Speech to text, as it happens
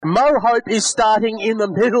Mo Hope is starting in the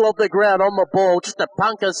middle of the ground on the ball, just to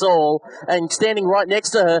punk us all. And standing right next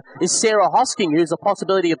to her is Sarah Hosking, who's a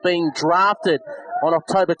possibility of being drafted on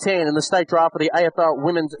October 10 in the state draft for the AFL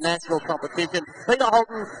Women's National Competition. Peter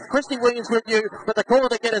Holton, Christy Williams with you, but the caller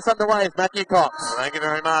to get us underway is Matthew Cox. Thank you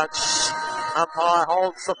very much. Umpire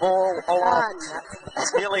holds the ball aloft.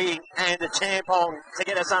 Tilly and the Champong to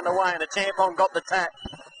get us underway, and the Champong got the tap.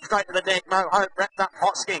 Straight to the deck, Mo Hope wrapped up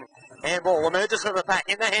Hosking. Handball emerges from the pack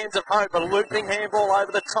in the hands of Hope. A looping handball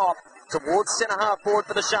over the top towards centre half forward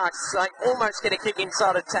for the Sharks. They almost get a kick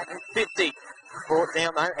inside attacking 50. Brought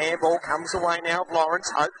down though, handball comes away now of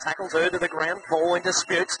Lawrence. Hope tackles her to the ground, ball in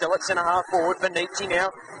dispute, still at centre half forward for Nietzsche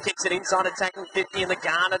now. Kicks it inside attacking 50 in the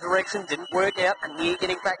Garner direction, didn't work out, and near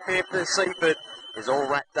getting back there for Seaford. Is all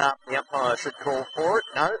wrapped up. The umpire should call for it.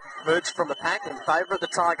 No, merged from the pack in favour of the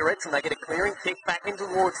Tigerettes, and they get a clearing kick back in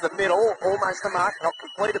towards the middle. Almost a mark, not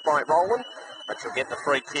completed by Rowland, but she'll get the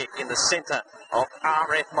free kick in the centre of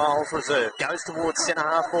RF Miles Reserve. Goes towards centre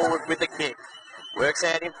half forward with the kick. Works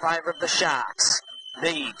out in favour of the Sharks.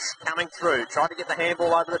 Neves coming through, trying to get the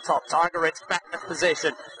handball over the top. Tigerettes back in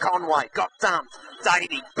possession. Conway got dumped.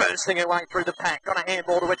 Davey bursting her way through the pack. Got a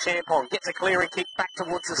handball to a Champong. Gets a clearing kick back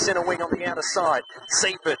towards the centre wing on the outer side.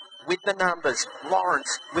 Seaford with the numbers.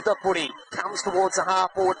 Lawrence with the footy. Comes towards the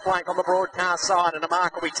half-forward flank on the broadcast side, and a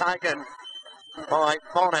mark will be taken by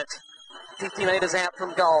Bonnet. 50 metres out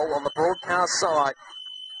from goal on the broadcast side.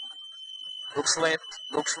 Looks left,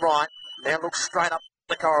 looks right. Now looks straight up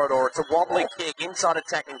the corridor. It's a wobbly kick inside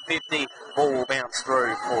attacking 50. Ball will bounce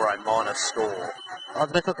through for a minor score.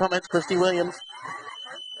 Medical comments, Christy Williams.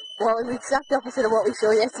 Well, it was exactly opposite of what we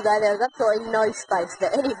saw yesterday. There was absolutely no space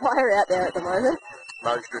for any player out there at the moment.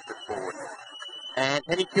 Mo's drifted forward. And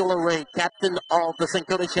Penny Reid, captain of the St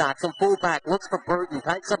Kilda Sharks, and fullback, looks for Bruton,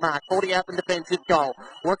 takes a mark, 40 out in defensive goal,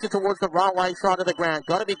 works it towards the railway side of the ground,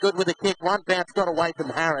 got to be good with the kick, one bounce got away from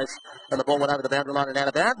Harris, and the ball went over the boundary line and out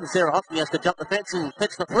of bounds, and Sarah Hosking has to jump the fence and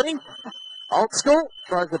pitch the footing. Old school,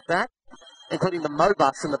 throws it back, including the Mo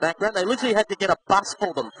bus in the background. They literally had to get a bus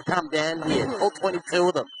for them to come down here, all 22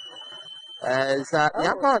 of them. As the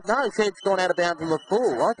umpire, no, he said it's gone out of bounds in the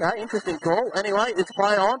full. Okay, interesting call. Anyway, it's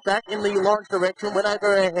play on, back in the Lawrence direction, went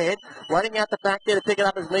over her head, waiting out the back there to pick it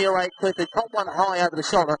up as Mia Ray Clifford, caught one high over the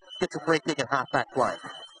shoulder, gets a free kick at half-back play.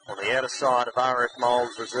 On the outer side of RF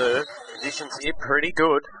Miles Reserve, conditions here pretty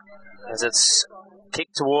good, as it's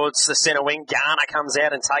kicked towards the centre wing. Garner comes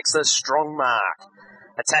out and takes the strong mark.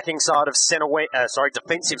 Attacking side of centre wing,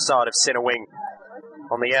 defensive side of centre wing.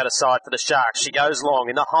 On the outer side for the Sharks, she goes long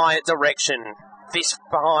in the higher direction. Fist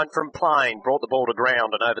behind from Plain, brought the ball to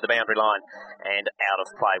ground and over the boundary line and out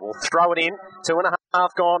of play. We'll throw it in. 2.5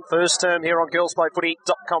 gone. First term here on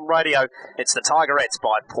GirlsPlayFooty.com radio. It's the Tigerettes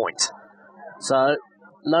by point. So,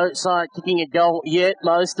 no side kicking a goal yet.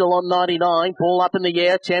 Mo still on 99. Ball up in the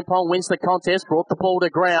air. Champong wins the contest. Brought the ball to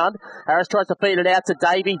ground. Harris tries to feed it out to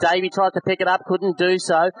Davey. Davey tries to pick it up. Couldn't do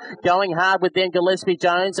so. Going hard with then Gillespie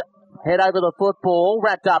Jones. Head over the football,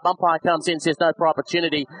 wrapped up. Umpire comes in, says no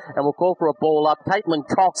opportunity, and we'll call for a ball up. Caitlin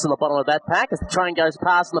Cox in the bottom of that pack as the train goes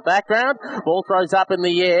past in the background. Ball throws up in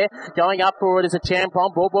the air. Going up for it is a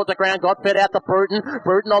Champong. Ball brought to ground, got fed out to Bruton.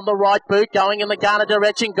 Bruton on the right boot, going in the Garner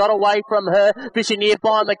direction, got away from her. Fisher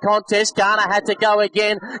nearby in the contest. Garner had to go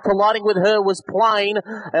again. Colliding with her was Plain.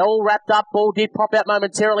 All wrapped up. Ball did pop out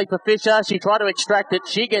momentarily for Fisher. She tried to extract it.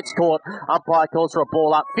 She gets caught. Umpire calls for a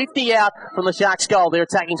ball up. 50 out from the Sharks' goal. They're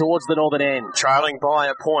attacking towards the northern end. Trailing by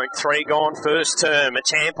a point, 3 gone first term. A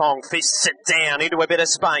Champong fists it down into a bit of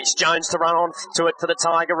space. Jones to run on to it for the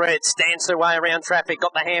Tigerettes. Dance their way around traffic.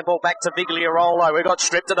 Got the handball back to Vigliarolo. We got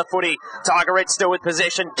stripped of the footy. Tigerettes still with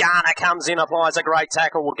possession. Garner comes in, applies a great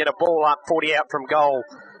tackle. We'll get a ball up, 40 out from goal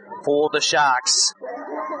for the Sharks.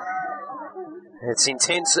 It's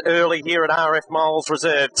intense early here at RF Miles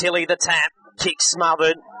Reserve. Tilly the tap. Kick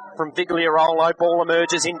smothered from Vigliarolo. Ball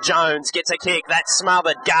emerges in Jones. Gets a kick. That's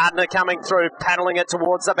smothered. Gardner coming through, paddling it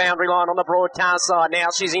towards the boundary line on the broadcast side. Now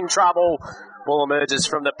she's in trouble. Ball emerges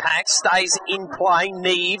from the pack. Stays in play.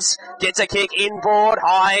 Neves gets a kick inboard.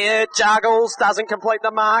 Higher. Juggles. Doesn't complete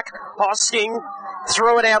the mark. Hosking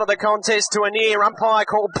threw it out of the contest to Anir. Umpire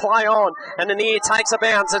called play on. And Anir takes a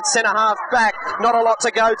bounce at centre half back. Not a lot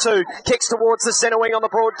to go to. Kicks towards the centre wing on the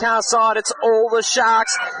broadcast side. It's all the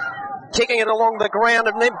Sharks. Kicking it along the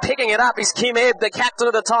ground and then picking it up is Kim Ebb, the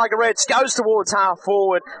captain of the Tigerettes, goes towards half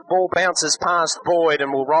forward. Ball bounces past Boyd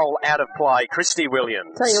and will roll out of play. Christy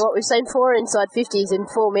Williams. Tell you what, we've seen 4 inside 50s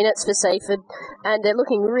in 4 minutes for Seaford, and they're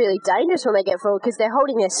looking really dangerous when they get forward because they're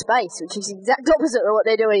holding their space, which is the exact opposite of what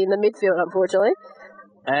they're doing in the midfield, unfortunately.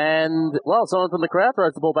 And, well, someone from the crowd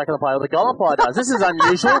throws the ball back in the play, or the goal umpire does. This is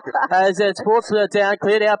unusual, as it's brought down,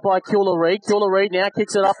 cleared out by Kilda Reid. Kilda Reid now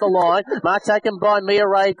kicks it up the line. Mark taken by Mia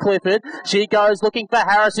Ray Clifford. She goes looking for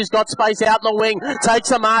Harris, who's got space out in the wing.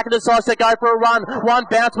 Takes a mark and decides to go for a run. One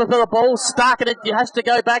bounce with the ball stuck, and it has to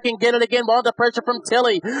go back and get it again while under pressure from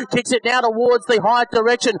Telly. Kicks it now towards the high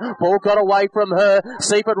direction. Ball got away from her.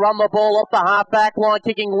 Seaford run the ball off the half-back line,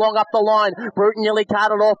 kicking long up the line. Bruton nearly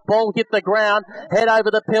carted off. Ball hit the ground. Head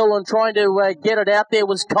over the pill and trying to get it out there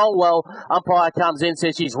was Colwell. Umpire comes in,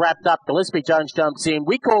 says she's wrapped up. Gillespie Jones jumps in.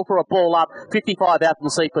 We call for a ball up. 55 out from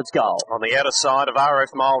Seaford's goal. On the outer side of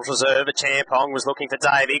RF Miles Reserve, a Champong was looking for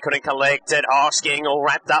Davey. Couldn't collect it. Hosking all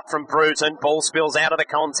wrapped up from Bruton. Ball spills out of the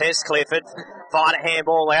contest. Clifford fired a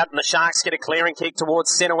handball out, and the Sharks get a clearing kick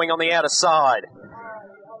towards centre wing on the outer side.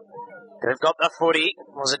 They've got the footy.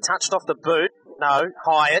 Was it touched off the boot? No.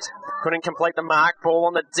 Hyatt couldn't complete the mark. Ball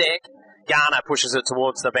on the deck. Garner pushes it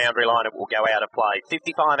towards the boundary line. It will go out of play.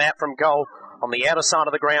 55 out from goal on the outer side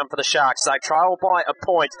of the ground for the Sharks. They trail by a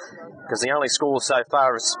point because the only score so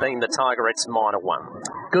far has been the Tigerettes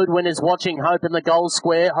 -1. Goodwin is watching Hope in the goal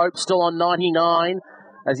square. Hope still on 99.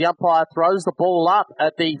 As the umpire throws the ball up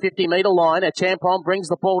at the 50-metre line. A Champon brings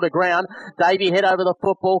the ball to ground. Davey head over the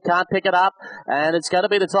football, can't pick it up. And it's going to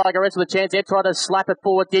be the Tigerettes with a chance. Ed tried to slap it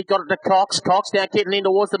forward, did, got it to Cox. Cox now getting in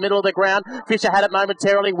towards the middle of the ground. Fisher had it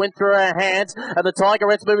momentarily, went through her hands. And the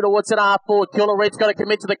Tigerettes moving towards an half forward. Kilda Reid's got to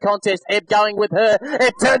commit to the contest. Ed going with her.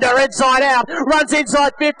 Ed turned her inside out. Runs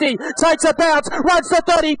inside 50. Takes a bounce. Runs to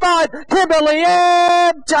 35. Kimberly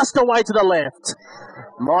Ed just away to the left.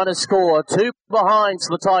 Minor score, 2 behind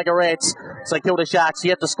the Tigerettes. So Kilda Sharks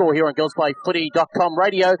yet to score here on GirlsPlayFooty.com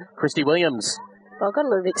radio. Christy Williams. Well, I got a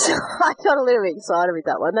little bit excited with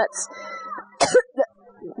that one. That's,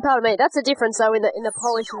 pardon me, that's a difference though in the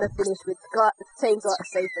polish and the finish with teams like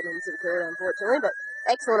Seaford and St Kilda, unfortunately. But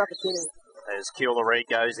excellent opportunity. As Kilda Reid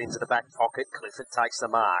goes into the back pocket, Clifford takes the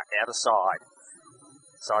mark, out of side.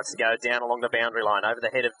 Decides to go down along the boundary line, over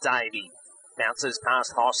the head of Davey. Bounces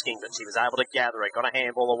past Hosking, but she was able to gather it. Got a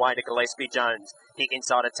handball away to Gillespie Jones. Kick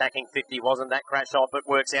inside attacking 50. Wasn't that crash off, but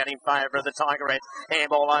works out in favour of the Tigerettes.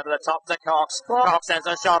 Handball over the top to Cox. Cox has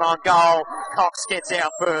a shot on goal. Cox gets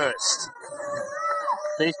out first.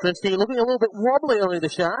 These Christy looking a little bit wobbly early, the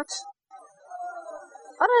Sharks.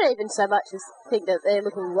 I don't even so much as think that they're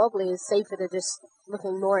looking wobbly as Seaford are just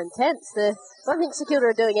looking more intense. I don't think St Kilda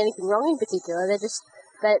are doing anything wrong in particular.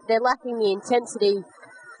 They're lacking the intensity.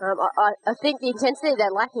 I think the intensity they're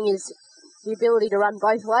lacking is the ability to run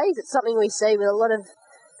both ways. It's something we see with a lot of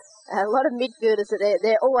midfielders that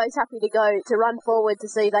they're always happy to go to run forward to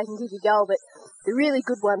see if they can kick a goal, but the really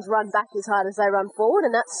good ones run back as hard as they run forward,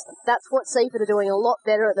 and that's what Seaford are doing a lot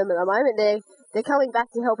better at them at the moment. They're coming back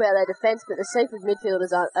to help out their defence, but the Seaford midfielders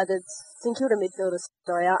the St Kilda midfielders,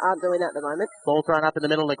 aren't doing that at the moment. Ball thrown up in the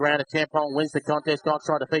middle of the ground. A Champong wins the contest. Cox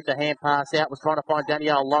tried to feed the hand pass out. Was trying to find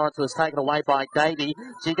Danielle Lawrence, who was taken away by Davey.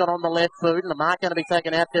 She got on the left foot, and the mark going to be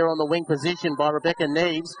taken out there on the wing position by Rebecca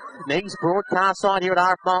Neves. Neves broadcast side here at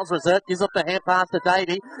RF Miles Reserve. Gives up the hand pass to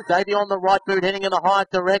Davey. Davey on the right boot, heading in the high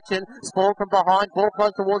direction. Spall from behind. Ball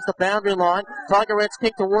close towards the boundary line. Tigerettes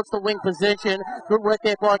kick towards the wing position. Good work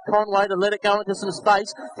there by Conway to let it go into some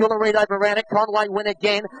space. Kilda Reid overran it. Conway win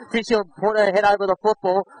again. Fisher put her head over the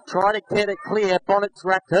football. Try to get it clear. Bonnet's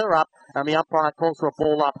wrapped her up. And the umpire calls for a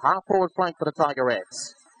ball up. Half forward flank for the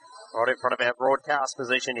Tigerettes. Right in front of our broadcast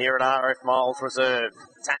position here at RF Miles Reserve.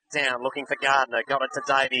 Tapped down, looking for Gardner. Got it to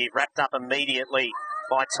Davey. Wrapped up immediately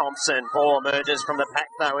by Thompson. Ball emerges from the pack,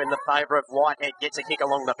 though, in the favour of Whitehead. Gets a kick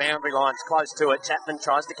along the boundary lines, close to it. Chapman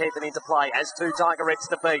tries to keep it into play. Has 2 Tigerettes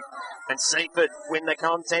to beat. And Seaford win the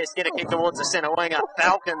contest. Get a kick towards the centre winger.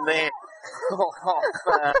 Falcon there.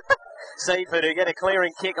 Seaford who get a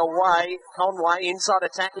clearing kick away. Conway inside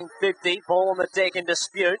attacking 50. Ball on the deck in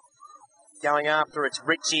dispute. Going after it's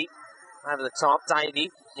Ritchie. Over the top,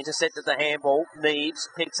 Davey intercepted the handball. Neves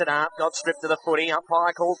picks it up, got stripped to the footy.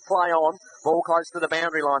 Umpire calls play on. Ball close to the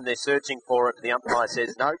boundary line. They're searching for it. The umpire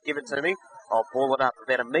says, no, give it to me. I'll ball it up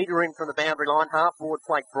about a metre in from the boundary line. Half forward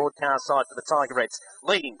flank broadcast side for the Tigerettes,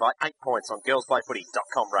 leading by 8 points on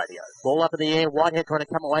GirlsPlayFooty.com radio. Ball up in the air. Whitehead trying to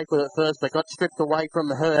come away with it first, but got stripped away from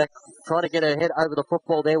her. Trying to get her head over the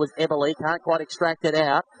football there was Everly. Can't quite extract it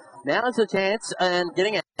out. Now is a chance, and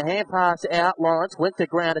getting a hand pass out. Lawrence went to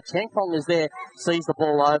ground. A Champong is there, sees the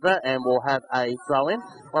ball over, and will have a throw in.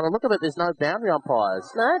 By the look of it, there's no boundary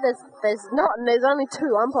umpires. No, there's not, and there's only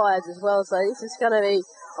 2 umpires as well, so this is going to be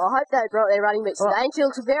I hope they brought their running mix today. And she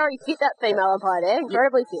looks very fit, that female umpire there.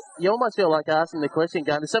 Incredibly fit. You almost feel like asking the question,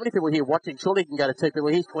 going, there's so many people here watching, surely you can go to 2 people.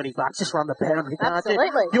 Here's $20. Just run the boundary, can't you?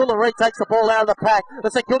 Absolutely. Kilda Reid takes the ball out of the pack.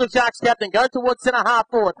 Let's say Kilda Sharks captain goes towards centre half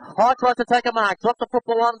forward. High tries to take a mark. Drop the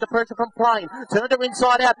football under pressure from Plain. Turn it to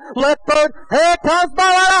inside out. Left boot. Here comes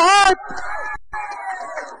Moana Hope.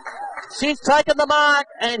 She's taken the mark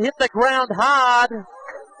and hit the ground hard.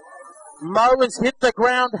 Mo has hit the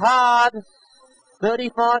ground hard.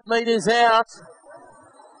 35 metres out.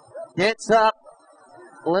 Gets up.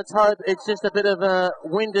 Let's hope it's just a bit of a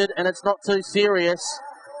winded and it's not too serious.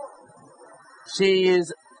 She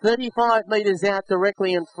is 35 metres out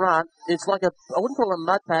directly in front. It's like I wouldn't call it a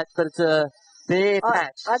mud patch, but it's a bare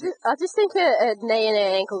patch. I just think her knee and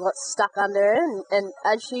her ankle got stuck under her, and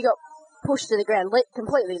as she got pushed to the ground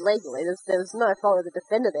completely legally, there was no fault of the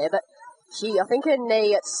defender there, but I think her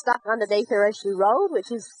knee got stuck underneath her as she rolled,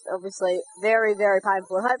 which is obviously very, very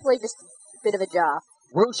painful, and hopefully just a bit of a jar.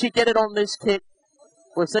 Will she get it on this kick?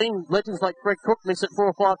 We've seen legends like Fred Cook miss it 4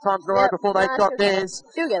 or 5 times in a row before they got theirs.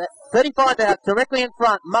 She'll get it. 35 out, directly in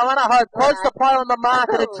front. Moana Hope close the player on the mark,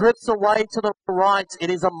 and it drifts away to the right. It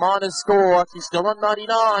is a minus score. She's still on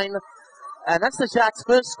 99. And that's the Sharks'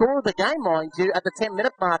 first score of the game, mind you, at the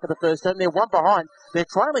 10-minute mark of the first term. They're one behind. They're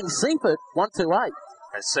trailing Seaford 1-2-8.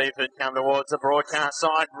 As Seaford come towards the broadcast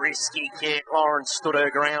side, risky kick. Lawrence stood her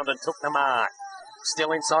ground and took the mark.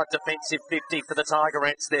 Still inside defensive 50 for the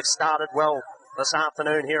Tigerettes. They've started well this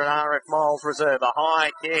afternoon here at RF Miles Reserve. A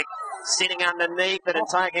high kick, sitting underneath it and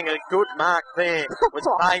taking a good mark there was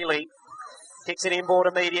Bailey. Kicks it inboard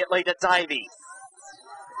immediately to Davey.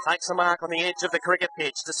 Takes the mark on the edge of the cricket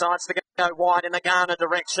pitch. Decides to go wide in the Ghana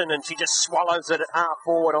direction, and she just swallows it at half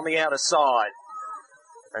forward on the outer side.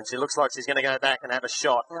 And she looks like she's going to go back and have a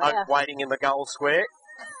shot. Hope waiting in the goal square.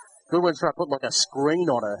 Goodwin's trying to put like a screen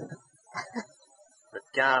on her. But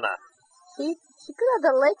Ghana. She could have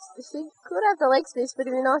the legs. She could have the legs for this, but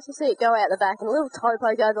it'd be nice to see it go out the back and a little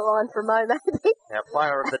topo go the line for Mo, maybe. Our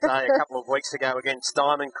player of the day a couple of weeks ago against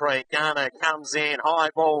Diamond Creek. Ghana comes in, high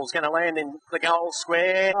ball's going to land in the goal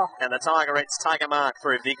square, and the Tigerettes take a mark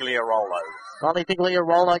through Vigliarolo. Riley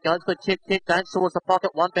Vigliarolo goes for the kick down towards the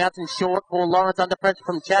pocket, one bouncing short for Lawrence under pressure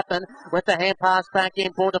from Chapman. With the hand pass back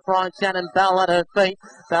in for Define Shannon Bell at her feet.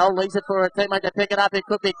 Bell leaves it for her teammate to pick it up. It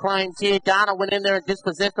could be claimed here. Ghana went in there and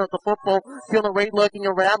dispossessed her of the football. Kilda Reid lurking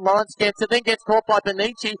around. Lawrence gets it, then gets caught by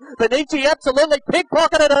Benici. Benici absolutely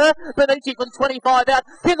pickpocketed her. Benici from 25 out.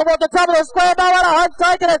 Kick it on the top of the square. Moana Hope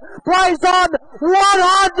taking it. Plays on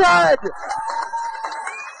 100.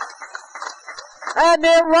 And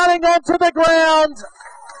they're running onto the ground.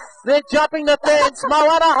 They're jumping the fence.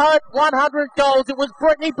 Moana Hope, 100 goals. It was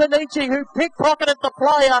Brittany Benici who pickpocketed the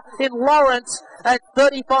player in Lawrence at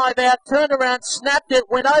 35 out. Turned around, snapped it,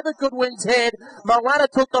 went over Goodwin's head. Moana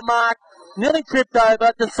took the mark, nearly tripped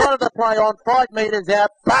over, decided to play on 5 metres out.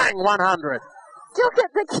 Bang, 100. Look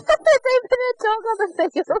at the kid that's even a dog on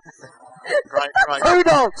the field. Great. 2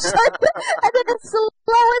 dogs. And then the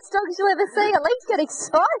slowest dog you'll ever see. At least get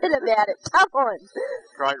excited about it. Come on.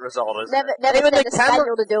 Great result, isn't it? Never Even sent the a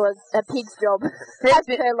spaniel to do a pig's job. As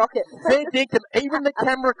per Lockett. Fair dinkum. Even the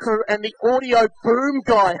camera crew and the audio boom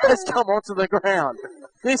guy has come onto the ground.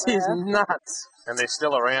 This is nuts. And they're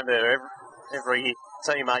still around there. Every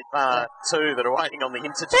teammate bar 2 that are waiting on the They're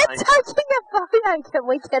interchange. taking a photo. Can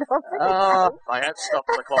we get on with it? They have stopped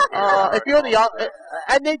the clock. If you're the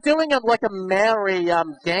and they're doing it like a Maori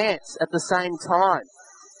dance at the same time.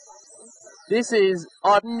 This is,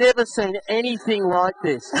 I've never seen anything like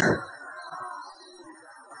this.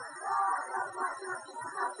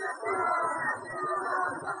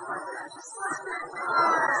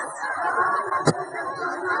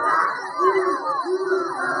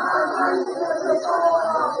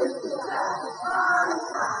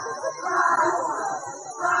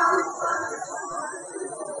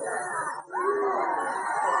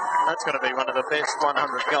 That's going to be one of the best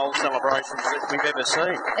 100-goal celebrations that we've ever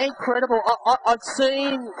seen. Incredible. I've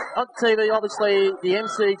seen on TV, obviously, the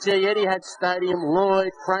MCG, Etihad Stadium,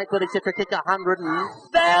 Lloyd, Franklin, etc., kick 100, and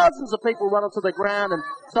thousands of people run onto the ground and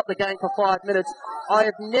stop the game for 5 minutes. I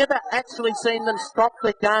have never actually seen them stop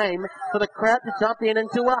the game for the crowd to jump in and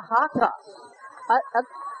do a haka. I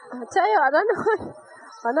tell you, I don't know.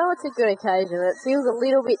 I know it's a good occasion. It feels a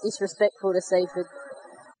little bit disrespectful to Seaford.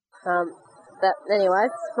 But anyway,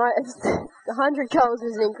 100 goals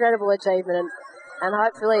is an incredible achievement, and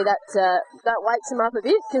hopefully that wakes them up a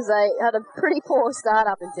bit, because they had a pretty poor start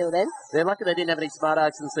up until then. They're lucky they didn't have any smart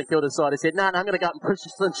arts in the Kilda side. They said, no, I'm going to go up and push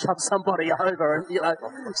and shove somebody over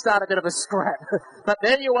and start a bit of a scrap. But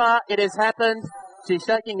there you are. It has happened. She's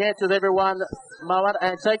shaking hands with everyone, Moana,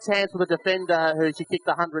 and shakes hands with the defender who she kicked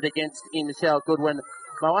 100 against in Michelle Goodwin.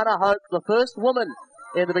 Moana Hope, the first woman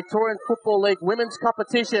in the Victorian Football League women's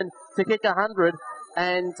competition to kick 100.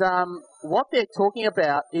 And what they're talking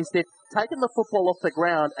about is they've taken the football off the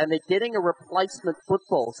ground and they're getting a replacement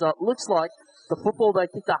football. So it looks like the football they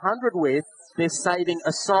kicked 100 with, they're saving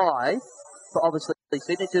aside for obviously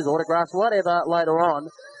signatures, autographs, whatever later on,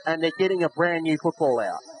 and they're getting a brand new football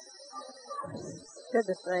out.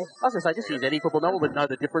 Goodness me. I was going to say, just use any football. No one would know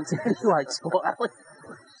the difference anyway, Scott.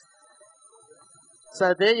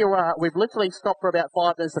 So there you are. We've literally stopped for about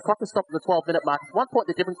 5 minutes. The clock has stopped at the 12-minute mark. 1 point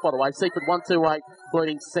the difference, by the way. Seaford 128,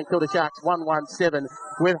 including St Kilda Sharks 117.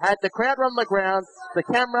 We've had the crowd run the ground, the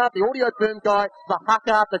camera, the audio boom guy, the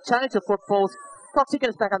haka, the change of footballs. Foxy, get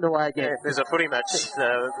us back underway again. Yeah, there's a footy match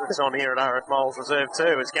that's on here at RF Moles Reserve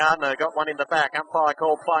too. As Gardner got one in the back. Umpire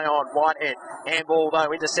called play on. Whitehead. Handball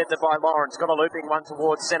though intercepted by Lawrence. Got a looping one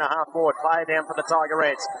towards centre half forward. Play down for the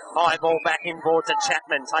Tigerettes. High ball back inboard to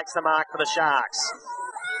Chapman. Takes the mark for the Sharks.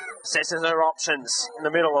 Assesses her options in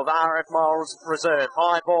the middle of RF Moles Reserve.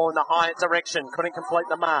 High ball in the higher direction. Couldn't complete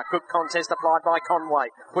the mark. Good contest applied by Conway.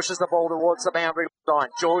 Pushes the ball towards the boundary line.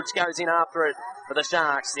 George goes in after it for the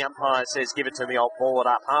Sharks. The umpire says, give it to me, I'll ball it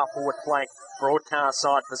up. Half forward flank. Broadcast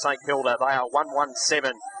side for St Kilda. They are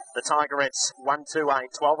 117. The Tigerettes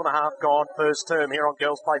 128. 12 and a half gone. First term here on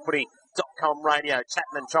GirlsPlayFooty.com radio.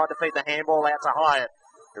 Chapman tried to feed the handball out to Hyatt.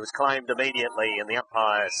 It was claimed immediately, and the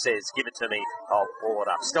umpire says, give it to me, I'll ball it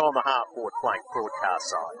up. Still on the half-forward flank, broadcast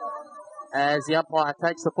side. As the umpire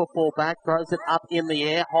takes the football back, throws it up in the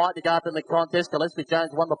air, high to go up in the contest. Gillespie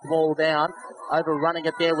Jones won the ball down. Overrunning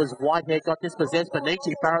it there was Whitehead, got dispossessed.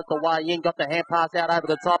 Benici Barrett the way in, got the hand pass out over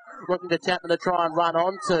the top, looking for Chapman to try and run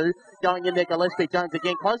on to. Going in there, Gillespie Jones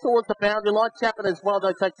again, close towards the boundary line. Chapman as well,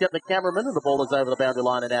 though, takes out the cameraman, and the ball is over the boundary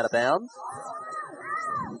line and out of bounds.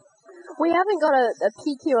 We haven't got a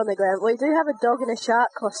PQ on the ground. We do have a dog in a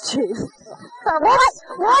shark costume.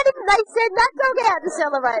 Why didn't they send that dog out to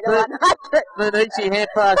celebrate the 100? Benici hand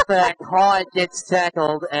pass back, high gets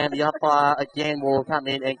tackled, and the umpire again will come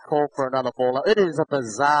in and call for another ball. It is a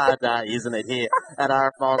bizarre day, isn't it, here at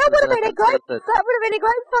RF Moles? That would have been a great photo,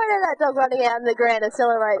 that dog running out on the ground and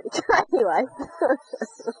celebrate. Anyway.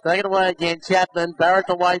 Take it away again, Chapman. Barrett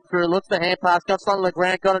the way through, looks the hand pass, got something on the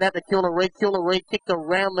ground, got it out to Kilda Reed. Kilda Reed kicked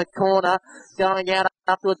around the corner, going out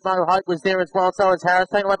afterwards. Mo Hope was there as well, so is Harris.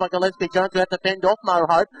 Taken away by Gillespie Jones, who had to fend off Mo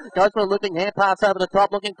Hope. Goes for a looping hand pass over the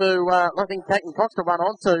top, looking for Peyton Cox to run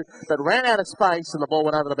onto, but ran out of space, and the ball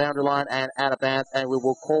went over the boundary line and out of bounds, and we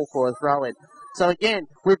will call for a throw-in. So again,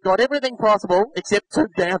 we've got everything possible except 2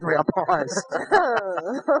 boundary umpires.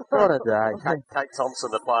 What a day. Kate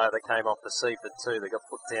Thompson, the player that came off the Seaford too, they got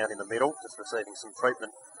put down in the middle, just receiving some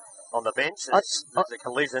treatment on the bench. There's a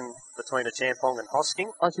collision between a Champong and Hosking.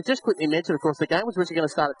 I should just quickly mention, of course, the game was originally going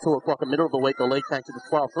to start at 2 o'clock in the middle of the week. The league changed to the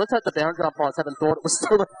 12. So let's hope the boundary umpires haven't thought it was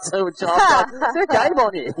still at 2 and there's a game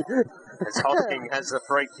on here. As Hosking has the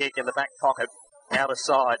free kick in the back pocket, out of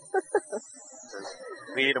side.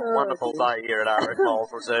 Weird and wonderful day here at RF Moles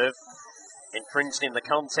Reserve. Infringed in the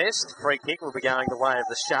contest. Free kick will be going the way of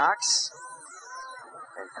the Sharks.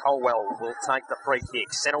 And Colwell will take the free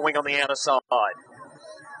kick. Centre wing on the outer side.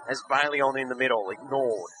 Has Bailey on in the middle.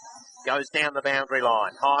 Ignored. Goes down the boundary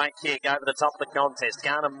line. High kick over the top of the contest.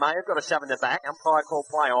 Garner may have got a shove in the back. Umpire called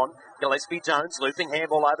play on. Gillespie Jones looping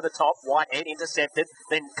handball over the top. Whitehead intercepted.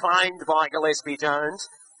 Then claimed by Gillespie Jones.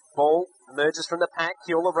 Ball emerges from the pack.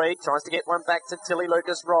 Kilda Reed tries to get one back to Tilly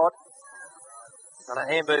Lucas Rod. And a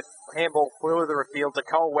handball further afield to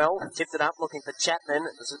Colwell. Tipped it up looking for Chapman.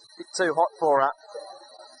 It was a bit too hot for her.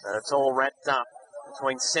 And it's all wrapped up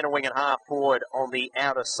between centre wing and half forward on the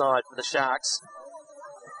outer side for the Sharks.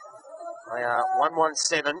 They are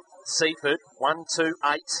 117. Seaford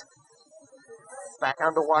 128. Back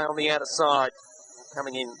underway on the outer side.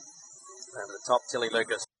 Coming in over the top, Tilly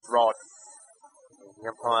Lucas Rod. The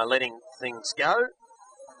umpire letting things go.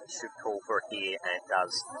 Should call for it here and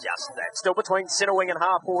does just that. Still between centre wing and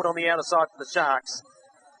half forward on the outer side for the Sharks.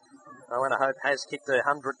 Moana Hope has kicked her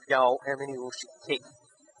 100th goal. How many will she kick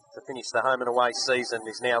to finish the home and away season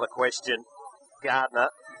is now the question. Gardner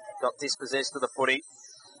got dispossessed of the footy.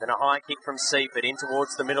 Then a high kick from Seaford in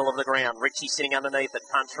towards the middle of the ground. Ritchie sitting underneath it.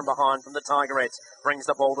 Punch from behind from the Tigerettes. Brings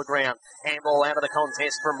the ball to ground. Handball out of the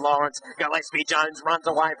contest from Lawrence. Gillespie Jones runs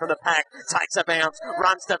away from the pack. Takes a bounce.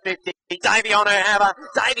 Runs to 50. Davey on her hammer.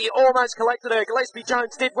 Davey almost collected her. Gillespie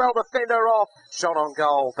Jones did well to fend her off. Shot on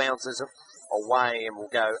goal. Bounces away and will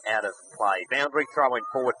go out of play. Boundary throw in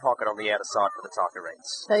forward pocket on the outer side for the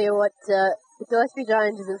Tigerettes. Tell you what, Gillespie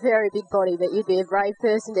Jones is a very big body, but you'd be a brave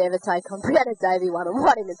person to ever take on Brianna Davey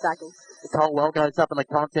 1-on-1 in a tackle. Colwell goes up in the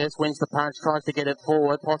contest, wins the punch, tries to get it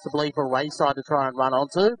forward, possibly for Rayside to try and run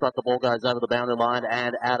onto, but the ball goes over the boundary line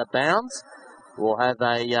and out of bounds. We'll have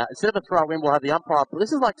instead of a throw in, we'll have the umpire.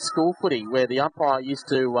 This is like school footy, where the umpire used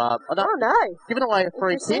to, giving away a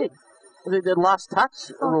free kick. The last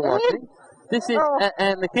touch rule, I think. This is,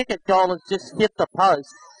 and the kick at goal has just hit the post.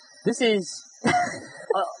 This is,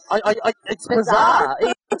 it's bizarre.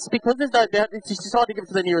 It's because there's no doubt. It's just decided to give it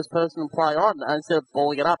to the nearest person and play on instead of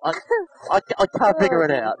balling it up. I can't figure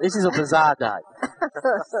it out. This is a bizarre day.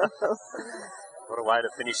 What a way to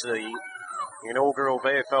finish the inaugural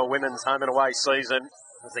VFL Women's Home and Away season.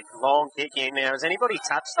 There's a long kick in now. Has anybody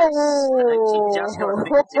touched this? I think she just got a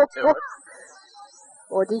fingertip to it.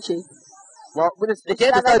 Or did she? Well,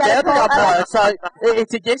 again, there's no boundary umpire, so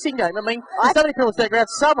it's a guessing game. I mean, there's so many people sitting around.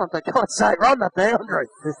 Someone, for God's sake, run the boundary.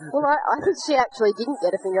 Well, I think she actually didn't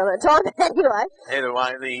get a finger on it time anyway. Either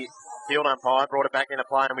way, the field umpire brought it back into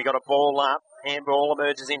play, and we got a ball up. Handball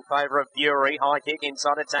emerges in favour of Bury. High kick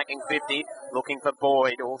inside, attacking 50. Looking for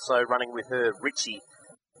Boyd, also running with her. Ritchie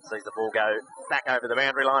sees the ball go back over the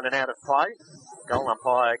boundary line and out of play. Goal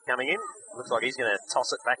umpire coming in. Looks like he's going to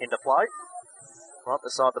toss it back into play. Right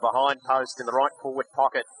beside the behind post in the right forward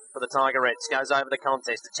pocket for the Tigerettes. Goes over the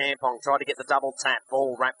contest. The Champong tried to get the double tap.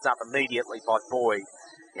 Ball wrapped up immediately by Boyd.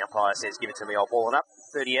 The umpire says, give it to me, I'll ball it up.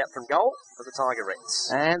 30 out from goal for the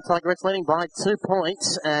Tigerettes. And Tigerettes leading by 2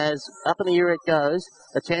 points as up in the air it goes.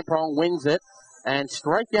 The Champong wins it. And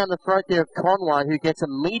straight down the throat there of Conway, who gets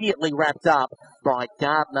immediately wrapped up by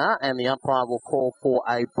Gardner. And the umpire will call for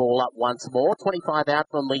a ball up once more. 25 out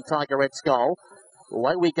from the Tigerettes goal.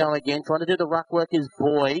 Away we go again. Trying to do the ruck work is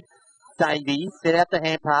Boyd. Davey, fed out the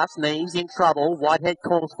hand pass, knees in trouble. Whitehead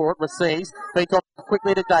calls for it, receives, feeds off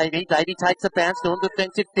quickly to Davey. Davey takes a bounce, doing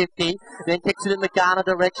defensive 50, then kicks it in the Garner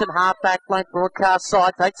direction, half back flank, broadcast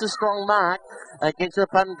side, takes a strong mark against her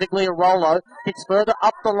opponent, Vigliarolo. Kicks further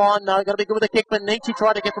up the line, no, got to be good with a kick, but Nietzsche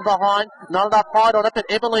tried to get from behind, not enough height on it, but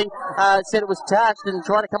Everly said it was touched and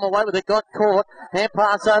tried to come away with it, got caught. Hand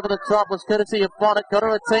pass over the top was courtesy of Bonnet, got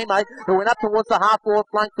her a teammate who went up towards the half-forward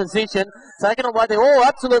flank position, taken away. They all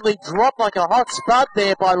absolutely dropped like a hot spud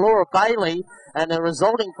there by Laura Bailey, and the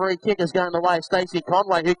resulting free kick is going the way of Stacey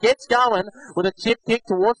Conway, who gets going with a chip kick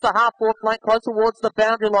towards the half-forward flank, close towards the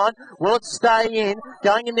boundary line. Will it stay in?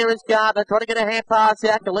 Going in there is Gardner, trying to get a hand pass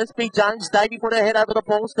out. Gillespie Jones, Davey put her head over the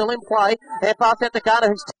ball, still in play. Hand pass out to Gardner,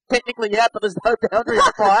 who's technically out, but there's no boundary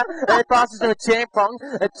umpire. Hand passes to a Champong.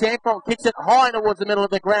 A Champong kicks it high towards the middle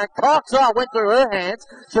of the ground. Cox, went through her hands.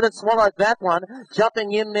 Should have swallowed that one.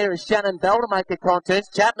 Jumping in there is Shannon Bell to make the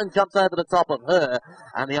contest. Chapman jumps over the top of her,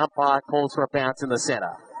 and the umpire calls for a bounce in the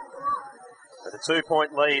centre. With a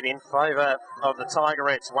 2-point lead in favour of the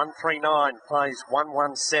Tigerettes. 139 plays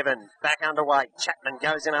 117. Back underway. Chapman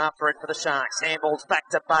goes in after it for the Sharks. Handballs back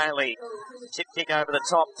to Bailey. Chip kick over the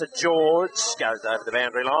top to George. Goes over the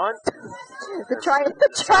boundary line. The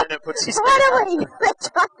trainer puts his finally, the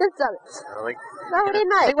trainer's done it. No, he didn't,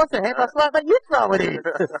 mate. He wants the hand pass, but you throw it in.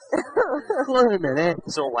 Blooming heck.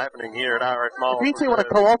 It's all happening here at RF Mole. If you two want to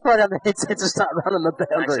cooperate on the headsets and start running the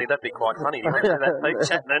boundary. Actually, that'd be quite funny. You mentioned that, Pete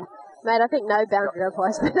Chapman. Mate, I think no boundary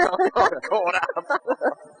umpires. Got caught up.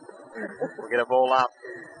 We'll get a ball up.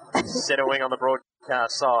 Centre wing on the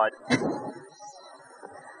broadcast side.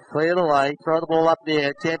 Clear the way, throw the ball up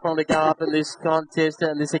there. Champon to go up in this contest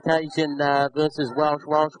and this occasion versus Welsh.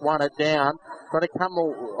 Welsh won it down. Trying to come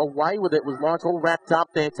away with it was Lawrence, all wrapped up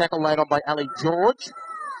there. Tackle laid on by Ali George.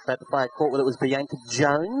 About to play a court with it was Bianca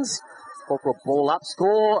Jones. Call for a ball up.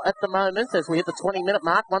 Score at the moment as we hit the 20-minute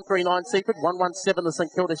mark. 139 Seaford, 117 the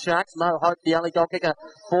St Kilda Sharks. Mo Hope, the only goal kicker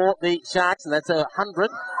for the Sharks, and that's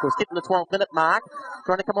 100. Who's hitting the 12-minute mark.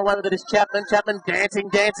 Trying to come away with it is Chapman. Chapman dancing.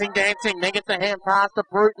 Then gets the hand pass to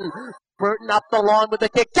Bruton. Bruton up the line with the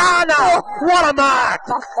kick. Garner! What a mark!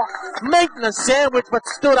 Meat in the sandwich, but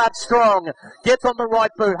stood up strong. Gets on the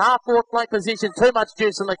right boot. Half-forward flank position. Too much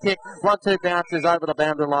juice in the kick. 1-2 bounces over the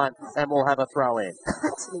boundary line, and we'll have a throw in.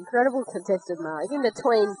 That's an incredible contested mark in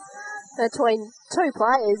between two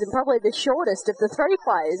players and probably the shortest of the three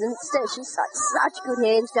players. And instead, she's such good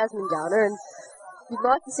hands, Jasmine Garner, and you'd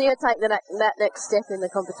like to see her take that next step in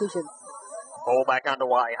the competition. Ball back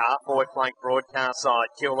underway, half-forward flank broadcast side.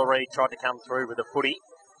 Kilda tried to come through with the footy,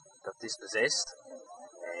 got dispossessed,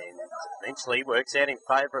 and eventually works out in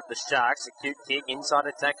favour of the Sharks. A cute kick, inside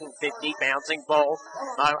attacking 50, bouncing ball.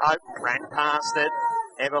 Mo Hope ran past it.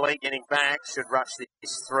 Everly getting back, should rush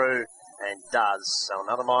this through, and does. So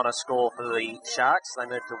another minor score for the Sharks. They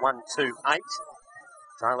move to 1-2-8,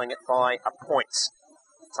 trailing it by a point.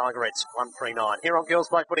 Tigerettes 139. Here on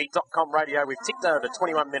GirlsPlayFooty.com radio, we've ticked over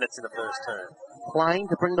 21 minutes in the first term. Playing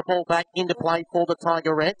to bring the ball back into play for the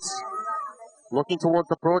Tigerettes. Looking towards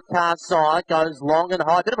the broadcast side, goes long and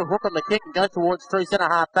high. Bit of a hook on the kick and goes towards true centre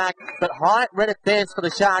half back. But Hyatt read it best for the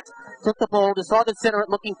Sharks. Took the ball, decided to centre it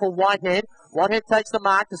looking for Whitehead. Whitehead takes the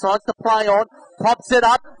mark, decides to play on. Pops it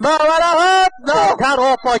up. No, cut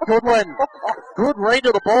off by Goodwin. Good read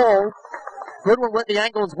of the ball. Goodwin went the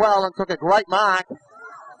angle as well and took a great mark.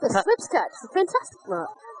 The slips catch. It's a fantastic mark.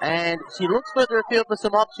 And she looks further afield for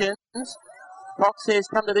some options. Cox says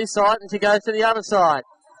come to this side and she goes to the other side.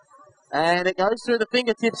 And it goes through the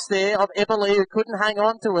fingertips there of Everly, who couldn't hang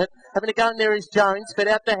on to it. Having to go in there is Jones. Fed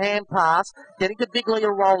out the hand pass. Getting to Bigley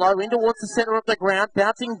or Rollo in towards the centre of the ground.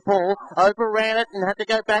 Bouncing ball. Overran it and had to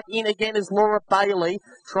go back in again as Laura Bailey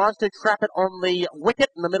tries to trap it on the wicket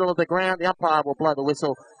in the middle of the ground. The umpire will blow the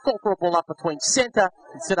whistle. Call for a ball up between centre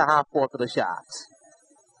and centre half forward for the Sharks.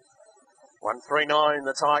 139,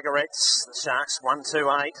 the Tigerettes. The Sharks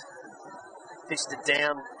 128. Fisted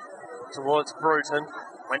down towards Bruton.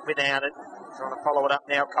 Went without it. Trying to follow it up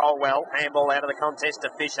now. Colwell. Handball out of the contest to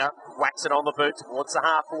Fisher. Whacks it on the boot towards the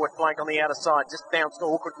half forward flank on the outer side. Just bounced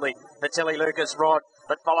awkwardly for Tilly Lucas Rod,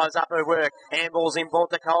 but follows up her work. Handball's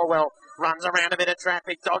inboard to Colwell. Runs around a bit of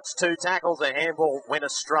traffic. Dodged 2 tackles. The handball went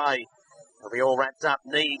astray. They'll be all wrapped up.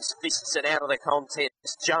 Neves fists it out of the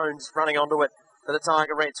contest. Jones running onto it for the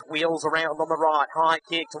Tigerettes. Wheels around on the right. High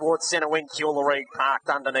kick towards centre wing. Kullery parked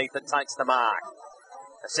underneath it. Takes the mark.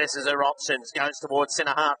 Assesses her options, goes towards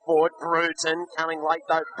centre half forward. Bruton coming late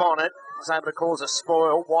though. Bonnet is able to cause a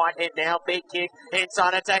spoil. Whitehead now, big kick,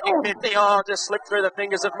 inside attacking 50. Oh, just slipped through the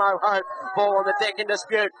fingers of Mo Hope. Ball on the deck in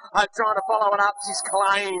dispute. Hope trying to follow it up. She's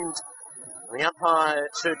claimed. The umpire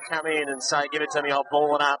should come in and say, give it to me, I'll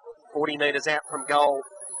ball it up. 40 metres out from goal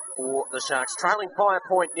for the Sharks. Trailing by a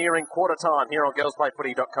point, nearing quarter time here on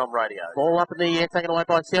GirlsPlayFooty.com radio. Ball up in the air, taken away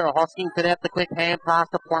by Sarah Hosking. Fit out the quick hand pass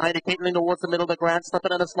to play to Keatlin towards the middle of the ground.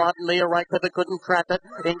 Slipping in a slide, and Leah Raycliffe couldn't trap it.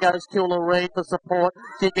 In goes Kilda Reid for support.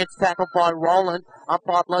 She gets tackled by Roland.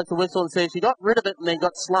 Umpire blows the whistle and says she got rid of it and then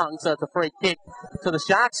got slung, so it's a free kick. So the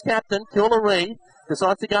Sharks captain, Kilda Reid,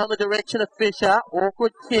 decides to go in the direction of Fisher.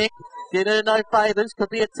 Awkward kick. Did her no favours. Could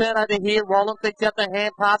be a turnover here. Roland picks out the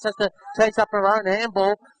hand pass. Has to chase up her own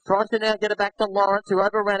handball. Tries to now get it back to Lawrence, who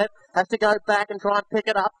overran it. Has to go back and try and pick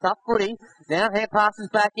it up. Tough footy. Now hand passes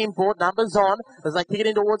back inboard. Numbers on as they kick it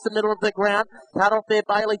in towards the middle of the ground. Cut off there.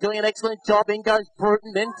 Bailey doing an excellent job. In goes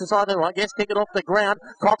Bruton. Then decided, I guess, kick it off the ground.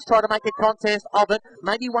 Cox tried to make a contest of it.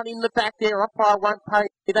 Maybe one in the back there. Umpire won't pay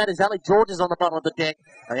that as Ali George is on the bottom of the deck.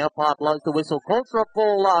 And the umpire blows the whistle. Calls for a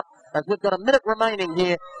ball up. As we've got a minute remaining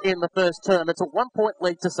here in the first term. It's a 1-point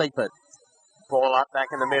lead to Seaford. Ball up back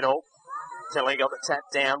in the middle. Tilly got the tap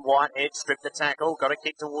down. Whitehead stripped the tackle. Got a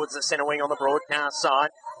kick towards the centre wing on the broadcast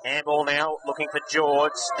side. Handball now looking for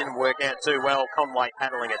George. Didn't work out too well. Conway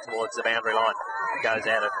paddling it towards the boundary line. It goes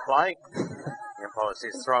out of play. The umpire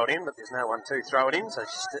says throw it in, but there's no one to throw it in, so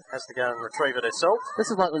she has to go and retrieve it herself. This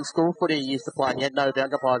is like when school footy used to play and you had no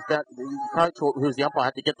boundary umpires. The coach, who was the umpire,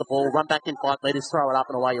 had to get the ball, run back in 5 metres, throw it up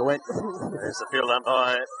and away you went. There's the field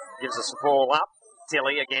umpire. Gives us the ball up.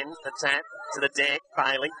 Tilly again, the tap to the deck.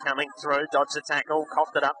 Bailey coming through, dodged the tackle,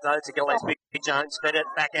 coughed it up though to Gillespie Jones, fed it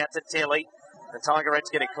back out to Tilly. The Tigerettes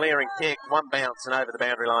get a clearing kick, one bounce and over the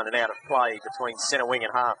boundary line and out of play between centre wing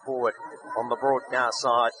and half forward on the broadcast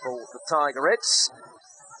side for the Tigerettes.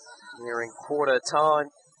 Nearing quarter time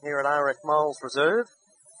here at RF Moles Reserve.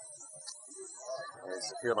 As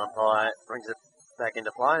the field umpire brings it back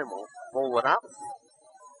into play and we'll ball it up.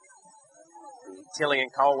 Tilly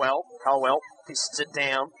and Colwell. Colwell fists it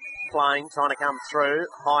down, playing, trying to come through.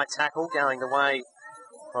 High tackle going the way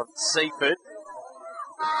of Seaford.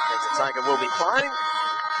 As the Taker will be playing.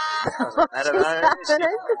 I don't know.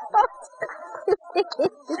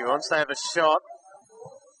 She wants to have a shot.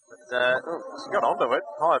 But she got onto it.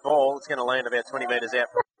 High ball. It's going to land about 20 metres out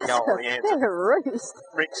from goal. The answer.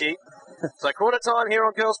 Richie. So quarter time here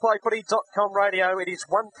on GirlsPlayFooty.com radio. It is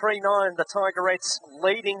 139. The Tigerettes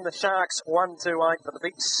leading the Sharks 128. But the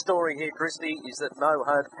big story here, Christy, is that Mo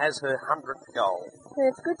Hope has her 100th goal.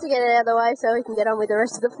 Yeah, it's good to get it out of the way so we can get on with the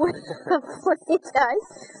rest of the footy day.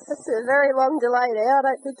 That's a very long delay there. I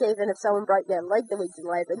don't think even if someone broke their leg that we'd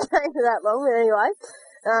delay the game for that long. But anyway,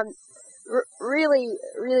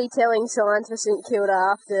 really telling signs for St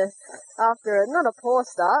Kilda after not a poor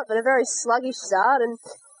start, but a very sluggish start. And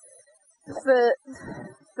for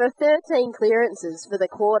 13 clearances for the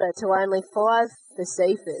quarter to only 5 for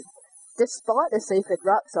Seaford, despite the Seaford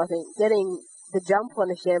rucks, I think, getting the jump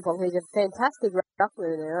on a Champong, who's a fantastic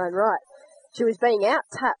ruckman in her own right. She was being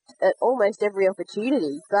out-tapped at almost every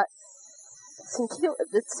opportunity, but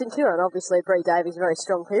St Kilda, obviously Bree Davies, a very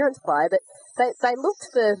strong clearance player, but they looked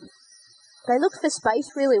for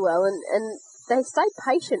space really well, and they stayed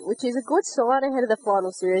patient, which is a good sign ahead of the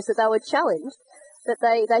final series that they were challenged, but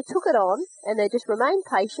they took it on and they just remained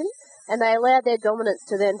patient and they allowed their dominance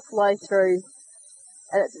to then flow through.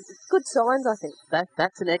 It's good signs, I think.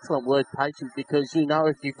 That's an excellent word, patient, because you know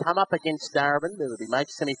if you come up against Darabin, whether it be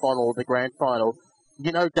major semi-final or the grand final,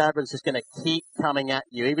 you know Darabin's just going to keep coming at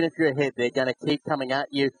you. Even if you're ahead, they're going to keep coming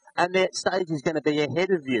at you, and their stage is going to be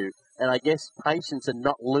ahead of you. And I guess patience and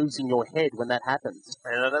not losing your head when that happens.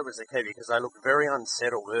 And that was the key because they looked very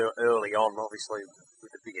unsettled early on, obviously,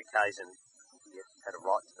 with the big occasion. You had a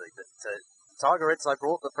right to be. But Tigerettes, they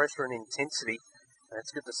brought the pressure and intensity. And it's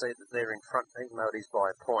good to see that they're in front, even though it is by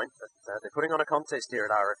a point. But they're putting on a contest here at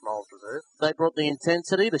RF Miles Reserve. They brought the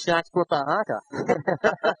intensity. The Sharks brought the haka.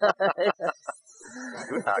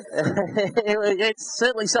 Good haka. It's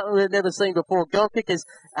certainly something we've never seen before. Goal kickers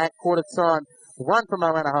at quarter time. One from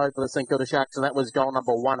Moana Ho for the St Kilda Sharks, and that was goal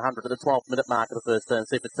number 100 at the 12th-minute mark of the first term.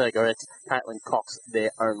 Seaford Tigerettes, Caitlin Cox,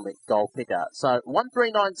 their only goal kicker. So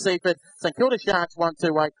 139 Seaford, St Kilda Sharks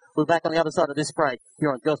 128. We're back on the other side of this break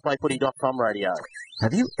here on GirlsPlayFooty.com radio.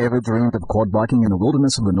 Have you ever dreamed of quad biking in the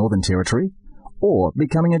wilderness of the Northern Territory? Or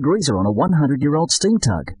becoming a greaser on a 100-year-old steam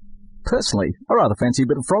tug? Personally, I rather fancy a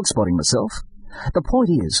bit of frog spotting myself. The point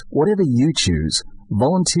is, whatever you choose,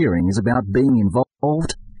 volunteering is about being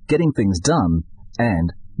involved, getting things done,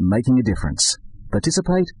 and making a difference.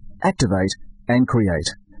 Participate, activate, and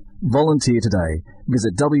create. Volunteer today.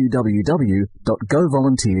 Visit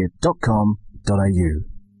www.govolunteer.com.au.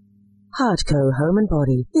 Hardco Home and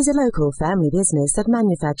Body is a local family business that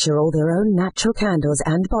manufacture all their own natural candles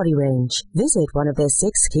and body range. Visit one of their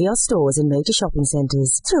 6 kiosk stores in major shopping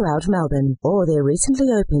centres throughout Melbourne, or their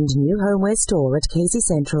recently opened new homeware store at Casey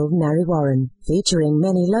Central, Narre Warren, featuring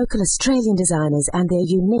many local Australian designers and their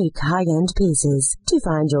unique high-end pieces. To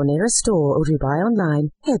find your nearest store or to buy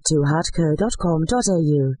online, head to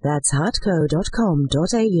hardco.com.au. That's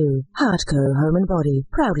hardco.com.au. Hardco Home and Body,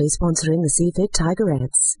 proudly sponsoring the Seaford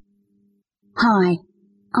Tigerettes. Hi,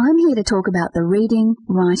 I'm here to talk about the Reading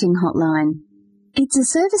Writing Hotline. It's a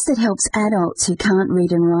service that helps adults who can't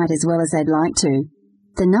read and write as well as they'd like to.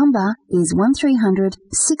 The number is 1300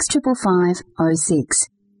 655 06.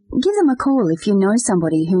 Give them a call if you know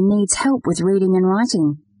somebody who needs help with reading and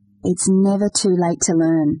writing. It's never too late to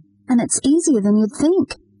learn, and it's easier than you'd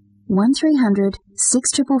think. 1300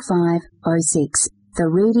 655 06. The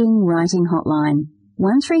Reading Writing Hotline.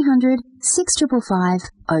 1300 655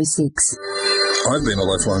 06. I've been a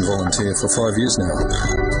lifelong volunteer for 5 years now.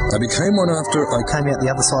 I became one after I came out the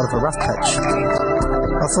other side of a rough patch.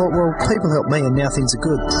 I thought, well, people help me and now things are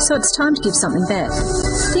good. So it's time to give something back.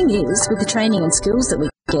 Thing is, with the training and skills that we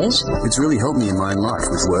get, it's really helped me in my own life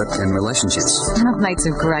with work and relationships. And I've made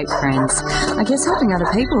some great friends. I guess helping other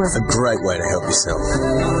people is a great way to help yourself.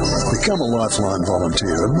 Become a lifeline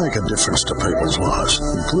volunteer and make a difference to people's lives,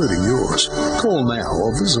 including yours. Call now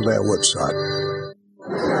or visit our website.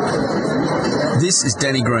 This is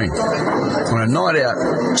Danny Green. On a night out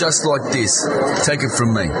just like this, take it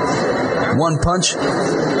from me. One punch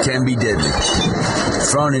can be deadly.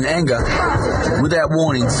 Thrown in anger, without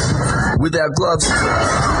warning, without gloves,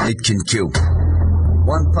 it can kill.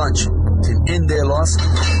 One punch can end their life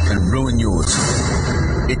and ruin yours.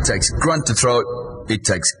 It takes grunt to throw it. It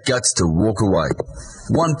takes guts to walk away.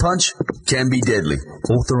 One punch can be deadly.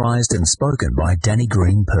 Authorised and spoken by Danny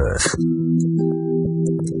Green, Perth.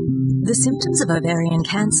 The symptoms of ovarian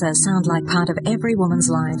cancer sound like part of every woman's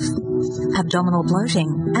life. Abdominal bloating,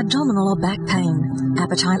 abdominal or back pain,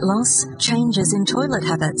 appetite loss, changes in toilet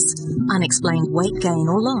habits, unexplained weight gain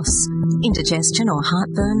or loss, indigestion or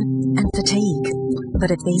heartburn, and fatigue. But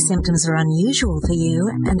if these symptoms are unusual for you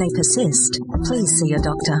and they persist, please see your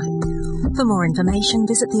doctor. For more information,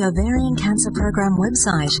 visit the Ovarian Cancer Program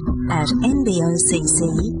website at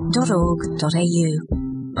nbocc.org.au.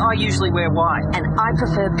 I usually wear white. And I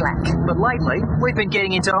prefer black. But lately, we've been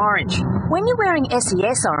getting into orange. When you're wearing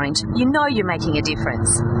SES orange, you know you're making a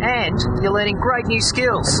difference. And you're learning great new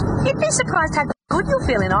skills. You'd be surprised how good you'll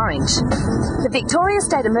feel in orange. The Victoria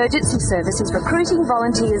State Emergency Service is recruiting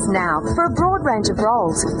volunteers now for a broad range of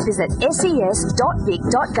roles. Visit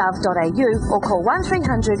ses.vic.gov.au or call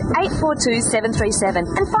 1300 842 737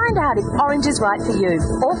 and find out if orange is right for you.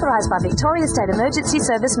 Authorised by Victoria State Emergency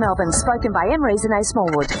Service Melbourne. Spoken by M. Reason A.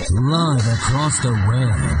 Smallwood. Live across the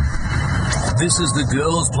web. This is the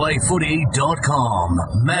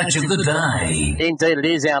GirlsPlayFooty.com match of the day. Indeed, it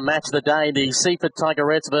is our match of the day. The Seaford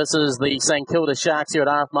Tigerettes versus the St Kilda Sharks here at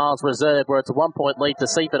Half Miles Reserve, where it's a 1 point lead to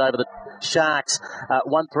Seaford over the Sharks,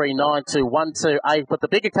 139 to 128. But the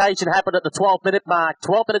big occasion happened at the 12-minute mark,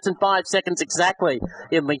 12 minutes and 5 seconds exactly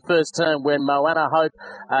in the first term, when Moana Hope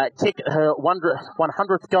kicked her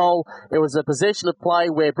 100th goal. It was a possession of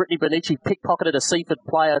play where Brittany Benici pickpocketed a Seaford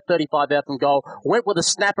player, 35 out from goal, went with a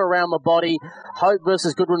snap around the body. Hope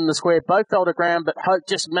versus Goodwin in the square, both fell to ground, but Hope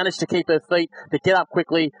just managed to keep her feet, to get up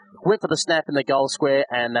quickly, went for the snap in the goal square,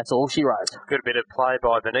 and that's all she wrote. Good bit of play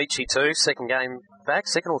by Benici too. Second game back,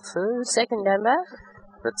 second or third? Second game back.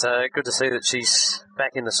 But good to see that she's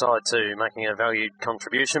back in the side too, making a valued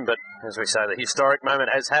contribution. But as we say, the historic moment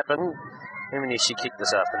has happened. How many she kicked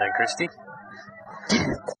this afternoon, Christy?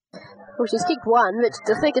 Well, she's kicked one, but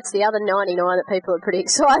I think it's the other 99 that people are pretty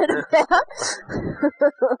excited about.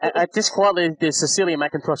 Just quietly, there's Cecilia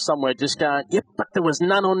McIntosh somewhere just going, yep, but there was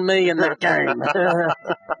none on me in that game.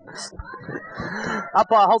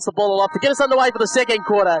 Umpire holds the ball aloft to get us underway for the second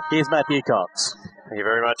quarter. Here's Matthew Cox. Thank you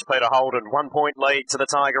very much, Peter Holden. 1 point lead to the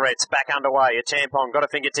Tigerettes. Back underway. A Champon got a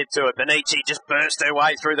fingertip to it. Benici just burst her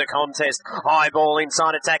way through the contest. High ball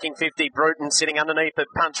inside, attacking 50. Bruton sitting underneath it.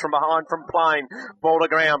 Punch from behind from Plain. Ball to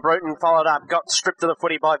ground. Bruton followed up. Got stripped to the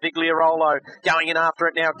footy by Vigliarolo. Going in after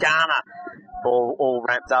it now, Garner. Ball all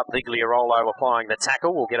wrapped up. Vigliarolo applying the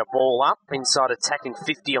tackle. We'll get a ball up. Inside, attacking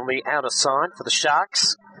 50 on the outer side for the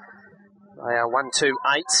Sharks. They are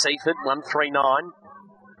 1-2-8. Seaford 1-3-9.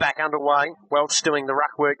 Back underway. Welch doing the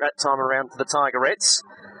ruck work that time around for the Tigerettes.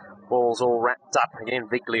 Ball's all wrapped up. Again,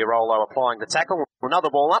 Vigliarolo applying the tackle.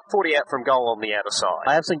 Another ball up, 40 out from goal on the outer side.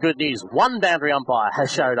 I have some good news. One boundary umpire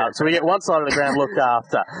has showed up, so we get one side of the ground looked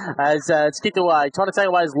after. As it's kicked away, trying to take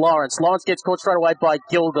away is Lawrence. Lawrence gets caught straight away by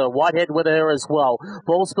Kilda. Whitehead with her as well.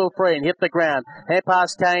 Ball spilled free and hit the ground. Hand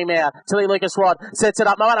pass came out. Tilly Lucas Rod sets it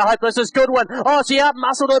up. Moana Hope versus Goodwin. Oh, she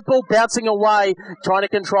out-muscled her ball, bouncing away. Trying to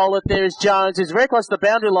control it. There's Jones, who's very close to the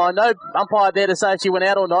boundary line. No umpire there to say if she went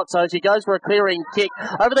out or not, so she goes for a clearing kick.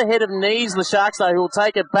 Over the head of knees, the Sharks, though, who will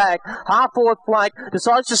take it back. Half-forward flank.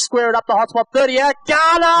 Decides to square it up the hot spot. 30 out.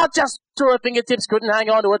 Garner just through her fingertips. Couldn't hang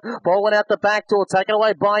on to it. Ball went out the back door. Taken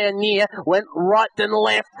away by a near. Went right then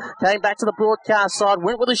left. Came back to the broadcast side.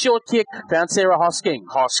 Went with a short kick. Found Sarah Hosking.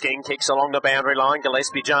 Hosking kicks along the boundary line.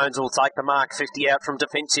 Gillespie Jones will take the mark. 50 out from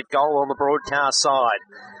defensive goal on the broadcast side.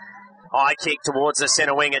 High kick towards the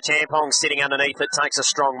centre wing. A Champong sitting underneath it. Takes a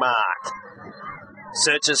strong mark.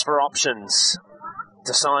 Searches for options.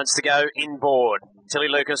 Decides to go inboard. Tilly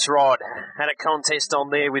Lucas Rod had a contest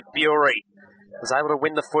on there with Bury. Was able to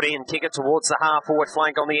win the footy and kick it towards the half-forward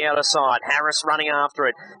flank on the outer side. Harris running after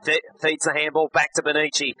it. Feeds the handball back to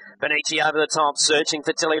Benici. Benici over the top, searching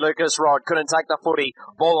for Tilly Lucas Rod. Couldn't take the footy.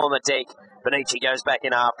 Ball on the deck. Benici goes back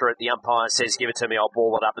in after it. The umpire says, give it to me, I'll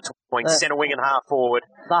ball it up between centre wing and half-forward.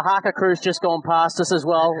 The Harker crew's just gone past us as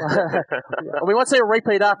well. We won't see a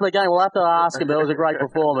repeat after the game. We'll have to ask him, but it was a great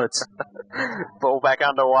performance. Ball back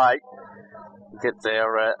underway. Get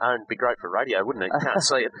their own, be great for radio, wouldn't it? Can't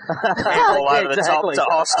see it. Ball over the top to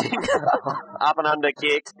Hosking. Up and under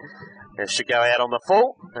kick. It should go out on the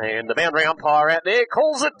full. And the boundary umpire out there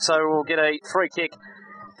calls it. So we'll get a free kick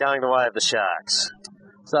going the way of the Sharks.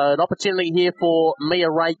 So an opportunity here for Mia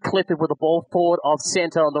Ray Clifford with the ball forward of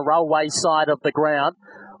centre on the railway side of the ground.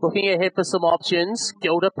 Looking ahead for some options.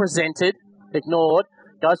 Gilda presented, ignored.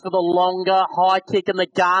 Goes for the longer high kick in the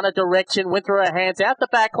Garner direction. Went through her hands out the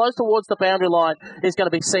back, close towards the boundary line. Is going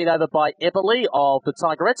to be seen over by Eberly of the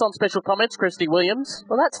Tigerettes. On special comments, Christy Williams.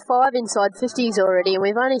 Well, that's 5 inside 50s already, and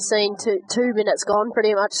we've only seen 2 minutes gone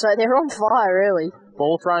pretty much, so they're on fire early.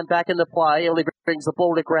 Ball thrown back into play. Eberly brings the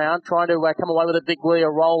ball to ground, trying to come away with a big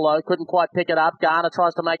Rolo. Couldn't quite pick it up. Garner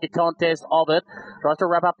tries to make a contest of it. Tries to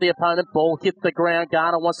wrap up the opponent. Ball hit the ground.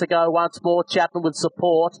 Garner wants to go once more. Chapman with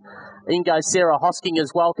support. In goes Sarah Hosking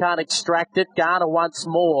as well. Can't extract it. Garner once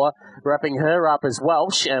more, wrapping her up as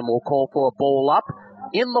Welsh, and we'll call for a ball up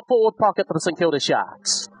in the forward pocket for the St Kilda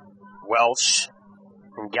Sharks. Welsh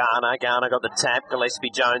and Garner. Garner got the tap. Gillespie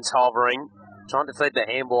Jones hovering. Trying to feed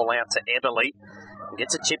the handball out to Eberly.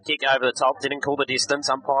 Gets a chip kick over the top. Didn't call the distance.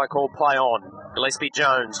 Umpire called play on. Gillespie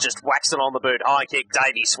Jones just whacks it on the boot. High kick.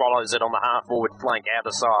 Davey swallows it on the half-forward flank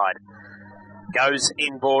outer side. Goes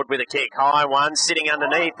inboard with a kick. High one. Sitting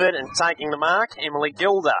underneath it and taking the mark. Emily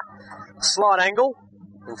Gilda. Slight angle.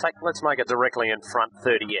 In fact, let's make it directly in front.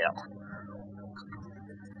 30 out.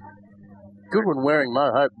 Goodwin wearing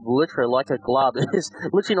Mo Hope literally like a glove. It is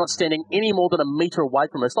literally not standing any more than a metre away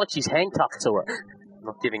from her. It's like she's handcuffed to her.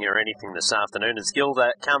 Not giving her anything this afternoon as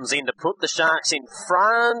Kilda comes in to put the Sharks in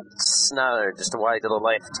front. No, just away to the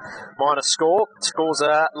left. Minor score. Scores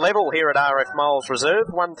are level here at RF Moles Reserve,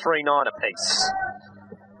 139 apiece.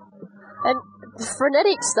 And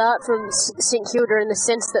frenetic start from St Kilda in the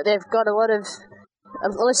sense that they've got a lot of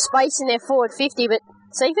space in their forward 50, but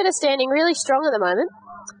Seaford are standing really strong at the moment.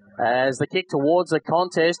 As the kick towards the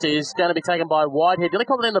contest is going to be taken by Whitehead. Nearly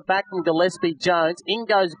caught it in the back from Gillespie Jones. In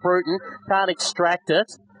goes Bruton. Can't extract it.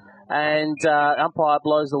 And umpire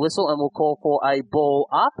blows the whistle and will call for a ball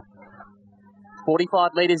up.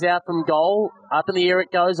 45 metres out from goal. Up in the air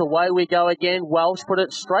it goes. Away we go again. Welsh put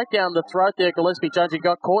it straight down the throat there. Gillespie Jones, who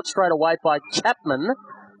got caught straight away by Chapman.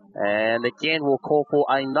 And again we'll call for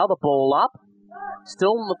another ball up.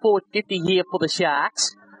 Still in the forward 50 here for the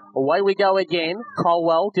Sharks. Away we go again.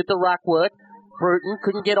 Colwell did the ruck work. Bruton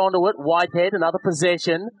couldn't get onto it. Whitehead, another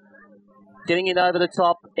possession. Getting in over the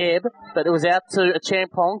top, Ebb, but it was out to a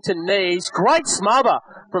Champong, to knees. Great smother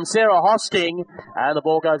from Sarah Hosking. And the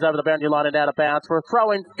ball goes over the boundary line and out of bounds for a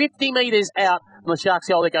throw in 50 metres out from the Sharks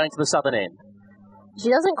goal. They're going to the southern end. She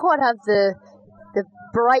doesn't quite have the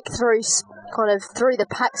breakthrough kind of through the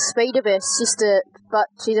pack speed of her sister, but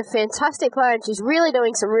she's a fantastic player and she's really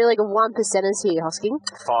doing some really good one-percenters here, Hosking.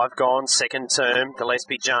 5 gone, second term.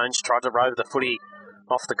 Gillespie Jones tried to row the footy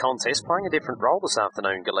off the contest, playing a different role this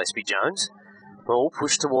afternoon, Gillespie Jones. Ball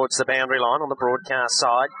pushed towards the boundary line on the broadcast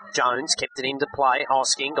side. Jones kept it into play.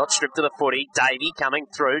 Hosking got stripped of the footy. Davey coming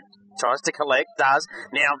through. Tries to collect, does.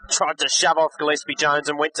 Now tried to shove off Gillespie Jones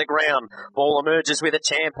and went to ground. Ball emerges with a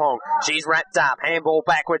Champong. She's wrapped up. Handball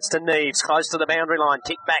backwards to Neves. Close to the boundary line.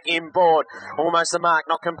 Kick back inboard. Almost the mark.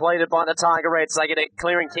 Not completed by the Tigerettes. They get a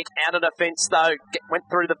clearing kick out of defence though. Went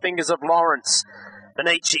through the fingers of Lawrence.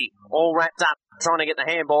 Benici all wrapped up. Trying to get the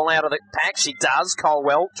handball out of the pack. She does.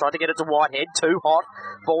 Colwell tried to get it to Whitehead. Too hot.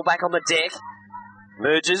 Ball back on the deck.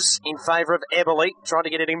 Merges in favour of Eberle. Tried to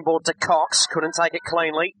get it inboard to Cox. Couldn't take it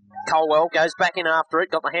cleanly. Colwell goes back in after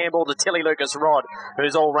it. Got the handball to Tilly Lucas Rod,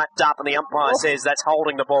 who's all wrapped up, and the umpire says that's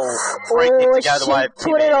holding the ball. Free kick to go the way of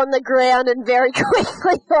Tim put it on the ground and very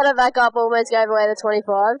quickly got it back up, almost gave away the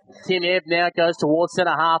 25. Tim Ebb now goes towards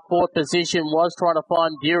centre half forward position. Was trying to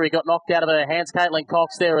find Bury. Got knocked out of her hands. Caitlin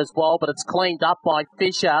Cox there as well, but it's cleaned up by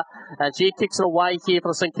Fisher. And she kicks it away here for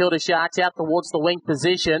the St Kilda Sharks out towards the wing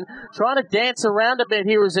position. Trying to dance around a bit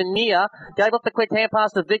here is Ania. Gave up the quick hand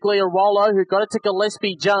pass to Vigliarolo, who got it to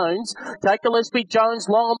Gillespie Jones. Take Gillespie Jones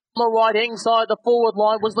long on the right hand side. The forward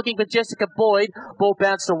line was looking for Jessica Boyd. Ball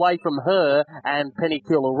bounced away from her and Penny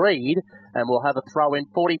Killer-Reid. And we'll have a throw in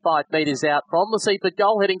 45 metres out from the Seaford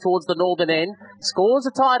goal, heading towards the northern end. Scores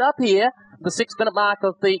are tied up here. The 6-minute mark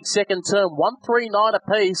of the second term, 139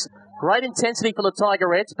 apiece. Great intensity from the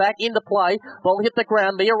Tigerettes. Back into play. Ball hit the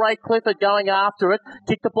ground. Mia Ray Clifford going after it.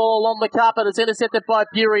 Kicked the ball along the carpet. It's intercepted by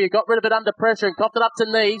Bury, who got rid of it under pressure and coughed it up to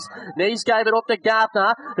Neves. Neves gave it off to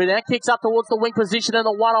Gardner, who now kicks up towards the wing position in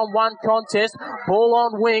the one-on-one contest. Ball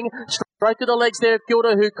on wing. Straight to the legs there of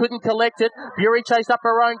Kilda, who couldn't collect it. Bury chased up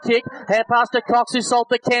her own kick. Hand pass to Cox, who sold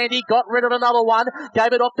the candy. Got rid of another one.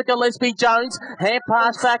 Gave it off to Gillespie Jones. Hand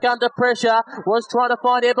pass back under pressure. Was trying to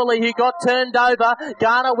find Eberle, who got turned over.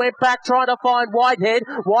 Garner went back trying to find Whitehead.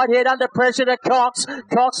 Whitehead under pressure to Cox.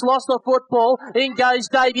 Cox lost the football. In goes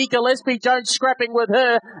Davey. Gillespie Jones scrapping with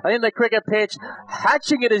her in the cricket pitch.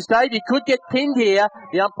 Hatching it as Davey could get pinned here.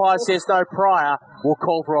 The umpire says no prior. Will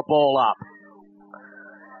call for a ball up.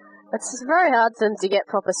 It's very hard for them to get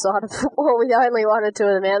proper side of football with only one or two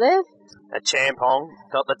of them out there. A Champong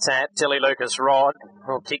got the tap. Tilly Lucas Rod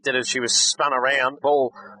kicked it as she was spun around.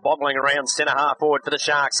 Ball bobbling around centre half forward for the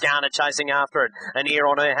Sharks. Garner chasing after it. An ear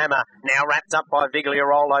on her hammer. Now wrapped up by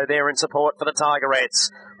Vigliarolo there in support for the Tigerettes.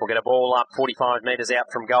 We'll get a ball up 45 metres out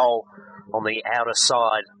from goal on the outer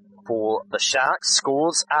side for the Sharks.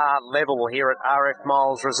 Scores are level here at RF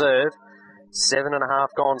Moles Reserve. 7.5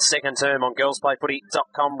 gone second term on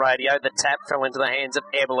GirlsPlayFooty.com radio. The tap fell into the hands of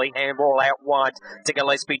Eberle. Handball out wide to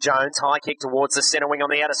Gillespie Jones. High kick towards the centre wing on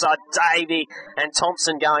the outer side. Davey and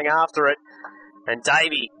Thompson going after it. And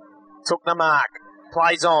Davey took the mark.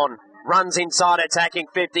 Plays on. Runs inside, attacking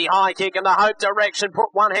 50. High kick in the Hope direction. Put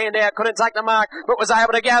one hand out. Couldn't take the mark, but was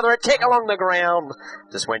able to gather it. Kick along the ground.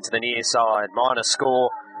 Just went to the near side. Minor score.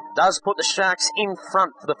 Does put the Sharks in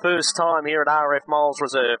front for the first time here at RF Moles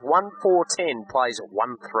Reserve. 1-4-10 plays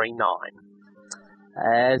 1-3-9.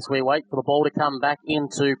 As we wait for the ball to come back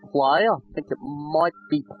into play, I think it might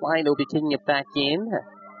be Plain who'll be kicking it back in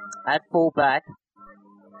at full back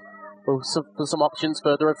for some options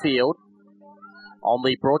further afield. On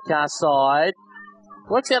the broadcast side,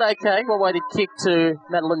 works out okay. Well weighted kick to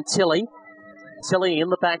Madeline Tilly. Tilly in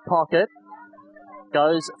the back pocket.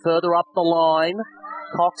 Goes further up the line.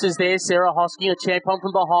 Cox is there. Sarah Hosking, a champion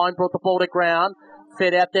from behind, brought the ball to ground.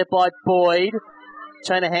 Fed out there by Boyd.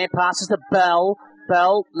 Chain of hand passes to Bell.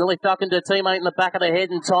 Bell nearly fell into a teammate in the back of the head,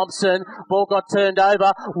 and Thompson. Ball got turned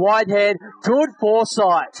over. Whitehead, good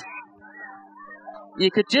foresight. You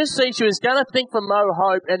could just see she was going to think for Mo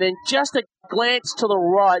Hope, and then just a glance to the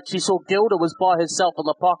right, she saw Kilda was by herself in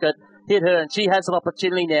the pocket, hit her, and she has an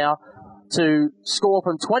opportunity now to score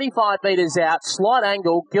from 25 metres out. Slight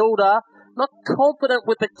angle. Kilda not confident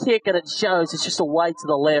with the kick, and it shows. It's just a way to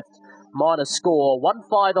the left. Minor score.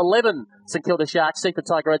 1-5-11. St Kilda Sharks. Seaford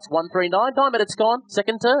Tigerettes 1-3-9. 9 minutes gone.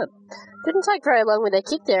 Second term. Didn't take very long with their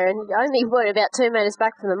kick there, and only were about 2 metres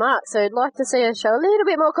back from the mark. So I'd like to see her show a little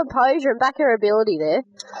bit more composure and back her ability there.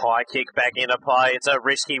 High kick back into play. It's a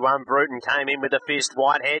risky one. Bruton came in with a fist.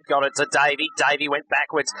 Whitehead got it to Davey. Davey went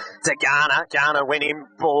backwards to Garner. Garner went in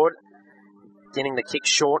forward. Getting the kick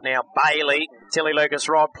short now. Bailey. Tilly Lucas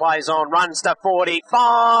Rod plays on. Runs to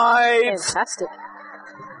 45. Fantastic.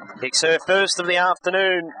 Kicks her first of the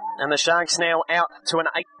afternoon. And the Sharks now out to an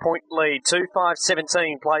 8-point lead.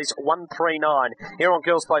 2-5-17 plays 1-3-9. Here on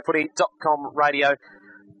GirlsPlayFooty.com radio.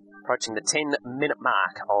 Approaching the 10-minute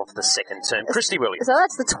mark of the second term. Christy Williams. So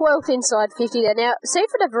that's the 12th inside 50 there. Now,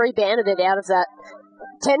 Seaford have rebounded it out of that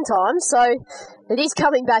 10 times, so it is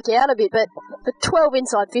coming back out a bit, but the 12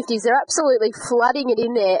 inside 50s, they're absolutely flooding it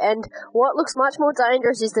in there, and what looks much more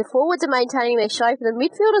dangerous is the forwards are maintaining their shape, and the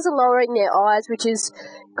midfielders are lowering their eyes, which is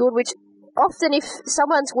good, which often if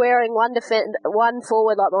someone's wearing one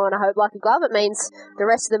forward like Moana Hope like a glove, it means the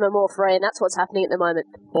rest of them are more free, and that's what's happening at the moment.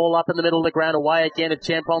 Ball up in the middle of the ground, away again.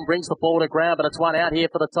 Champon brings the ball to ground, but it's one out here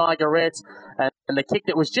for the Tigerettes. And the kick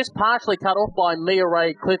that was just partially cut off by Mia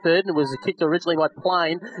Ray Clifford, and was kicked originally by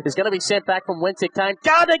Plain, is going to be sent back from whence it came.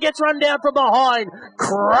 Gardner gets run down from behind,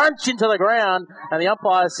 crunch into the ground, and the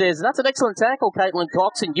umpire says, that's an excellent tackle, Caitlin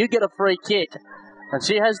Cox, and you get a free kick. And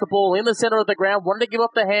she has the ball in the centre of the ground, wanted to give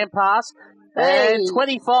up the hand pass. Hey. And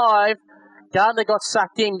 25, Gardner got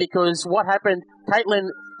sucked in because what happened, Caitlin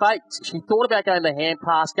faked. She thought about going the hand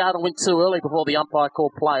pass. Gardner went too early before the umpire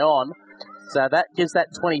called play on. So that gives that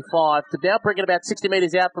 25 to now bring it about 60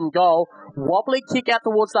 metres out from goal. Wobbly kick out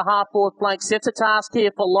towards the half-forward flank. Sets a task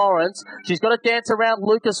here for Lawrence. She's got to dance around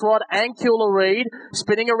Lucas Rod and Kilda Reid.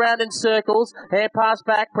 Spinning around in circles. Hand pass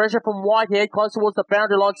back. Pressure from Whitehead. Close towards the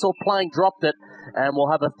boundary line. Saw Plain dropped it. And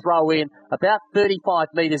we'll have a throw in about 35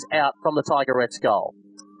 metres out from the Tigerettes goal.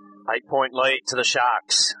 8-point lead to the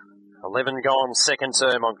Sharks. 11 gone, second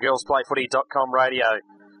term on GirlsPlayFooty.com radio.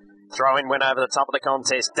 Throw-in went over the top of the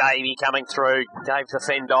contest. Davey coming through. Gave the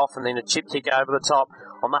fend off and then a chip kick over the top.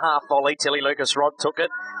 On the half volley, Tilly Lucas Rod took it.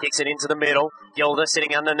 Kicks it into the middle. Gilda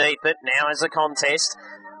sitting underneath it. Now is the contest.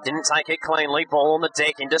 Didn't take it cleanly. Ball on the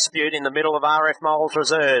deck in dispute in the middle of RF Moles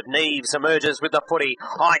reserve. Neves emerges with the footy.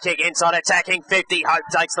 High kick inside attacking 50. Hope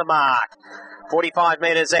takes the mark. 45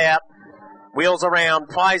 metres out. Wheels around.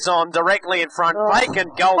 Plays on directly in front.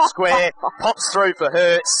 Vacant goal square. Pops through for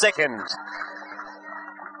her second.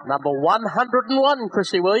 Number 101,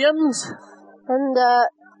 Christy Williams. And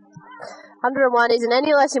 101 isn't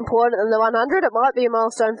any less important than the 100. It might be a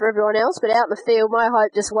milestone for everyone else, but out in the field, My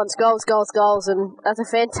Hope just wants goals, goals, goals. And that's a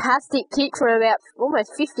fantastic kick from about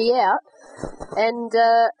almost 50 out. And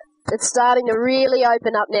it's starting to really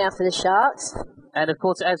open up now for the Sharks. And, of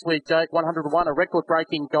course, as we joke, 101, a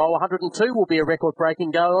record-breaking goal. 102 will be a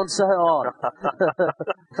record-breaking goal, and so on.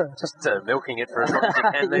 Just milking it for as long as you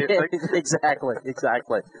can there. Exactly.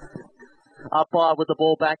 Umpire with the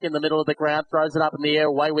ball back in the middle of the ground, throws it up in the air.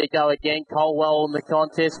 Away we go again. Colwell in the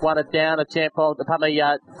contest, won it down.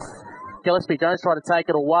 Gillespie Jones tried to take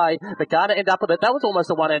it away, but Gardner ended up with it. That was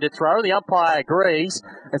almost a one-handed throw. The umpire agrees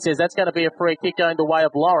and says that's going to be a free kick going the way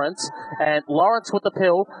of Lawrence. And Lawrence with the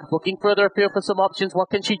pill, looking further afield for some options.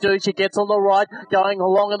 What can she do? She gets on the right, going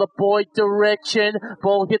along in the Boyd direction.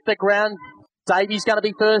 Ball hit the ground. Davies going to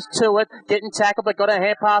be first to it, getting tackled, but got a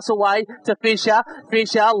hand pass away to Fisher.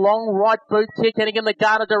 Fisher, long right boot kick, heading in the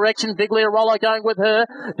Gardner direction. Vigliarolo going with her.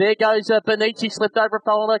 There goes Benici, slipped over,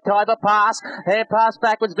 fell on a Kaiba pass. Hand pass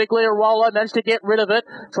backwards. Vigliarolo managed to get rid of it.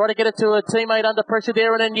 Try to get it to a teammate under pressure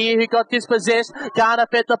there, and Anir who got dispossessed. Gardner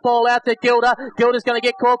fed the ball out to Kilda. Kilda's going to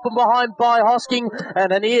get caught from behind by Hosking,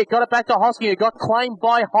 and Anir got it back to Hosking, who got claimed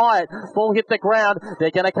by Hyatt. Ball hit the ground.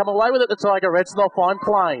 They're going to come away with it, the Tigerettes, and they'll find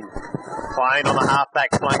Plain. Plain on the half-back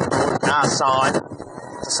flank, car side.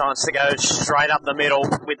 Decides to go straight up the middle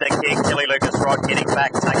with the kick. Tilly Lucas Rod getting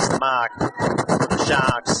back, takes the mark for the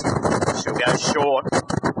Sharks. She'll go short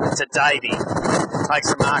to Davey. Takes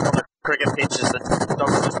the mark on the cricket pitch as the dog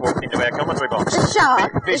just walked into our commentary box. The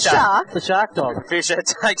shark. Fisher. The shark. The shark dog. Fisher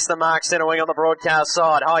takes the mark centre wing on the broadcast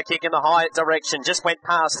side. High kick in the high direction. Just went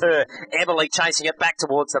past her. Everly chasing it back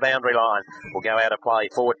towards the boundary line. Will go out of play.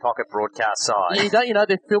 Forward pocket broadcast side. You know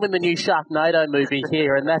they're filming the new Sharknado movie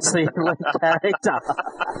here, and that's the character.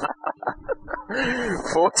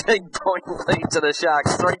 14-point lead to the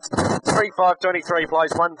Sharks. 3-5-23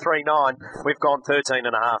 plays 1-3-9. We've gone 13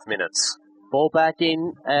 and a half minutes. Ball back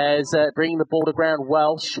in as bringing the ball to ground.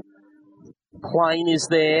 Welsh. Plain is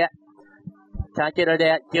there. Can't get it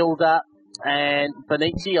out. Kilda and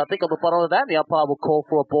Benici, I think, on the bottom of that. The umpire will call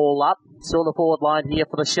for a ball up. Still on the forward line here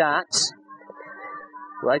for the Sharks.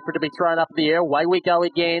 Wait for it to be thrown up in the air. Away we go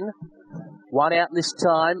again. One out this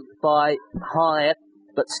time by Hyatt,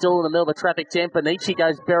 but still in the middle of a traffic jam. Benici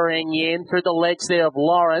goes burying in through the legs there of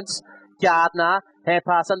Lawrence. Gardner. Hand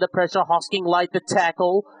pass under pressure. Hosking laid the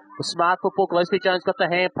tackle. Smart football. Gillespie Jones got the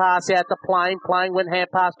hand pass out to Plain. Plain went hand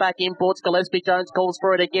pass back inboards. Gillespie Jones calls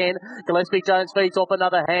for it again. Gillespie Jones feeds off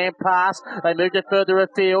another hand pass. They moved it further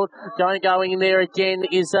afield. Going in there again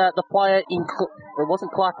is the player in... It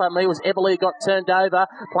wasn't Clark by me. It was Everly who got turned over.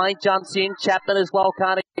 Plain jumps in. Chapman as well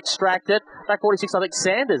can't extract it. Back 46, I think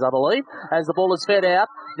Sanders, I believe, as the ball is fed out.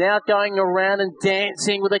 Now going around and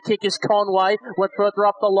dancing with a kick is Conway. Went further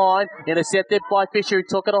up the line. Intercepted by Fisher, who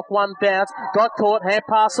took it off one bounce. Got caught. Hand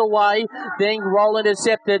pass away. Then roll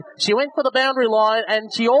intercepted. She went for the boundary line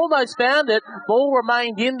and she almost found it. Ball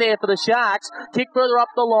remained in there for the Sharks. Kick further up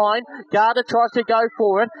the line. Gardner tries to go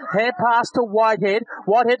for it. Hand pass to Whitehead.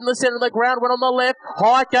 Whitehead in the centre of the ground. Went on the left.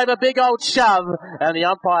 Hyatt gave a big old shove. And the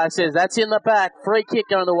umpire says that's in the back. Free kick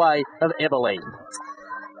going the way of Everly.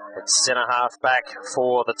 It's centre half back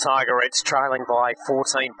for the Tigerettes, trailing by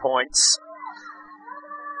 14 points.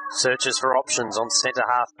 Searches for options on centre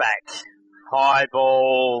half back. High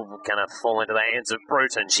ball, going to fall into the hands of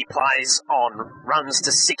Bruton. She plays on, runs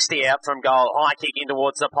to 60 out from goal. High kick in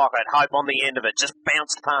towards the pocket. Hope on the end of it. Just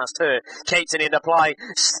bounced past her. Keeps it into play.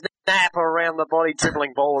 Snap around the body.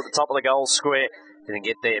 Dribbling ball at the top of the goal square. Didn't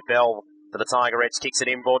get there. Bell for the Tigerettes, kicks it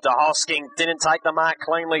inboard to Hosking. Didn't take the mark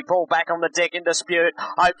cleanly. Ball back on the deck in dispute.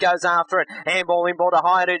 Hope goes after it. Handball inboard to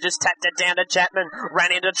Hyatt, who just tapped it down to Chapman.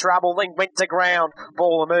 Ran into trouble, then went to ground.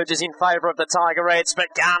 Ball emerges in favour of the Tigerettes,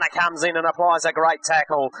 but Garner comes in and applies a great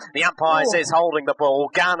tackle. The umpire says holding the ball.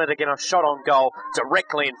 Garner to get a shot on goal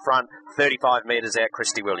directly in front. 35 metres out,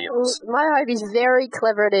 Christy Williams. My Hope is very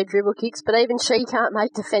clever at her dribble kicks, but even she can't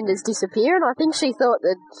make defenders disappear, and I think she thought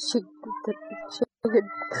that the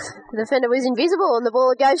defender was invisible and the ball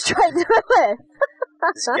would go straight through her.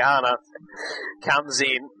 Garner comes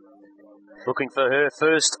in, looking for her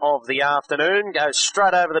first of the afternoon, goes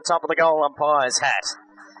straight over the top of the goal umpire's hat.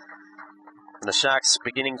 And the Sharks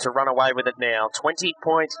beginning to run away with it now.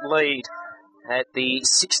 20-point lead at the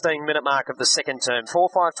 16-minute mark of the second term.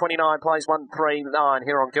 4-5-29 plays 1-3-9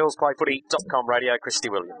 here on GirlsPlayFooty.com radio. Christy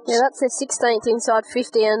Williams. Yeah, that's their 16th inside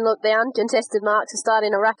 50, and look, the uncontested marks are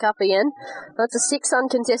starting to rack up again. That's a 6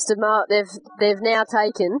 uncontested mark they've now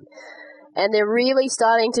taken, and they're really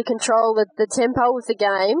starting to control the tempo of the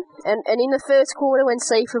game. And in the first quarter, when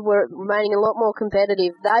Seaford were remaining a lot more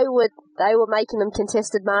competitive, they were making them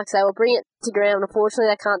contested marks. They were bringing it to ground.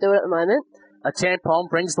 Unfortunately, they can't do it at the moment. A tampon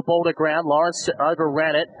brings the ball to ground. Lawrence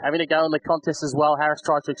overran it, having to go in the contest as well. Harris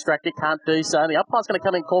tries to extract it, can't do so. And the umpire's going to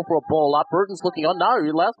come in and call for a ball up. Bruton's looking on. No, he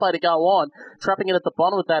allows play to go on. Trapping it at the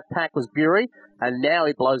bottom of that pack was Bury, and now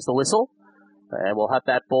he blows the whistle. And we'll have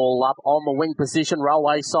that ball up on the wing position,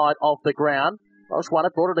 railway side of the ground. Welsh won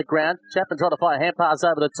it, brought it to ground. Chapman tried to fire a hand pass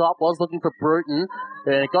over the top, was looking for Bruton.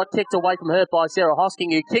 And it got kicked away from her by Sarah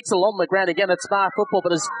Hosking, who kicks along the ground again at Smart Football,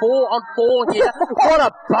 but it's 4-on-4 here. What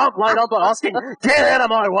a bump laid on by Hosking. Get out of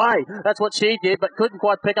my way. That's what she did, but couldn't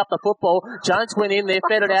quite pick up the football. Jones went in there,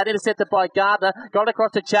 fed it out, intercepted by Gardner. Got it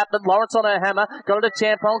across to Chapman. Lawrence on her hammer. Got it to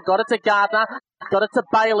Champon. Got it to Gardner. Got it to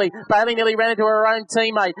Bailey. Bailey nearly ran into her own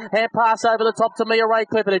teammate. Hand pass over the top to Mia Ray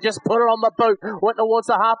Clifford, who just put it on the boot. Went towards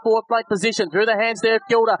the half-forward flank position. Through the hands there of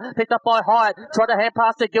Kilda. Picked up by Hyatt. Tried to hand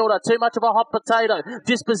pass to Kilda. Too much of a hot potato.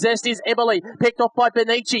 Dispossessed is Everly. Picked off by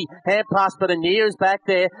Benici. Hand pass, but Anir is back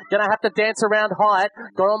there. Gonna have to dance around Hyatt.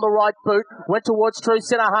 Got on the right boot. Went towards true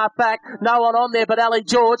centre half back. No one on there but Ali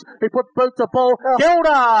George, who put boot to ball.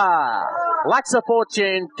 Kilda! Lacks a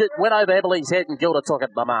fortune. Went over Everly's head and Kilda took it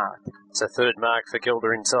the mark. It's a third mark for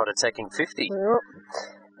Kilda inside attacking 50.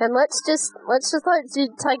 And let's just let she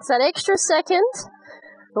takes that extra second.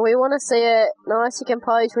 We want to see her nice and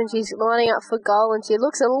composed when she's lining up for goal, and she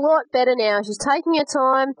looks a lot better now. She's taking her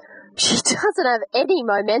time. She doesn't have any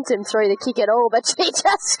momentum through the kick at all, but she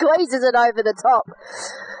just squeezes it over the top.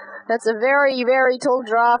 That's a very, very tall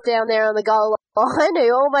giraffe down there on the goal line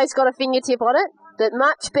who almost got a fingertip on it. But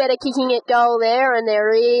much better kicking at goal there, and they're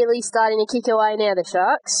really starting to kick away now, the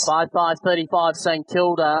Sharks. 5-5-35, St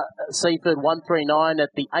Kilda, Seaford 139 at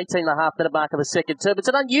the 18.5 minute mark of the second term. It's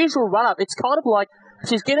an unusual run-up. It's kind of like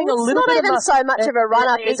she's getting a little bit of... It's not even so much of a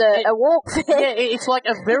run-up as a walk. Yeah, it's like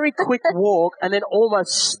a very quick walk and then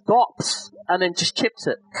almost stops and then just chips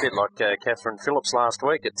it. A bit like Catherine Phillips last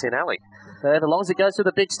week at Tin Alley. As long as it goes to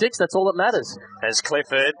the big sticks, that's all that matters. As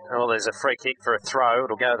Clifford, there's a free kick for a throw.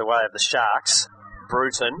 It'll go the way of the Sharks.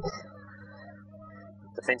 Bruton.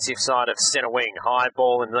 Defensive side of centre wing. High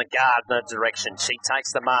ball in the Gardner direction. She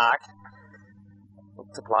takes the mark.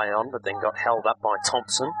 Looked to play on, but then got held up by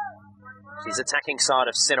Thompson. She's attacking side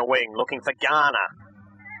of centre wing, looking for Garner.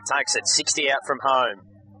 Takes it 60 out from home.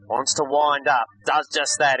 Wants to wind up. Does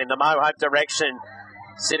just that in the Mohope direction.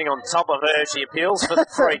 Sitting on top of her. She appeals for the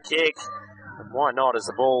free kick. Why not, as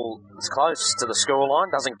the ball is close to the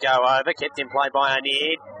scoreline, doesn't go over, kept in play by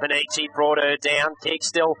O'Neill. Benici brought her down, kick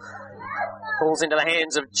still falls into the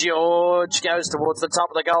hands of George, goes towards the top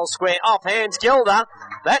of the goal square, off hands Kilda.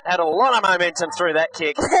 That had a lot of momentum through that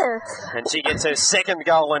kick, and she gets her second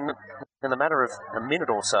goal in the matter of a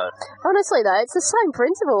minute or so. Honestly, though, it's the same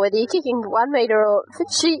principle, whether you're kicking 1 metre or...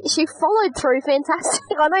 She followed through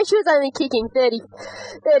fantastic. I know she was only kicking 30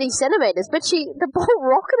 centimetres, but the ball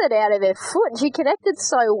rocketed out of her foot, and she connected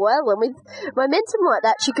so well, and with momentum like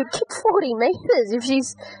that, she could kick 40 metres if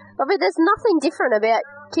she's... I mean, there's nothing different about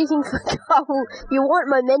kicking for goal. You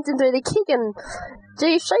want momentum through the kick, and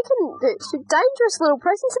gee, she's a dangerous little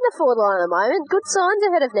presence in the forward line at the moment. Good signs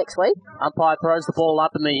ahead of next week. Umpire throws the ball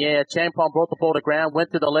up in the air. Champon brought the ball to ground,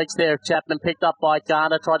 went through the legs there of Chapman, picked up by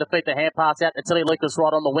Garner, tried to feed the hand pass out to Tilly Lucas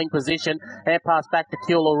right on the wing position. Hand pass back to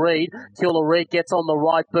Kilda Reid. Kilda Reid gets on the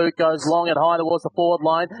right boot, goes long and high towards the forward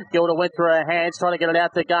line. Gilda went through her hands, trying to get it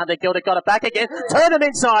out to Garner. Gilda got it back again, turned him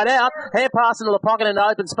inside out. Hand pass into the pocket in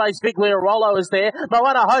open space. Big Rollo is there.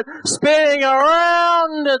 Moana Hope spinning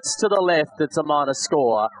around. It's to the left. It's a minor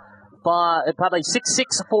score.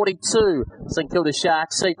 6-6-42. St Kilda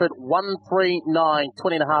Sharks. Seaford 139.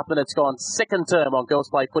 20.5 minutes gone. Second term on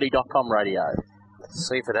GirlsPlayFooty.com radio.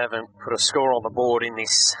 Seaford haven't put a score on the board in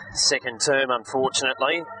this second term,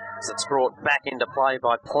 unfortunately, as it's brought back into play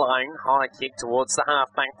by playing. High kick towards the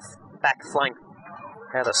back flank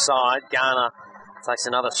out of side. Garner takes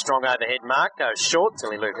another strong overhead mark, goes short.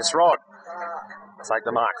 Tilly Lucas Rod take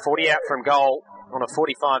the mark. 40 out from goal on a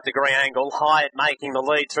 45-degree angle. Hyatt making the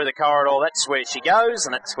lead through the corridor. That's where she goes,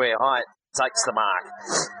 and that's where Hyatt takes the mark.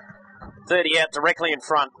 30 out directly in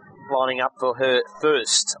front, lining up for her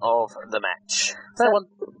first of the match.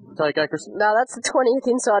 Sorry, go, Chris. No, that's the 20th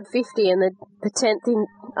inside 50 and the 10th in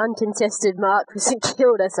uncontested mark for St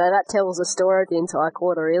Kilda, so that tells the story of the entire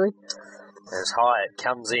quarter, really. As Hyatt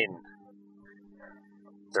comes in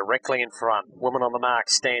directly in front. Woman on the mark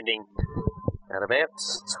standing at about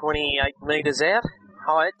 28 metres out.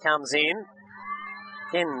 Hyatt comes in.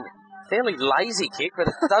 Again, fairly lazy kick, but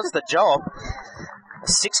it does the job. A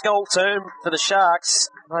 6-goal term for the Sharks.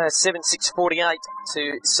 7-6-48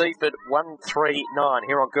 to Seaford 139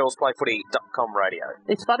 here on GirlsPlayFooty.com radio.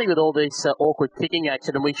 It's funny with all this awkward kicking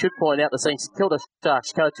action, and we should point out the St Kilda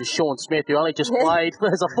Sharks coach is Sean Smith, who only just played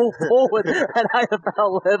as a full forward at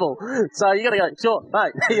AFL level. So you got to go, sure,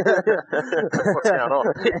 mate. What's going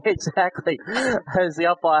on? Exactly. As the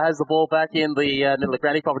umpire has the ball back in the middle of the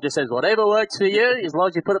ground, he probably just says, whatever works for you, as long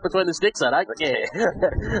as you put it between the sticks, I don't care.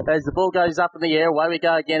 As the ball goes up in the air, away we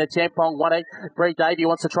go again at Champong 1-8. Bree Davey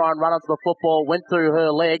wants to try and run onto the football, went through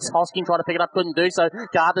her legs. Hosking tried to pick it up, couldn't do so.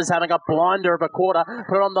 Gardner's having a blinder of a quarter.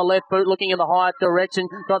 Put it on the left boot, looking in the high direction.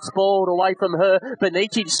 Got spoiled away from her.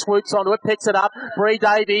 Benici swoops onto it, picks it up. Bree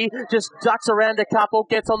Davey just ducks around a couple,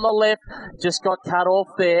 gets on the left. Just got cut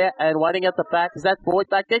off there and waiting at the back. Is that Boyd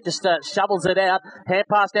back there? Just shovels it out. Hand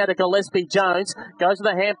pass down to Gillespie Jones. Goes to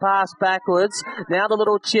the hand pass backwards. Now the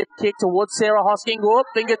little chip kick towards Sarah Hosking. Whoop,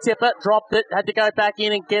 fingertip it, dropped it. Had to go back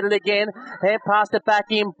in and get it again. Hand passed it back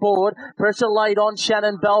in board. Pressure laid on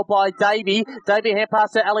Shannon Bell by Davey. Davey hand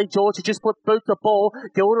pass to Ali George, who just put boot the ball.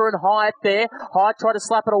 Gilda and Hyatt there. Hyatt tried to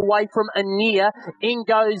slap it away from Anea. In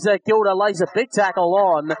goes Gilda, lays a big tackle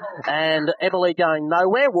on. And Everly going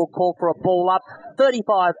nowhere. We'll call for a ball up.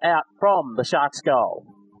 35 out from the Sharks goal.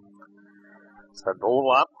 So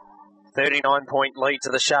ball up. 39-point lead to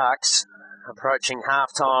the Sharks. Approaching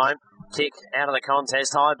half-time. Kick out of the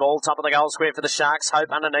contest. High ball, top of the goal square for the Sharks.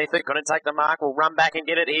 Hope underneath it. Couldn't take the mark. Will run back and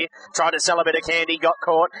get it here. Tried to sell a bit of candy. Got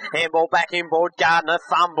caught. Handball back inboard. Gardner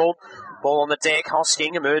fumbled. Ball on the deck.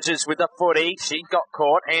 Hosking emerges with the footy. She got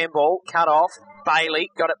caught. Handball. Cut off. Bailey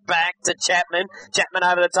got it back to Chapman. Chapman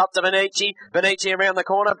over the top to Benici. Benici around the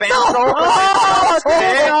corner. Bounce.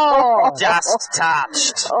 Just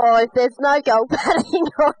touched. Oh, if there's no goal padding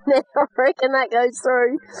on there, I reckon that goes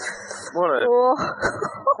through.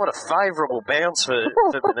 What a favourable bounce for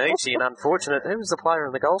Benici, and unfortunate. Who was the player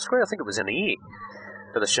in the goal square? I think it was an ear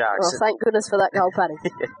for the Sharks. Oh, thank goodness for that goal padding.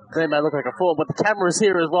 They may look like a fool, but the camera's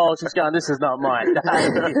here as well. She's going, this is not mine.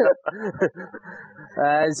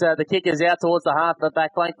 As the kick is out towards the half, the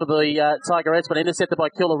back flank for the Tigerettes, but intercepted by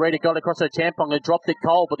Kilda. Got across her Champong and dropped it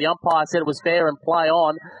cold, but the umpire said it was fair and play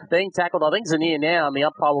on. Being tackled, I think it's a near now, and the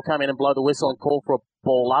umpire will come in and blow the whistle and call for a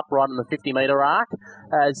ball up right in the 50-metre arc.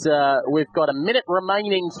 As we've got a minute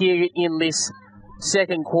remaining here in this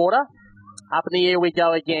second quarter. Up in the air we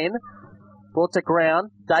go again. Brought to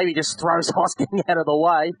ground. Davey just throws Hosking out of the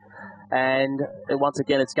way. And once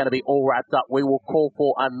again, it's going to be all wrapped up. We will call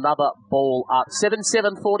for another ball up.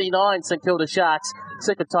 7-7-49, St Kilda Sharks.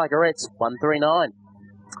 Seaford Tigerettes, 1-3-9.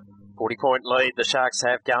 40-point lead the Sharks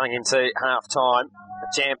have going into half-time.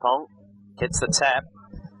 Champong gets the tap.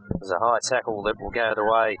 There's a high tackle that will go the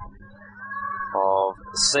way of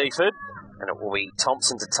Seaford. And it will be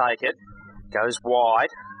Thompson to take it. Goes wide.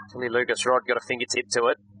 Tilly Lucas-Rod got a fingertip to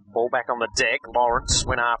it. Ball back on the deck. Lawrence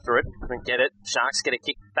went after it. Couldn't get it. Sharks get a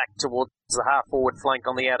kick back towards the half-forward flank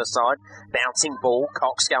on the outer side. Bouncing ball.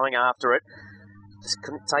 Cox going after it. Just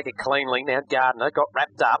couldn't take it cleanly. Now Gardner got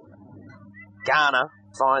wrapped up. Garner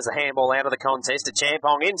fires the handball out of the contest. A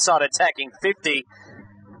Champong inside attacking 50.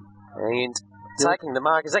 And taking the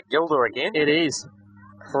mark. Is that Gilda again? It is.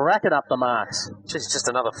 Racking up the marks. Just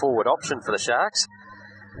another forward option for the Sharks.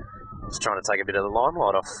 Just trying to take a bit of the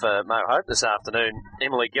limelight off Mo Hope this afternoon.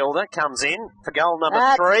 Emily Gilda comes in for goal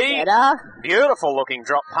number 3. Better. Beautiful looking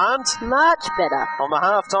drop punt. Much better. On the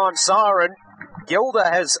halftime siren, Gilda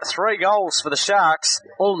has 3 goals for the Sharks.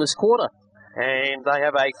 All in this quarter. And they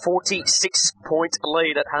have a 46-point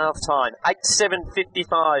lead at halftime.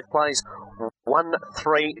 8-7-55 plays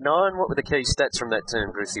 1-3-9. What were the key stats from that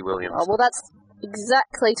term, Brucey Williams? Oh, well, that's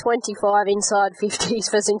exactly 25 inside 50s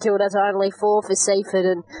for St Kilda's, only 4 for Seaford,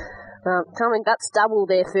 and that's double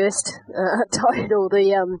their first total.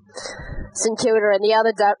 The St Kilda, and the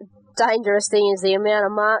other dangerous thing is the amount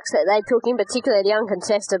of marks that they took, in particular the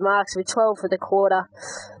uncontested marks, with 12 for the quarter.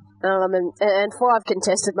 And 5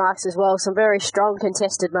 contested marks as well. Some very strong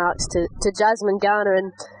contested marks to Jasmine Garner,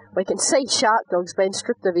 and we can see Shark Dog's been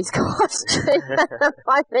stripped of his costume at the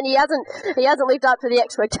moment. He hasn't lived up to the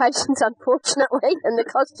expectations, unfortunately, and the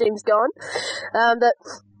costume's gone. But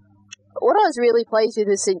what I was really pleased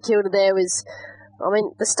with St Kilda there was, I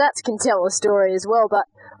mean, the stats can tell a story as well, but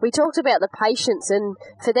we talked about the patience, and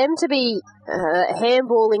for them to be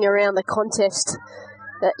handballing around the contest,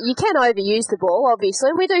 you can overuse the ball, obviously,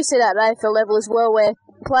 and we do see that at AFL level as well, where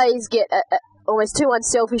players get almost too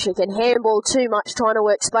unselfish and can handball too much trying to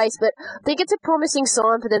work space, but I think it's a promising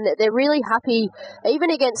sign for them that they're really happy,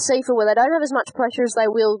 even against Seaford, where they don't have as much pressure as they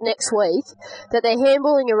will next week, that they're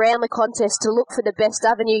handballing around the contest to look for the best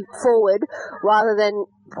avenue forward, rather than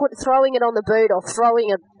throwing it on the boot or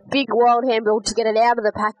throwing a big wild handball to get it out of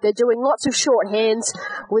the pack. They're doing lots of short hands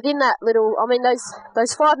within that little, I mean, those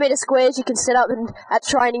 5-metre squares you can set up at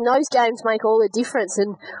training, those games make all the difference,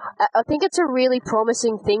 and I think it's a really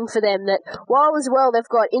promising thing for them that while as well they've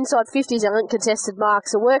got inside 50s and uncontested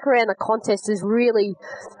marks, the work around the contest is really,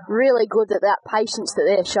 really good, that patience that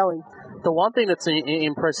they're showing. The one thing that's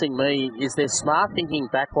impressing me is their smart thinking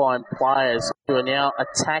backline players who are now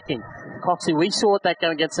attacking. Coxie, we saw that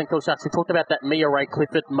going against St Kilda Sharks. We talked about that Mia Ray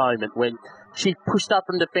Clifford moment when she pushed up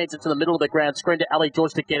from defence into the middle of the ground, screened to Ali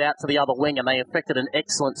George to get out to the other wing, and they effected an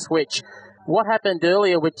excellent switch. What happened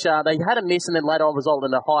earlier, which they had a miss and then later on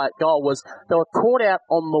resulted in a high goal, was they were caught out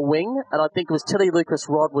on the wing, and I think it was Tilly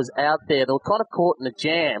Lucas-Rod was out there. They were kind of caught in a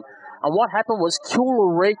jam. And what happened was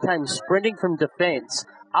Kilda Reid came sprinting from defence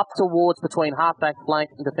up towards between half-back flank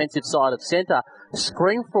and defensive side of centre,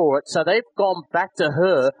 screen for it, so they've gone back to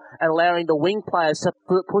her and allowing the wing players to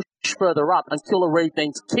push further up, and Kilda Reid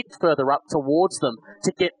then kicked further up towards them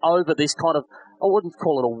to get over this kind of, I wouldn't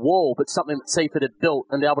call it a wall, but something that Seaford had built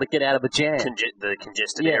and be able to get out of a jam. The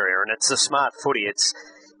congested area, and it's a smart footy. It's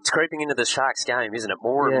creeping into the Sharks game, isn't it?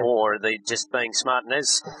 More and more, they're just being smart, and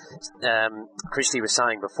as Christy was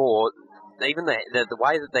saying before, even the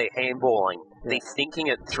way that they're handballing, they're thinking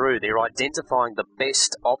it through. They're identifying the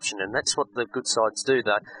best option, and that's what the good sides do.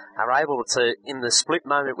 They are able to, in the split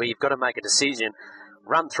moment where you've got to make a decision,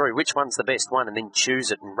 run through which one's the best one and then choose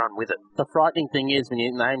it and run with it. The frightening thing is when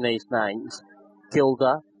you name these names,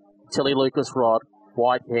 Kilda, Tilly Lucas-Rod,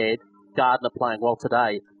 Whitehead, Gardner playing well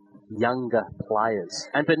today, younger players.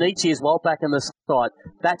 And Benici as well back in the side.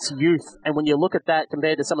 That's youth. And when you look at that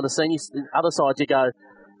compared to some of the seniors, other sides, you go,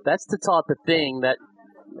 that's the type of thing that,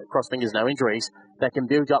 cross fingers, no injuries, that can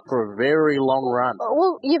build up for a very long run.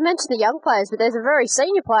 Well, you've mentioned the young players, but there's a very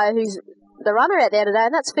senior player who's the runner out there today,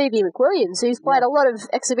 and that's Phoebe McWilliams, who's played a lot of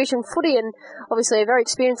exhibition footy and obviously very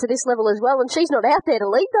experienced at this level as well, and she's not out there to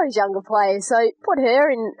lead those younger players, so put her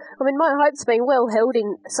in. I mean, my hope's been well held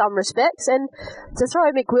in some respects, and to throw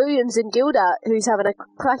McWilliams and Kilda, who's having a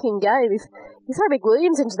cracking game, if you throw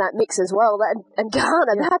McWilliams into that mix as well, and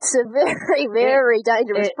Garner, that's a very, very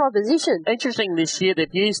dangerous proposition. Interesting this year, they've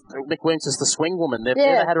used McWilliams as the swing woman. They've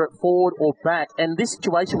never had her at forward or back. And this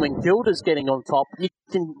situation when Kilda's getting on top, you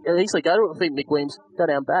can easily go to McWilliams, go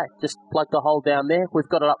down back. Just plug the hole down there. We've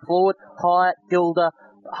got it up forward. Hyatt, Kilda,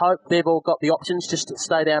 Hope, they've all got the options. Just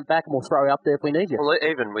stay down back and we'll throw you up there if we need you. Well,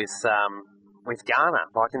 even with Garner,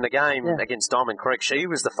 like in the game against Diamond Creek, she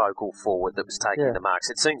was the focal forward that was taking the marks.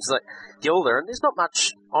 It seems that Kilda, and there's not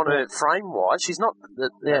much on her frame-wise, she's not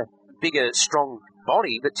the bigger, strong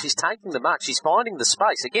body, but she's taking the mark. She's finding the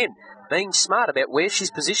space. Again, being smart about where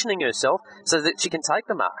she's positioning herself so that she can take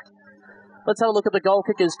the mark. Let's have a look at the goal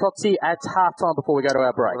kickers, Coxie, at half-time before we go to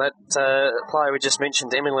our break. Well, that player we just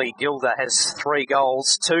mentioned, Emily Kilda, has 3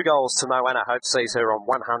 goals. 2 goals to Moana Hope, sees her on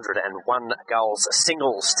 101 goals.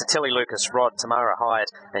 Singles to Tilly Lucas, Rod, Tamara Hyatt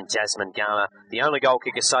and Jasmine Garner. The only goal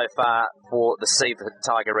kicker so far for the Seaford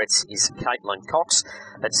Tigerettes is Caitlin Cox.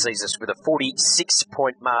 That sees us with a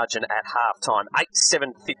 46-point margin at half-time.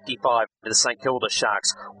 8-7-55 to the St Kilda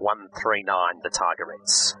Sharks, 139 the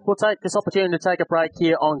Tigerettes. We'll take this opportunity to take a break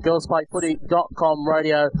here on GirlsPlayFooty.com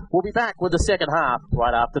radio. We'll be back with the second half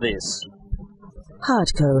right after this.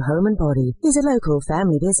 Hardco Home and Body is a local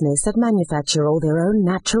family business that manufacture all their own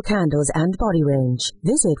natural candles and body range.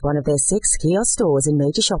 Visit one of their 6 kiosk stores in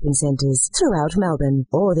major shopping centres throughout Melbourne,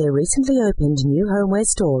 or their recently opened new homeware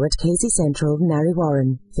store at Casey Central, Narre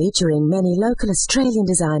Warren, featuring many local Australian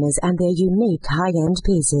designers and their unique high-end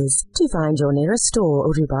pieces. To find your nearest store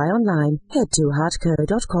or to buy online, head to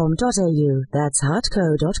hardco.com.au. That's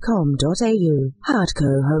hardco.com.au.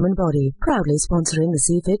 Hardco Home and Body, proudly sponsoring the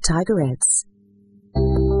Seaford Tigerettes.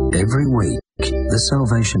 Every week, the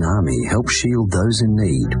Salvation Army helps shield those in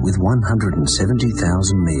need with 170,000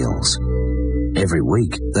 meals. Every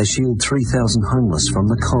week, they shield 3,000 homeless from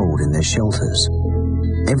the cold in their shelters.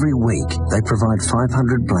 Every week, they provide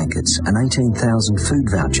 500 blankets and 18,000 food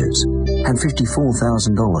vouchers and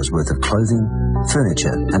 $54,000 worth of clothing,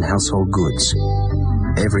 furniture and household goods.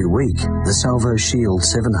 Every week, the Salvo shield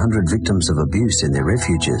 700 victims of abuse in their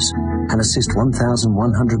refuges and assist 1,100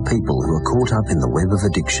 people who are caught up in the web of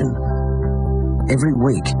addiction. Every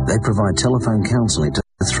week, they provide telephone counselling to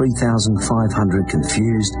 3,500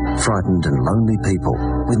 confused, frightened and lonely people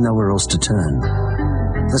with nowhere else to turn.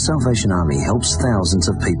 The Salvation Army helps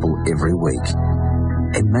thousands of people every week.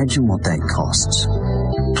 Imagine what that costs.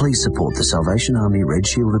 Please support the Salvation Army Red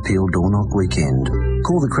Shield Appeal Door Knock Weekend.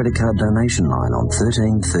 Call the credit card donation line on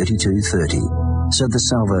 13 32 30 so the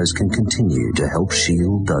Salvos can continue to help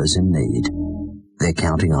shield those in need. They're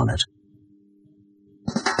counting on it.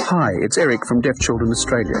 Hi, it's Eric from Deaf Children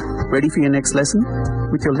Australia. Ready for your next lesson?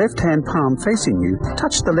 With your left hand palm facing you,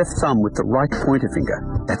 touch the left thumb with the right pointer finger.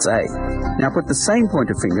 That's A. Now put the same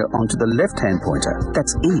pointer finger onto the left hand pointer.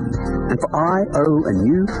 That's E. And for I, O and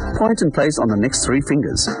U, point and place on the next 3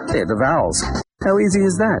 fingers. They're the vowels. How easy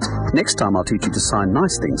is that? Next time I'll teach you to sign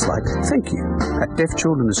nice things like thank you. At Deaf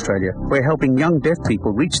Children Australia, we're helping young deaf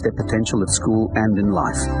people reach their potential at school and in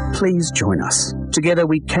life. Please join us. Together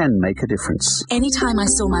we can make a difference. Anytime I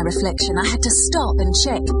saw my reflection, I had to stop and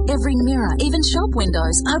check. Every mirror, even shop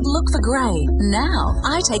windows, I'd look for grey. Now,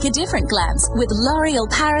 I take a different glance with L'Oreal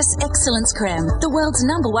Paris Excellence Creme, the world's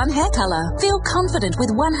 #1 hair colour. Feel confident with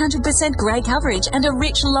 100% grey coverage and a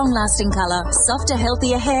rich, long-lasting colour. Softer,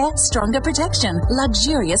 healthier hair, stronger protection,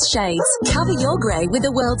 luxurious shades. Cover your grey with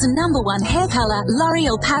the world's #1 hair colour,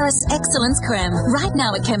 L'Oreal Paris Excellence Creme. Right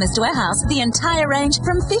now at Chemist Warehouse, the entire range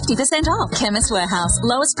from 50% off. Chemist Warehouse,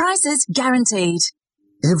 lowest prices guaranteed.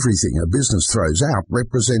 Everything a business throws out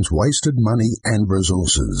represents wasted money and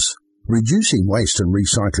resources. Reducing waste and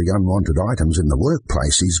recycling unwanted items in the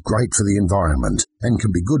workplace is great for the environment and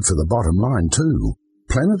can be good for the bottom line too.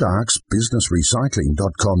 Planet Ark's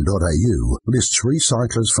businessrecycling.com.au lists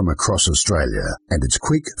recyclers from across Australia, and it's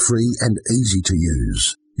quick, free and easy to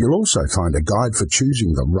use. You'll also find a guide for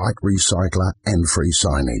choosing the right recycler and free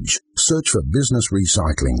signage. Search for Business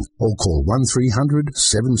Recycling or call 1300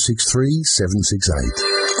 763 768.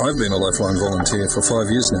 I've been a lifeline volunteer for 5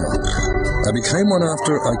 years now. I became one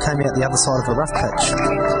after I came out the other side of a rough patch.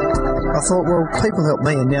 I thought, well, people help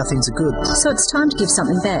me and now things are good. So it's time to give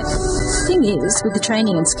something back. Thing is, with the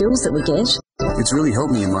training and skills that we get, It's really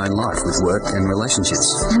helped me in my own life with work and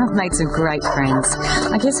relationships. I've made some great friends.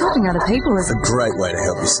 I guess helping other people is A great way to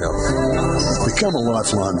help yourself. Become a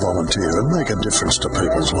lifeline volunteer and make a difference to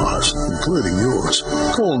people's lives, including yours.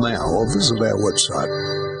 Call now or visit our website.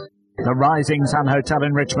 The Rising Sun Hotel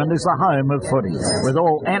in Richmond is the home of footy, with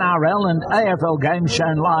all NRL and AFL games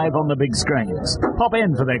shown live on the big screens. Pop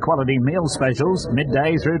in for their quality meal specials,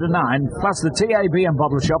 midday through to 9, plus the TAB and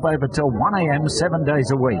bottle shop over till 1am 7 days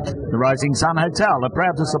a week. The Rising Sun Hotel are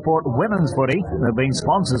proud to support women's footy. They've been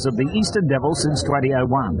sponsors of the Eastern Devils since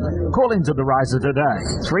 2001. Call into the Riser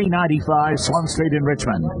today, 395 Swan Street in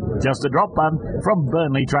Richmond. Just a drop bun from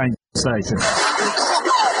Burnley train station.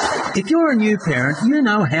 If you're a new parent, you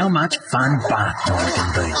know how much fun bath time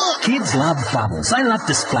can be. Kids love bubbles. They love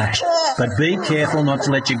to splash. But be careful not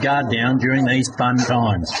to let your guard down during these fun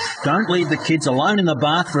times. Don't leave the kids alone in the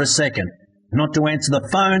bath for a second. Not to answer the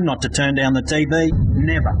phone, not to turn down the TV.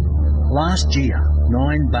 Never. Last year,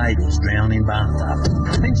 9 babies drowned in bathtub.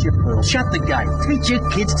 Pinch your pool, shut the gate, teach your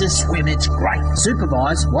kids to swim, it's great.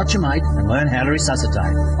 Supervise, watch your mate, and learn how to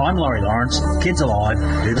resuscitate. I'm Laurie Lawrence, Kids Alive,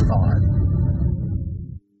 do the 5.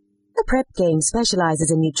 The Prep Game specialises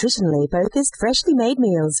in nutritionally focused, freshly made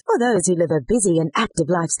meals for those who live a busy and active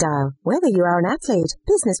lifestyle. Whether you are an athlete,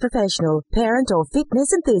 business professional, parent or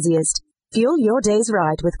fitness enthusiast, fuel your days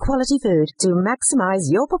right with quality food to maximise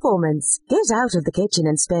your performance. Get out of the kitchen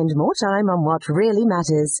and spend more time on what really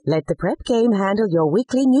matters. Let the Prep Game handle your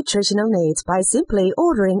weekly nutritional needs by simply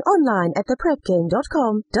ordering online at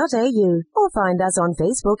theprepgame.com.au or find us on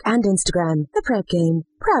Facebook and Instagram. The Prep Game,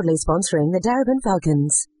 proudly sponsoring the Darebin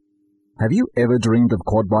Falcons. Have you ever dreamed of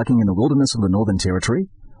quad biking in the wilderness of the Northern Territory?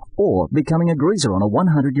 Or becoming a greaser on a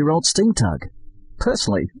 100-year-old steam tug?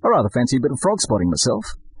 Personally, I rather fancy a bit of frog spotting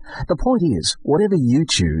myself. The point is, whatever you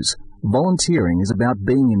choose, volunteering is about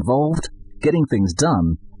being involved, getting things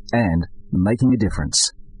done, and making a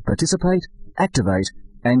difference. Participate, activate,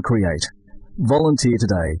 and create. Volunteer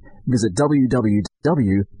today. Visit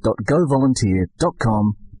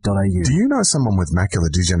www.govolunteer.com.au. Do you know someone with macular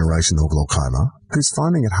degeneration or glaucoma who's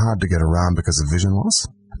finding it hard to get around because of vision loss?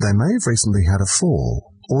 They may have recently had a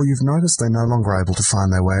fall, or you've noticed they're no longer able to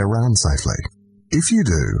find their way around safely. If you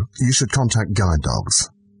do, you should contact Guide Dogs.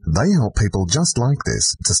 They help people just like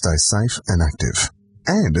this to stay safe and active.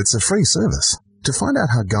 And it's a free service. To find out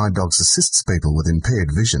how Guide Dogs assists people with impaired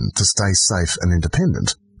vision to stay safe and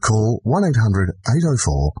independent, call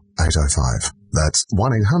 1-800-804-805. That's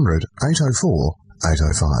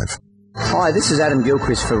 1-800-804-805. Hi, this is Adam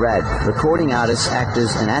Gilchrist for RAD, recording artists,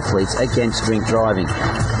 actors and athletes against drink driving.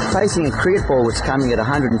 Facing a cricket ball that's coming at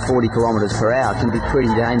 140 kilometres per hour can be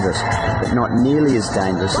pretty dangerous, but not nearly as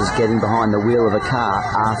dangerous as getting behind the wheel of a car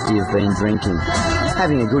after you've been drinking.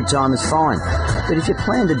 Having a good time is fine, but if you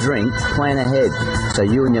plan to drink, plan ahead so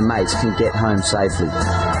you and your mates can get home safely.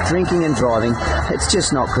 Drinking and driving, it's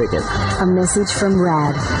just not cricket. A message from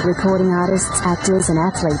RAD, recording artists, actors and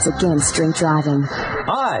athletes against drink driving.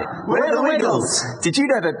 Hi, we're the Wiggles. Did you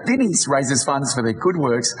know that Vinnie's raises funds for their good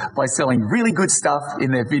works by selling really good stuff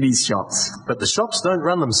in their Vinnie's shops? But the shops don't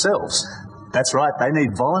run themselves. That's right, they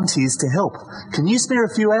need volunteers to help. Can you spare a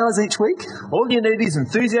few hours each week? All you need is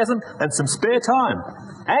enthusiasm and some spare time.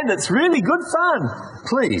 And it's really good fun.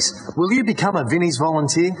 Please, will you become a Vinnie's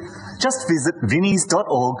volunteer? Just visit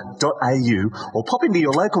vinnies.org.au or pop into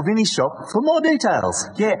your local Vinnie's shop for more details.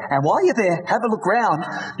 Yeah, and while you're there, have a look round.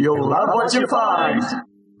 You'll love what you find.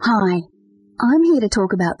 Hi, I'm here to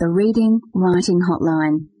talk about the Reading Writing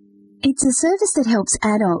Hotline. It's a service that helps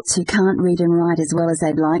adults who can't read and write as well as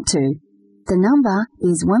they'd like to. The number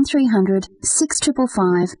is 1300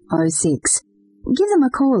 655 06. Give them a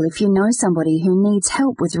call if you know somebody who needs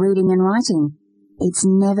help with reading and writing. It's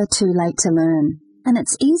never too late to learn, and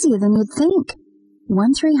it's easier than you'd think.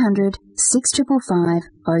 1300 655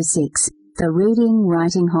 06. The Reading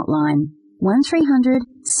Writing Hotline. 1300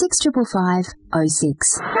 655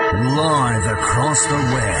 06. Live across the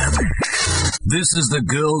web. This is the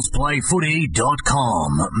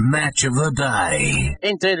GirlsPlayFooty.com match of the day.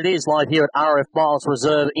 Indeed it is, live here at RF Miles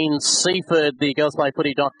Reserve in Seaford, the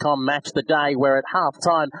GirlsPlayFooty.com match of the day, where at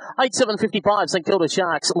half-time, 8:7:55, St Kilda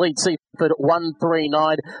Sharks lead Seaford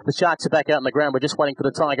 1-3-9. The Sharks are back out on the ground. We're just waiting for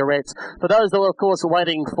the Tigerettes. For those that were, of course,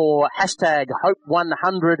 waiting for hashtag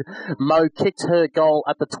Hope100, Mo kicked her goal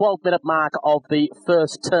at the 12-minute mark of the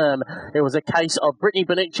first term. It was a case of Brittany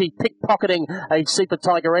Bonucci pickpocketing a Seaford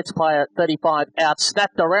Tigerettes player at 35 out,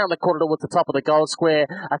 snapped around the corner towards the top of the goal square.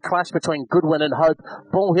 A clash between Goodwin and Hope.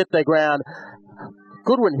 Ball hit the ground.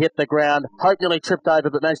 Goodwin hit the ground. Hope nearly tripped over,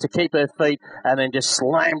 but managed to keep her feet and then just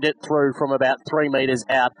slammed it through from about 3 metres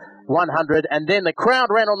out. 100, and then the crowd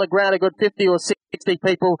ran on the ground, a good 50 or 60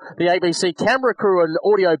 people. The ABC camera crew and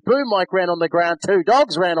audio boom mic ran on the ground. 2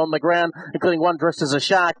 dogs ran on the ground, including one dressed as a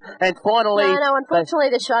shark. And finally... No,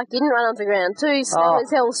 unfortunately the shark didn't run onto the ground. 2 slow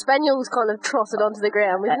as hell spaniels kind of trotted onto the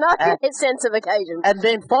ground with no sense of occasion. And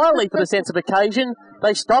then finally, for the sense of occasion,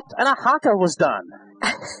 they stopped and a haka was done.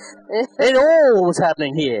 It all was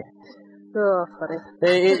happening here. Oh, funny.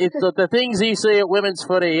 It's the things you see at women's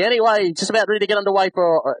footy. Anyway, just about ready to get underway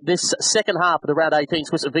for this second half of the round 18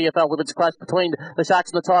 Swiss VFL women's clash between the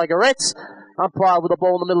Sharks and the Tigerettes. Umpire with the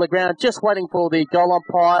ball in the middle of the ground, just waiting for the goal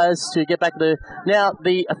umpires to get back to the... Now,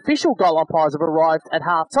 the official goal umpires have arrived at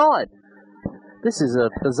half-time. This is a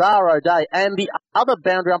bizarro day. And the other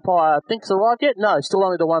boundary umpire, I think, has arrived yet? No, still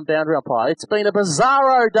only the one boundary umpire. It's been a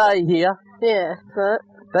bizarro day here. Yeah,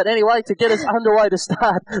 But anyway, to get us underway to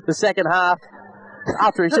start the second half,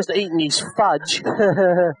 after he's just eaten his fudge,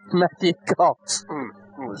 Matthew Cox.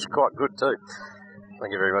 It was quite good too.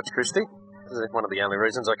 Thank you very much, Christy. This is one of the only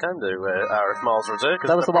reasons I came to RF Miles Reserve.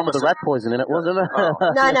 That was the one with the rat poison in it, wasn't it? Oh.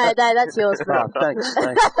 No, that's yours. Oh, thanks.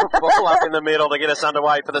 Ball up in the middle to get us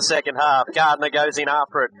underway for the second half. Gardner goes in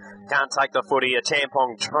after it. Can't take the footy. A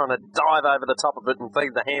Champong trying to dive over the top of it and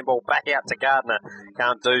feed the handball back out to Gardner.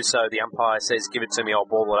 Can't do so. The umpire says, give it to me, I'll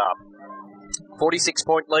ball it up.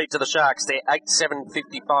 46-point lead to the Sharks. They're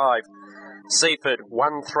 8-7-55. Seaford,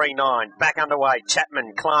 1-3-9. Back underway.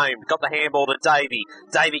 Chapman claimed. Got the handball to Davey.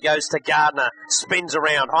 Davey goes to Gardner. Spins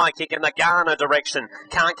around. High kick in the Garner direction.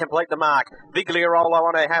 Can't complete the mark. Vigliarolo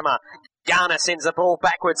on her hammer. Garner sends the ball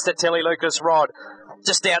backwards to Telly Lucas Rod.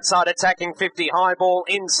 Just outside attacking 50. High ball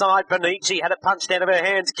inside. Benici had it punched out of her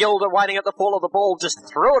hands. Kilda waiting at the fall of the ball. Just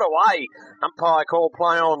threw it away. Umpire call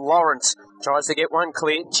play on. Lawrence tries to get one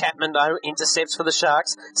clear. Chapman, though, intercepts for the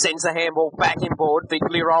Sharks. Sends the handball back inboard.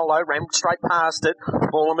 Vigliarolo ran straight past it.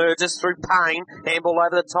 Ball emerges through Payne. Handball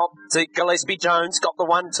over the top to Gillespie Jones. Got the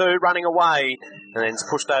 1-2 running away. And then it's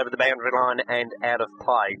pushed over the boundary line and out of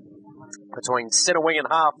play. Between centre wing and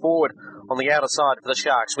half forward on the outer side for the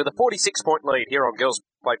Sharks with a 46-point lead here on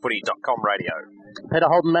GirlsPlayFooty.com radio. Peter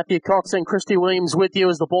Holden, Matthew Cox and Christy Williams with you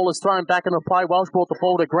as the ball is thrown back into play. Welsh brought the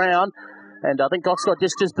ball to ground. And I think Cox got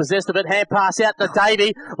just possessed of it. Hand pass out to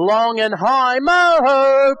Davey. Long and high. Mo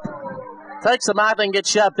Hope takes the mark and gets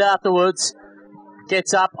shoved afterwards.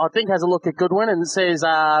 Gets up, I think has a look at Goodwin and says,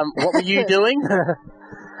 what were you doing?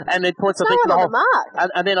 And then points, I think, to the whole,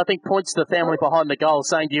 and then I think points to the family behind the goal,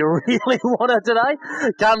 saying, "Do you really want her today?"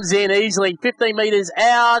 Comes in easily, 15 metres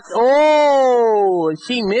out. Oh,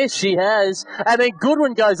 she missed. She has, and then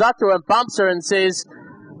Goodwin goes up to her and bumps her and says,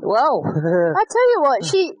 "Well, I tell you what,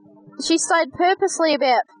 she stayed purposely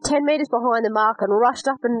about 10 metres behind the mark and rushed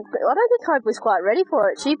up, and I don't think Hope was quite ready for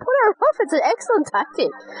it. She put her off. It's an excellent tactic.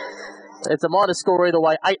 It's a minor score either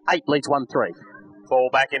way. 8-8 leads 1-3. Ball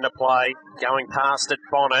back into play, going past it,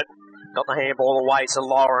 Bonnet. Got the handball away to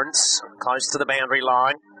Lawrence, close to the boundary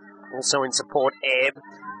line. Also in support, Ebb.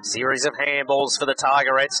 Series of handballs for the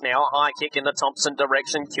Tigerettes. Now a high kick in the Thompson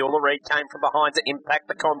direction. Kilda Reid came from behind to impact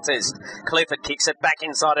the contest. Clifford kicks it back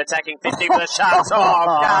inside, attacking 50 with a Sharks.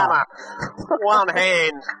 Oh, Garner. One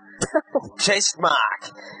hand. Chest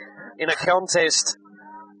mark in a contest.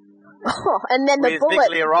 Oh, and then the with bullet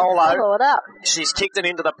Vigliarolo. Up. She's kicked it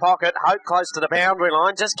into the pocket. Hope close to the boundary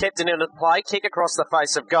line. Just kept it into play. Kick across the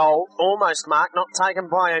face of goal. Almost marked. Not taken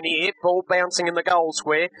by an ear. Ball bouncing in the goal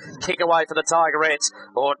square. Kick away for the Tigerettes.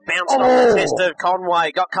 Or it bounced off the chest of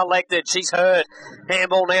Conway. Got collected. She's hurt.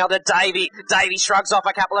 Handball now to Davey. Davey shrugs off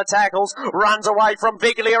a couple of tackles. Runs away from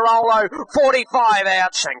Vigliarolo. 45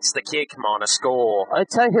 out. Shanks the kick. Minor score. I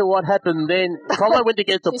tell you what happened then. Conway went to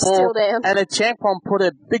get the ball. And a Champon put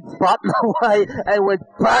a big button away and went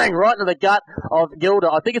bang right into the gut of Gilda.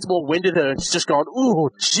 I think it's more winded her and she's just gone, ooh,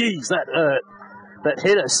 jeez, that hurt. But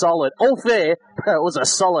hit her solid. All fair, but it was a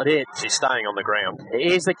solid hit. She's staying on the ground.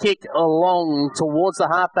 Here's the kick along towards the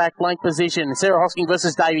halfback blank position. Sarah Hosking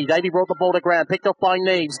versus Davey. Davey brought the ball to ground, picked off by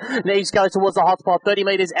Neves. Neves goes towards the hot spot, 30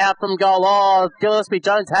 metres out from goal. Oh, Gillespie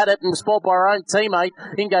Jones had it and was spoiled by her own teammate.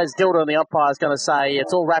 In goes Gilda and the umpire's going to say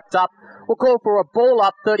it's all wrapped up. We'll call for a ball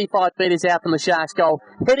up 35 metres out from the Sharks goal,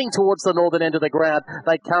 heading towards the northern end of the ground.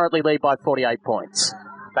 They currently lead by 48 points.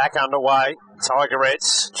 Back underway.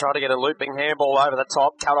 Tigerettes try to get a looping handball over the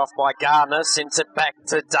top, cut off by Gardner, sends it back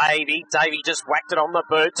to Davey. Davey just whacked it on the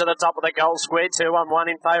boot to the top of the goal square, 2-on-1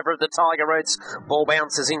 in favour of the Tigerettes. Ball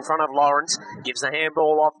bounces in front of Lawrence, gives the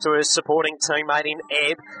handball off to her supporting teammate in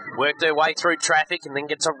Ebb, worked her way through traffic and then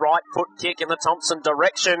gets a right foot kick in the Thompson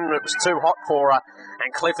direction. It was too hot for her,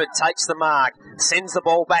 and Clifford takes the mark, sends the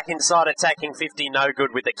ball back inside attacking 50, no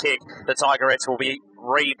good with the kick. The Tigerettes will be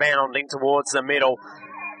rebounding towards the middle.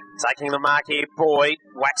 Taking the mark here, Boyd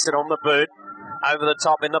whacks it on the boot. Over the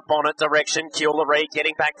top in the bonnet direction, Kilda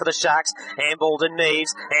getting back for the Sharks. Handball to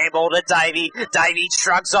Neves, handball to Davey. Davey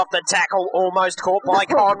shrugs off the tackle, almost caught by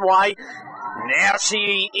Conway. Now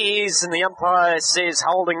she is, and the umpire says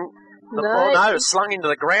holding the ball. No, slung into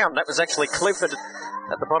the ground. That was actually Clifford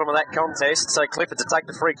at the bottom of that contest. So Clifford to take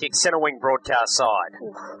the free kick, centre wing broadcast side.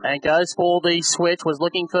 And goes for the switch, was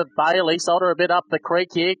looking for Bailey, sold her a bit up the creek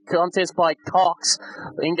here. Contest by Cox.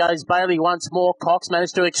 In goes Bailey once more. Cox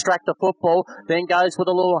managed to extract the football. Then goes with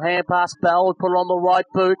a little hand pass. Bell put her on the right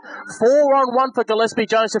boot. 4-on-1 for Gillespie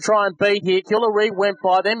Jones to try and beat here. Killer Reed went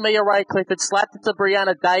by. Then Mia Ray Clifford slapped it to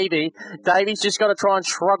Brianna Davey. Davey's just got to try and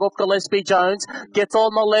shrug off Gillespie Jones. Gets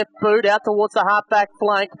on the left boot out towards the half-back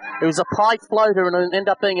flank. It was a pike floater and it ended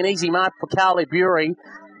up being an easy mark for Carly Bury.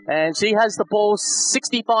 And she has the ball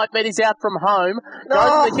 65 metres out from home. Goes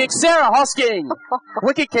for the kick. Sarah Hosking.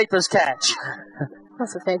 Wicket-keeper's catch.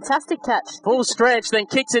 That's a fantastic catch. Full stretch, then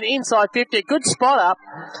kicks it inside 50. Good spot up.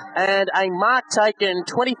 And a mark taken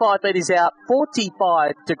 25 metres out,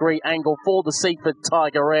 45-degree angle for the Seaford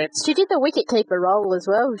Tigerettes. She did the wicket-keeper role as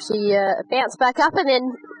well. She bounced back up and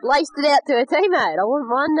then laced it out to her teammate. I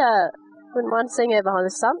wouldn't mind seeing her behind the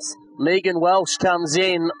stumps. Megan Welsh comes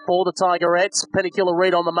in for the Tigerettes. Pennicula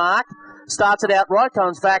Reid on the mark. Starts it out right,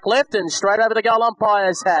 comes back left and straight over the goal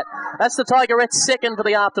umpire's hat. That's the Tigerettes' second for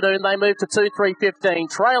the afternoon. They move to 2-3-15,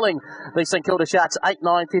 trailing the St Kilda Sharks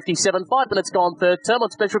 8-9-57. 5 minutes gone, third term. On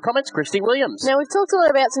special comments, Christy Williams. Now, we've talked a lot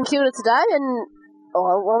about St Kilda today, and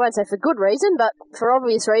I won't say for good reason, but for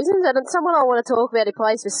obvious reasons. And someone I want to talk about who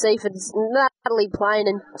plays for Seaford is Natalie Plain,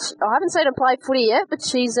 and I haven't seen her play footy yet, but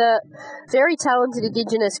she's a very talented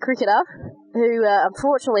Indigenous cricketer who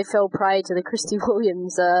unfortunately fell prey to the Christy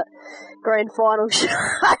Williams grand final show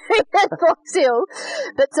at Box Hill.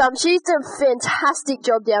 But she's done a fantastic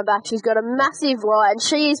job down back. She's got a massive lie, and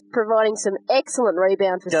she is providing some excellent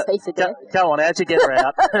rebound for Seaford. Go on, how'd you get her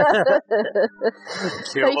out?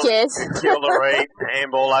 Who cares? Kilda Reid,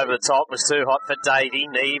 handball over the top, was too hot for Davey.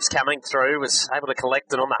 Neves coming through, was able to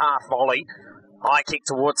collect it on the half volley. High kick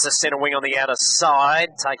towards the centre wing on the outer side,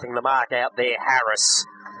 taking the mark out there, Harris.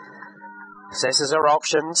 Assesses her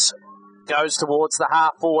options, goes towards the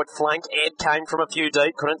half-forward flank. Ed came from a few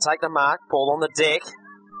deep, couldn't take the mark. Ball on the deck.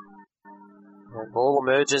 The ball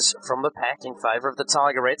emerges from the pack in favour of the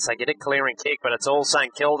Tigerettes. They get a clearing kick, but it's all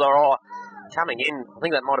St Kilda. Coming in, I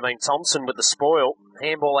think that might have been Thompson with the spoil.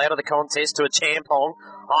 Handball out of the contest to a Champong.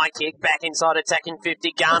 High kick, back inside attacking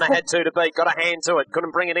 50. Garner had two to beat, got a hand to it,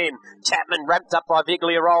 couldn't bring it in. Chapman wrapped up by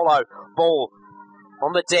Vigliarolo. Ball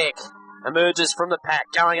on the deck. Emerges from the pack,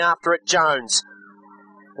 going after it, Jones.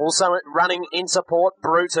 Also running in support,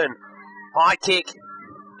 Bruton. High kick,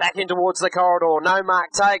 back in towards the corridor. No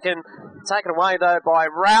mark taken. Taken away, though, by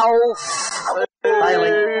Ralph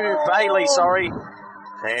Bailey, sorry.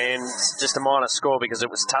 And just a minor score because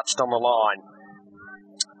it was touched on the line.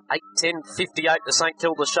 8-10-58 the St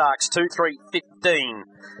Kilda Sharks, 2-3-15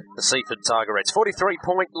 the Seaford Tigerettes.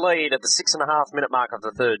 43-point lead at the 6.5-minute mark of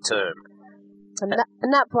the third term. And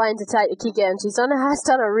that playing to take the kick out, and has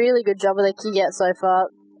done a really good job of the kick out so far.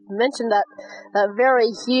 I mentioned that very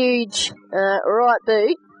huge right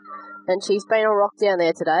boot, and she's been all rock down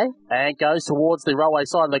there today. And goes towards the railway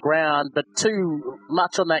side of the ground, but too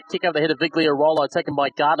much on that kick over the head of Vigliarolo, taken by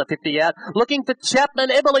Gardner, 50 out. Looking for Chapman.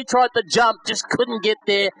 Eberle tried to jump, just couldn't get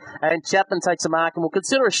there, and Chapman takes a mark, and will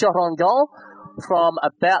consider a shot on goal from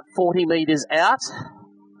about 40 metres out.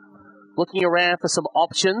 Looking around for some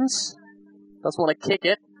options. Doesn't want to kick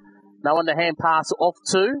it. No one to hand pass off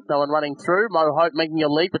to. No one running through. Mo Hope making a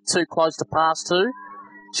lead, but too close to pass to.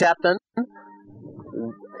 Chapman.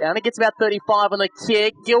 Only gets about 35 on the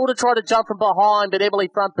kick. Gilda tried to jump from behind, but Eberle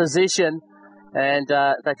front position. And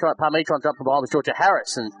trying to jump from behind was Georgia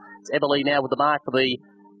Harris. And it's Eberle now with the mark for the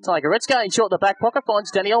Tigerettes. Going short in the back pocket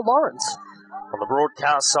finds Danielle Lawrence. On the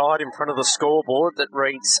broadcast side, in front of the scoreboard, that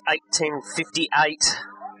reads 8-10-58.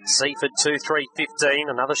 Seaford 2-3-15.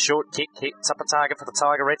 Another short kick hits up a target for the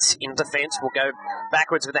Tigerettes in defence. Will go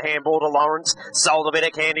backwards with the handball to Lawrence. Sold a bit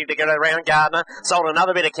of candy to get around Gardner. Sold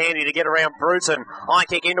another bit of candy to get around Bruton. High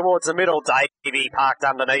kick in towards the middle. Davey parked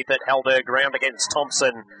underneath it. Held her ground against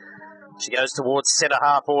Thompson. She goes towards centre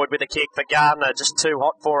half forward with a kick for Gardner. Just too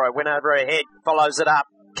hot for her. Went over her head. Follows it up.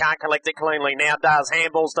 Can't collect it cleanly. Now does.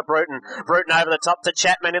 Handballs to Bruton. Bruton over the top to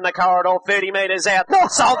Chapman in the corridor. 30 metres out.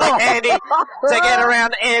 Sold the candy to get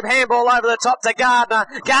around Ebb. Handball over the top to Gardner.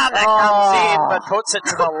 Gardner comes in but puts it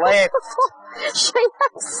to the left. She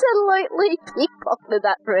absolutely pickpocketed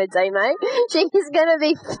that for her teammate. She is going to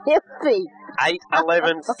be filthy.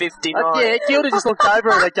 8-11-59. Yeah, Kilda just looked over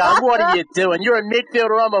at her going, what are you doing? You're a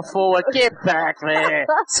midfielder, I'm a forward. Get back there.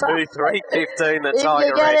 2-3-15 the If Tiger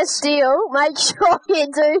you're going to Reds. steal, make sure you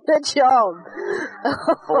do the job.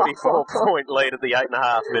 44-point lead at the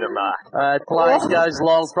 8.5-minute mark. Play goes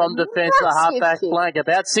long from defence to Massive half-back kick. flank.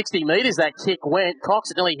 About 60 metres that kick went.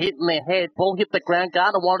 Cox nearly hit in their head. Ball hit the ground.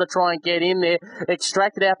 Gardner wanted to try and get in there.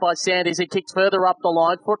 Extracted out by Sanders. It kicked further up the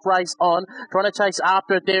line. Foot race on. Trying to chase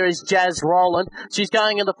after it there is Jazz Rowland. She's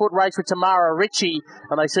going in the foot race with Tamara Ritchie.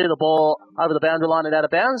 And they see the ball over the boundary line and out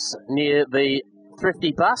of bounds near the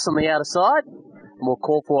Thrifty bus on the outer side. And we'll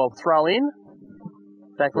call for a throw in.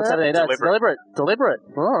 In fact, what's happening? No, it's deliberate.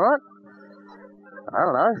 All right. I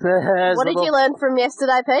don't know. What did you learn from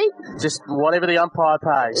yesterday, Pete? Just whatever the umpire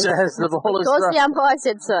pays. As the ball is Because the umpire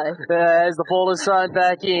said so. as the ball is thrown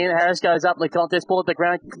back in, Harris goes up in the contest. Ball at the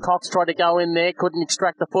ground. Cox tried to go in there, couldn't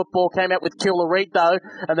extract the football. Came out with Kilda though,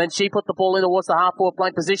 and then she put the ball in towards the half-forward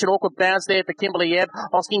flank position. Awkward bounce there for Kimberly Ebb.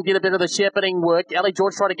 Hosking did a bit of the shepherding work. Ellie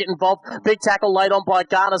George tried to get involved. Big tackle laid on by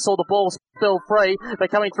Garner. Saw the ball spill free. They're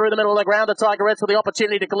coming through the middle of the ground. The Tigerettes with the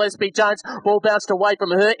opportunity to Gillespie Jones. Ball bounced away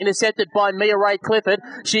from her. Intercepted by Mia Ray Clifford.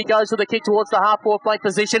 She goes with the kick towards the half-forward flank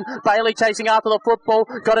position. Bailey chasing after the football.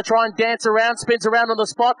 Got to try and dance around. Spins around on the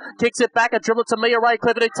spot. Kicks it back. A dribble to Mia Ray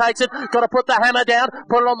Clifford who takes it. Got to put the hammer down.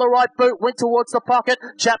 Put it on the right boot. Went towards the pocket.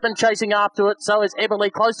 Chapman chasing after it. So is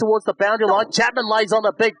Everly close towards the boundary line. Chapman lays on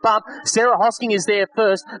the big bump. Sarah Hosking is there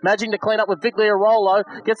first. Managing to clean up with Vigliarolo.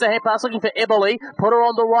 Gets the hand pass looking for Everly. Put her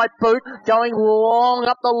on the right boot. Going long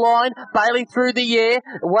up the line. Bailey through the air.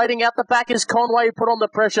 Waiting out the back is Conway who put on the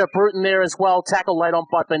pressure. Bruton there as well. Tackle laid on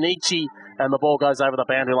by Benici. And the ball goes over the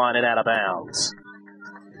boundary line and out of bounds.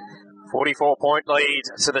 44-point lead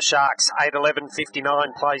to the Sharks.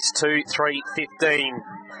 8-11-59 plays 2-3-15.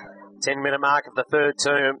 10-minute mark of the third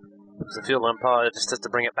term. The field umpire just has to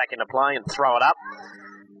bring it back into play and throw it up.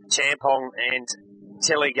 Champong and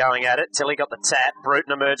Tilly going at it. Tilly got the tap.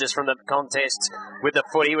 Bruton emerges from the contest with the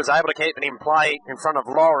footy. Was able to keep it in play in front of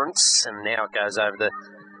Lawrence. And now it goes over the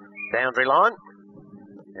boundary line.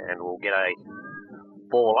 And we'll get a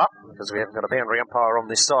ball up because we haven't got a boundary umpire on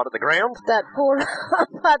this side of the ground. That poor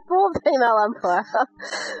female umpire.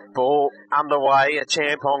 Ball underway. A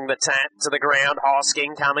Champong the tap to the ground.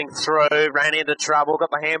 Hosking coming through. Ran into trouble. Got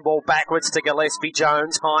the handball backwards to Gillespie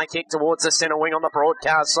Jones. High kick towards the centre wing on the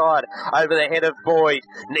broadcast side. Over the head of Boyd.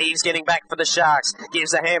 Neves getting back for the Sharks.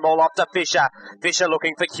 Gives the handball off to Fisher. Fisher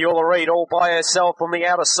looking for Keula Reid all by herself on the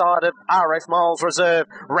outer side of RF Miles Reserve.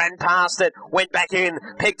 Ran past it. Went back in.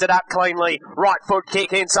 Picked it up cleanly. Right foot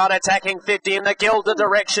kick inside attacking 50 in the Kilda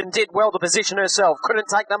direction. Did well to position herself. Couldn't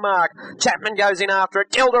take the mark. Chapman goes in after it.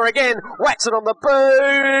 Kilda again. Whacks it on the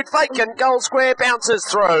boot. Vacant goal square. Bounces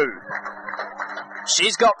through.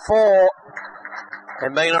 She's got 4.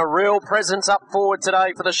 And been a real presence up forward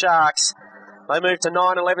today for the Sharks. They move to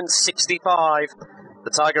 9-11-65. The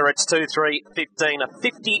Tigerettes 2-3-15. A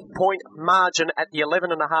 50-point margin at the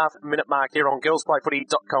 11.5-minute mark here on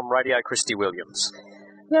GirlsPlayFooty.com radio. Christy Williams.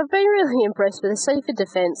 Yeah, I've been really impressed with the Seaford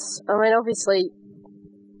defence. I mean, obviously,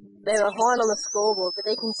 they're behind on the scoreboard, but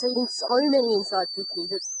they're conceding so many inside 50s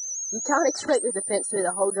that you can't expect the defence to do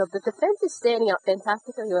the whole job. The defence is standing up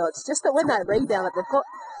fantastically well. It's just that when they rebound it, they've got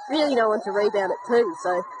really no one to rebound it to.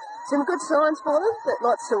 So, some good signs for them, but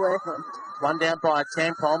lots to work on. One down by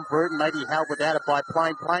Tampon. Bruton maybe held without it by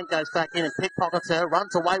Plain. Plain goes back in and pickpockets her.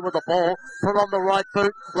 Runs away with the ball. Put on the right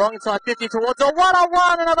boot. Long inside 50 towards a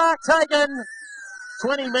 1-on-1 and a mark taken.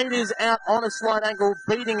 20 metres out on a slight angle.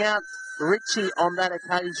 Beating out Ritchie on that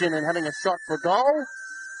occasion and having a shot for goal.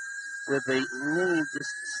 With the knee just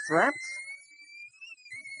strapped.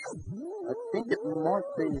 I think it might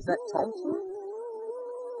be, is that Thompson?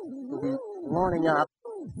 He'll be lining up.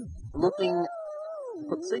 Looking,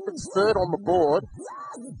 put Seaford's third on the board.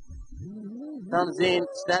 Comes in,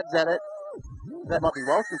 stabs at it. That might be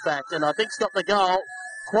Walsh, in fact. And I think's got the goal.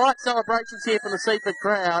 Quiet celebrations here from the Seaford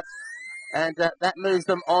crowd. And that moves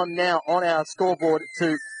them on now on our scoreboard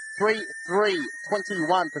to 3-3-21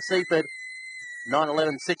 for Seaford.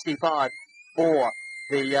 9-11-65 for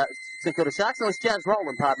the St Kilda Sharks. And it was Jazz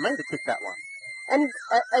Rowland, pardon me, to kick that one. And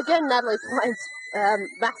again, Natalie Plain's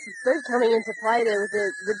massive boot coming into play there with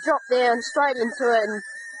the drop down straight into it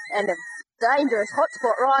and a dangerous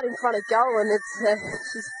hotspot right in front of goal, and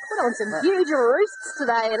she's put on some huge roosts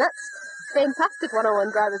today, and that's fantastic one-on-one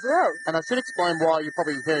grab as well. And I should explain why you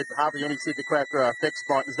probably heard hardly any Super Crowd effects,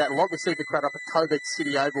 Mike, is that a lot of the Super Crowd up at Coburg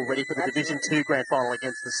City Oval ready for the Division 2 Grand Final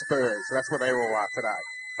against the Spurs. So that's where they all are today.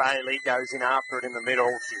 Bailey goes in after it in the middle.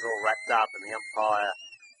 She's all wrapped up, and the umpire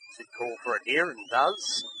should call for it here, and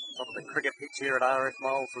does. Top of the cricket pitch here at RF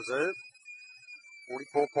Miles Reserve.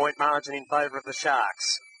 44-point margin in favour of the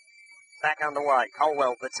Sharks. Back underway.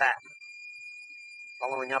 Colwell the tap.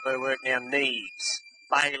 Following up her work now, Neves.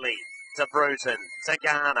 Bailey to Bruton. To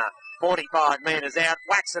Garner. 45 metres out.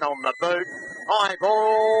 Whacks it on the boot. High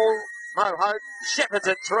ball. Mo Hope shepherds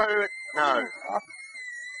it through. No.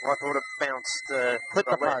 I thought it bounced. Clip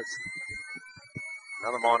the post.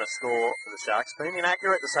 Another minor score for the Sharks. Been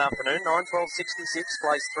inaccurate this afternoon. 9-12-66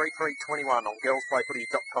 plays 3-3-21 on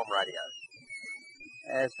GirlsPlayFooty.com radio.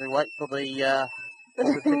 As we wait for the... that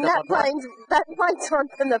plane's on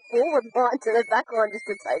from the forward line to the back line just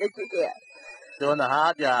to take the kick out. Doing the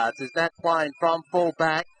hard yards. Is that plane from full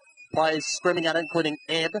back? Plays scrimming out, including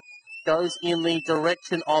Ebb. Goes in the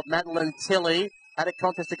direction of Madeline Tilley. Had a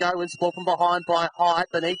contest to go with, sport from behind by Hyatt.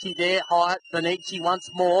 Benici there, Hyatt. Benici once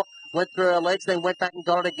more. Went through her legs, then went back and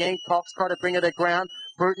got it again. Cox tried to bring it to ground.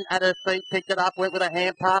 Bruton at her feet, picked it up, went with a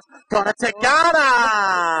hand pass. Got it to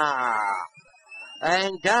Garner!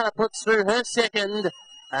 And Garner puts through her second.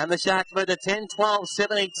 And the Sharks move to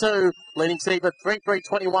 10-12-72, leading Seaford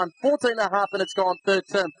 3-3-21, 14.5 minutes gone, third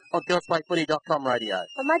term on GirlsPlayFooty.com radio.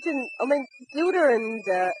 Kilda and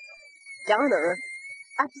Garner are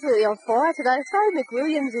absolutely on fire today. So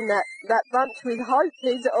McWilliams in that bunch with Hope,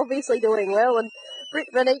 who's obviously doing well, and Britt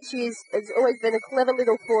Benici has always been a clever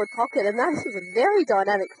little forward pocket, and that is a very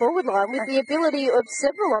dynamic forward line with the ability of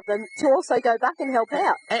several of them to also go back and help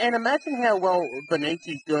out. And imagine how well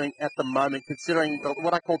Benici's doing at the moment, considering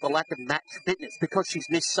what I call the lack of match fitness, because she's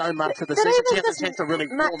missed so much of the season. She hasn't chance to really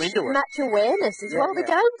form into it. Match awareness as well. The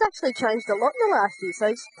game's actually changed a lot in the last year, so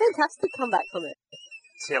it's a fantastic comeback from it.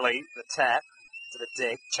 Tilly, the tap to the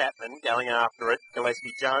deck. Chapman going after it.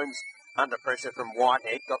 Gillespie Jones under pressure from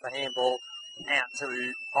Whitehead. Got the handball out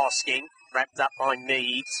to Hosking, wrapped up by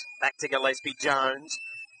Neves. Back to Gillespie Jones.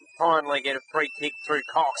 Finally get a free kick through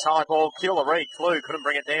Cox. High ball, Kilda Reed flew, couldn't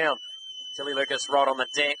bring it down. Tilly Lucas right on the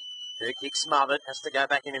deck. Her kick smothered, has to go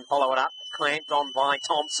back in and follow it up. Clamped on by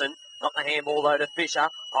Thompson. Got the handball though to Fisher.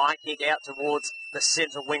 High kick out towards the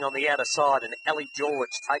centre wing on the outer side, and Ellie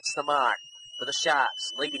George takes the mark for the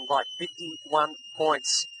Sharks, leading by 51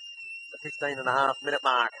 points. The 15.5-minute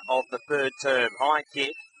mark of the third term. High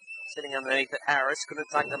kick. Sitting underneath it, Harris couldn't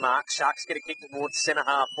take the mark. Sharks get a kick towards centre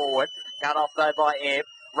half forward. Cut off though by Ebb.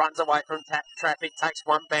 Runs away from traffic, takes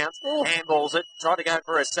one bounce, handballs it, tried to go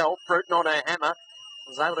for herself. Bruton on her hammer.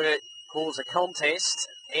 Was able to cause a contest.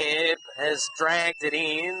 Ebb has dragged it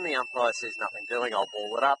in. The umpire says nothing doing. I'll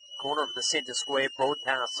ball it up. Corner of the centre square,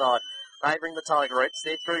 broadcast side. Favouring the Tigerettes.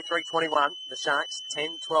 They're through 3:21. The Sharks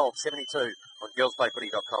 10-12-72 on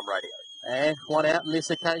GirlsPlayFooty.com radio. And one out on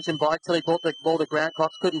this occasion by Tilly. Brought the ball to ground.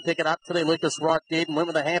 Cox couldn't pick it up. Tilly Lucas right did and went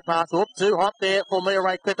with a hand pass. Oop, too hot there for Mia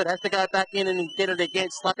Ray Clifford. Has to go back in and get it again.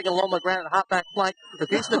 Slapping along the ground at half-back flank.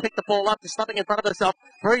 Refusing to pick the ball up. Just slapping in front of herself.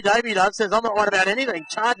 Bree Davey does. Says, I'm not worried about anything.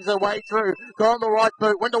 Charges her way through. Got on the right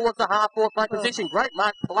boot. Went towards the half-forward flank position. Great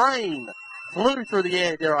mark. Plain. Flew through the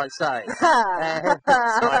air, dare I say.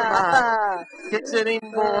 Kicks it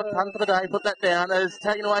inboard, punt for the day, put that down. It's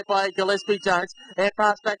taken away by Gillespie Jones. Air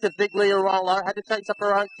pass back to Big Leah Rollo. Had to chase up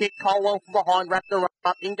her own kick. Colwell from behind, wrapped her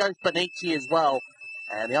up. In goes Benici as well.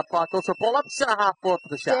 And the umpire calls for a ball up centre half forward for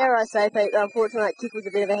the Sharks. Dare I say, Pete, unfortunately that kick was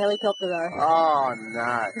a bit of a helicopter though. Oh,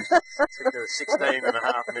 no. Took the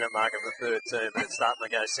 16.5-minute mark of the third term, but it's starting to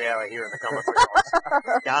go sour here in the commentary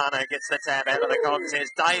box. Garner gets the tap out of the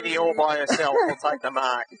contest. Davey all by herself will take the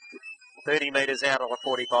mark. 30 metres out on a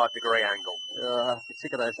 45-degree angle.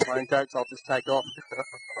 Sick of those plane jokes, I'll just take off.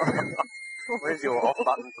 Where's your off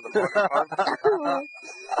button for the microphone?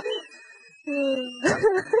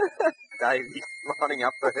 Davey lining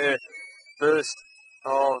up for her first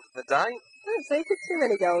of the day. I don't see too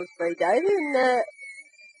many goals for Davey, and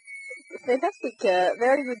fantastic,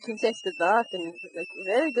 very good contested mark and a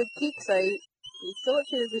very good kick, so he thought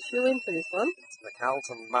she was a shoe-in for this one. The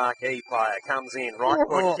Carlton marquee player comes in, right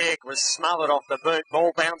foot kick was smothered off the boot,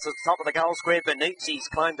 ball bounces top of the goal square. Benici's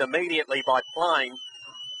claimed immediately by Plain.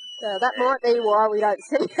 That might be why we don't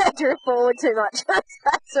see her drift forward too much.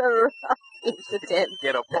 That's a rough attempt.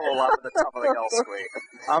 Get a ball up at the top of the goal square.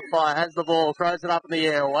 Umpire has the ball, throws it up in the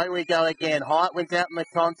air. Away we go again. Hyatt went out in the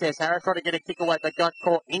contest. Harris tried to get a kick away, but got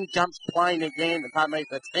caught. In jumps Plain again. Pardon me,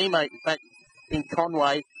 the teammate, in fact, in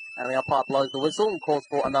Conway. And the umpire blows the whistle and calls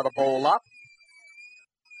for another ball up.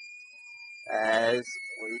 As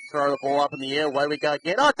we throw the ball up in the air, away we go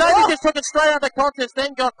again. Oh, David just took it straight out of the contest,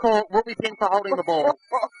 then got caught. Will be pinned for holding the ball.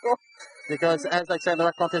 Because, as they say in the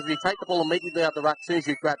ruck contest, if you take the ball immediately out of the ruck, as soon as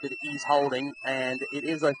you grabbed it, he's holding. And it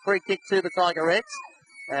is a free kick to the Tigerettes.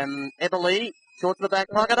 Everly, short to the back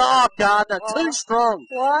pocket. Oh, Gardner, too strong.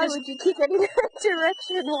 Why would you kick it in that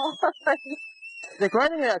direction? Why? The great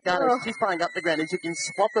thing about Gardner is she's playing up the ground is you can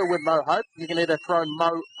swap her with Mo Hope. You can either throw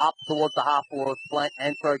Mo up towards the half-forward flank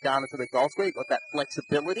and throw Gardner to the goal square. You've got that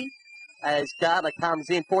flexibility. As Gardner comes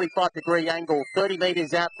in, 45-degree angle, 30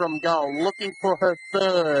 metres out from goal, looking for her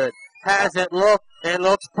third. Has it looked? It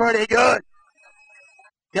looks pretty good.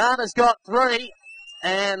 Gardner's got 3,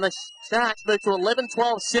 and the Sharks move to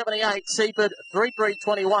 11-12-78. Seaford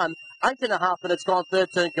 3-3-21. 8.5 minutes gone, third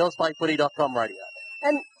turn, GirlsPlayFooty.com radio.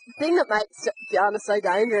 And the thing that makes Gardner so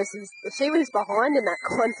dangerous is she was behind in that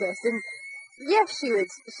contest, and yes, she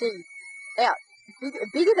out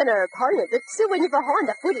bigger than her opponent, but still when you're behind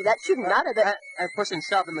a footy, that shouldn't matter. But and push and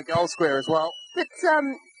shove in the goal square as well. But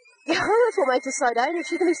that's what makes her so dangerous.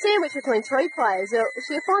 She can be sandwiched between 3 players, or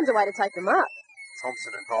she finds a way to take them up.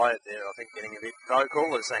 Thompson and Hyatt there, I think, getting a bit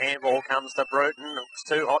vocal as the handball comes to Bruton. It's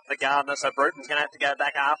too hot for Gardner, so Bruton's going to have to go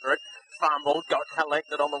back after it. Fumbled, got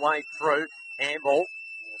collected on the way through. Handball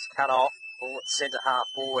was cut off. Ball at centre half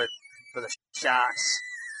forward for the Sharks.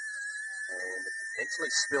 And it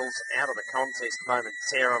potentially spills out of the contest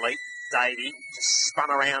momentarily. Davey just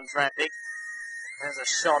spun around traffic. Has a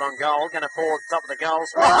shot on goal. Going to forward top of the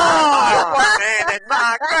goals. Oh! One-handed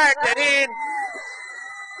mark. Dragged it in.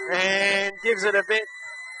 And gives it a bit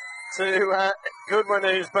to Goodwin,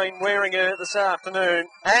 who's been wearing her this afternoon.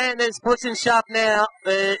 And there's push and shove now.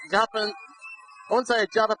 The jumping, I wouldn't say a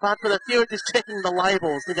jumper punch, but a few are just checking the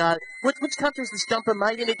labels to go, which country is this jumper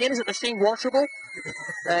made in again? Is it machine washable?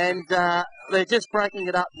 And they're just breaking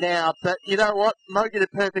it up now. But you know what? Mo did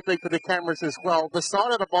it perfectly for the cameras as well. The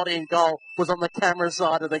side of the body in goal was on the camera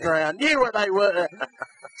side of the ground. Knew where they were.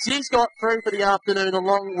 She's got 3 for the afternoon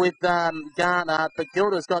along with Garner, but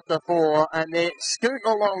Kilda's got the 4, and they're scooting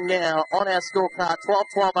along now on our scorecard,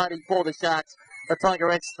 12-12-80 for the Sharks. The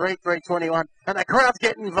Tigerettes 3-3-21, and the crowd's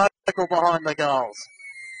getting vocal behind the goals.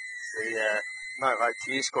 The Mo Hope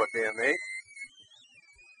cheer squad down there.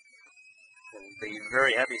 And be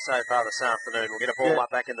very happy so far this afternoon. We'll get a ball up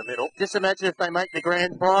back in the middle. Just imagine if they make the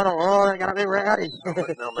grand final. Oh, they're going to be rowdy.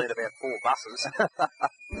 They'll need about 4 buses.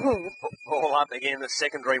 Ball up again, the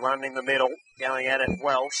secondary one in the middle, going at it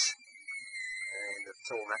Welsh. And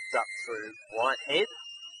it's all wrapped up through Whitehead.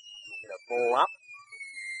 We'll get a ball up.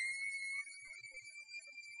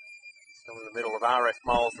 Still in the middle of RF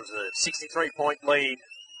Moles Reserve. 63-point lead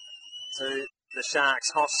to the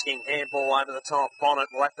Sharks. Hosking, handball over the top. Bonnet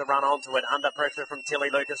will have to run onto it. Under pressure from Tilly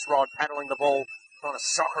Lucas-Rod, paddling the ball, trying to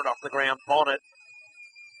soccer it off the ground. Bonnet.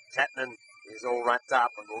 Chapman is all wrapped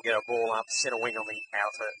up, and we'll get a ball up centre wing on the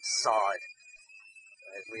outer side.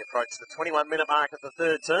 As we approach the 21-minute mark of the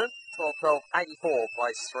third turn, 12-12-84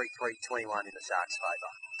 plays 3-3-21 in the Sharks'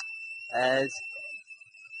 favour. As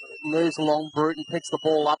moves along, Bruton picks the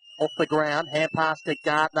ball up off the ground. Hand pass to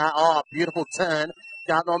Gardner. Oh, beautiful turn.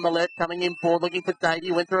 Gardner on the left, coming in forward, looking for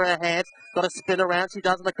Davey. Went through her hands. Got a spin around. She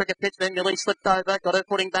does on the cricket pitch. Then nearly slipped over. Got her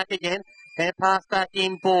footing back again. Hand pass back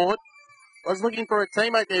inboard. Was looking for a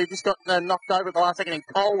teammate there who just got knocked over at the last second in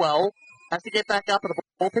Colwell. Has to get back up and the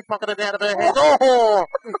ball pickpocketed out of her hands. Oh!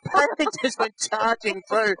 Paddy just went charging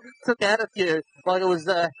through. Took out a few like it was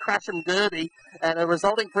Crasham Derby. And a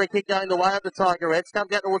resulting free kick going the way of the Tigerettes.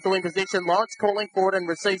 Comes out towards the wing position. Lawrence calling for it and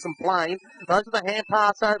receives some playing. Goes with the hand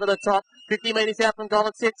pass over the top. 50 metres out from goal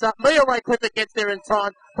and sets up. Mia Ray Clifford gets there in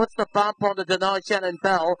time. Puts the bump on to deny Shannon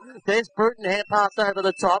Bell. There's Bruton, hand pass over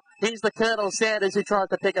the top. Here's the Colonel Sanders who tries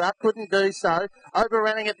to pick it up. Couldn't do so.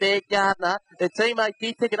 Overrunning it there, Gardner. Her teammate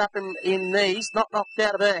did pick it up in knees. Not knocked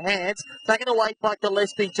out of her hands. Taken away by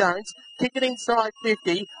Gillespie Jones. Kick it inside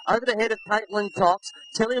 50. Over the head of Caitlin Cox.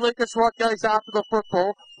 Tilly Lucas-Rod goes after the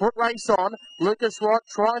football. Foot race on. Lucas-Rod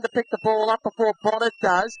trying to pick the ball up before Bonnet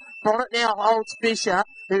does. Bonnet now holds Fisher,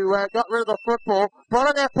 who got rid of the football.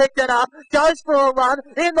 Bonnet now picked it up. Goes for a run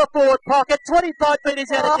in the forward pocket. 25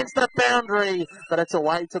 metres out against the boundary. But it's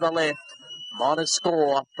away to the left. Minus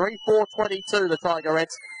score. 3-4-22 the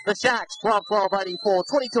Tigerettes. The Sharks 12-12-84.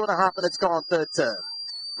 22.5 minutes gone, third turn.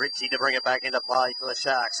 Ritchie to bring it back into play for the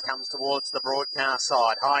Sharks. Comes towards the broadcast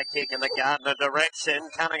side. High kick in the Gardner direction.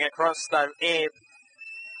 Coming across the ebb.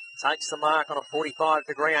 Takes the mark on a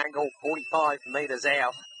 45-degree angle. 45 metres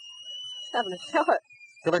out. Having a shot.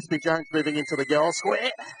 Gillespie Jones moving into the goal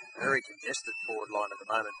square. Very congested forward line at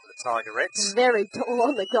the moment for the Tigerettes. Very tall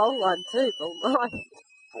on the goal line too, Bill.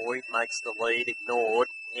 Boyd makes the lead. Ignored.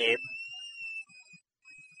 Ebb.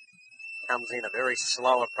 comes in, a very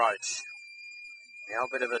slow approach. Now a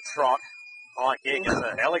bit of a trot. High kick is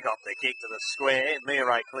a helicopter kick to the square.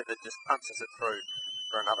 Mire Clifford just punches it through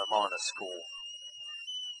for another minor score.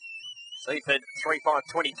 Seaford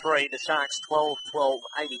 3-5-23. The Sharks 12-12-84.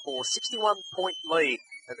 61-point lead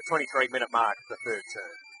at the 23-minute mark of the third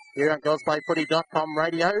term. Here on GirlsPlayFooty.com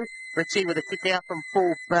radio. Richie with a kick out from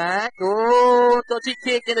full back. Oh, dodgy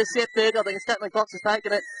kick intercepted. I think Statman Cox has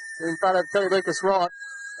taken it in front of Tony Lucas Wright.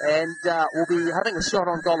 And will be having a shot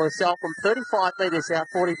on goal herself from 35 metres out,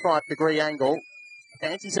 45-degree angle.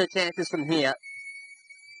 Fancies her chances from here.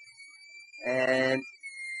 And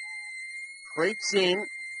creeps in.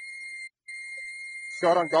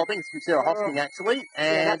 Shot on goal. I think it's from Sarah Hosking, actually.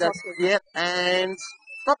 And and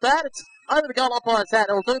not bad. It's over the goal umpire's hat.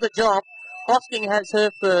 It'll do the job. Hosking has her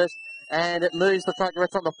first, and it moves the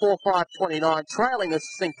Tigerettes on the 4-5-29, trailing the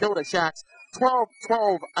St Kilda Sharks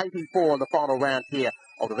 12-12-84 in the final round here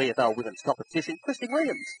of the VFL Women's Competition. Christy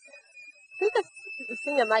Williams. I think the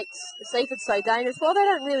thing that makes Seaford so dangerous, while they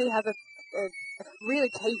don't really have a really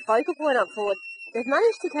key focal point up forward, they've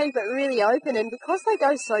managed to keep it really open, and because they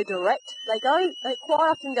go so direct, they quite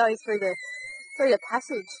often go through the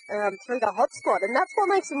passage, through the hot spot, and that's what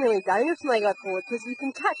makes them really dangerous when they go forward, because you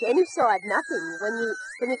can catch any side napping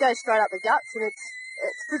when you go straight up the guts, and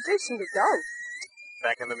it's producing the goal.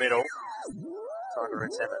 Back in the middle.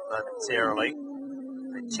 Tigerettes have it momentarily.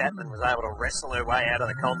 And Chapman was able to wrestle her way out of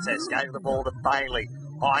the contest. Gave the ball to Bailey.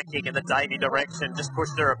 High kick in the Davey direction. Just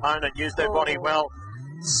pushed her opponent. Used her body well.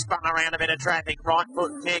 Spun around a bit of traffic. Right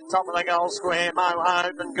foot kick. Top of the goal square. Mo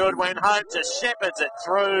Hope and Goodwin. Hope just shepherds it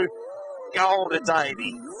through. Goal to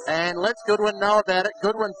Davey. And lets Goodwin know about it.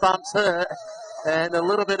 Goodwin bumps her. And a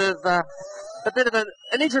little bit of...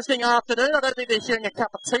 an interesting afternoon. I don't think they're sharing a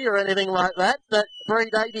cup of tea or anything like that, but Bree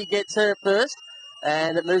Davey gets her first,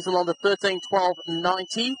 and it moves along to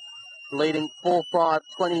 13-12-90, leading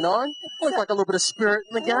 4-5-29. Looks like a little bit of spirit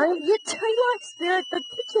in the game. You do like spirit, but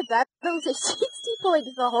picture that. There was a 60 points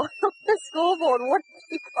behind on the scoreboard. What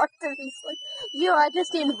have you got to be sledged? You are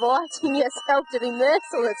just inviting yourself to be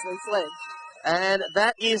mercilessly sledged. And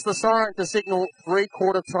that is the siren to signal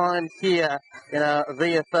three-quarter time here in a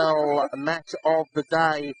VFL match of the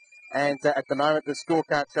day. And at the moment, the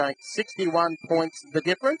scorecard showing 61 points the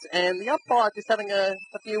difference. And the umpire just having a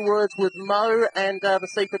few words with Mo and the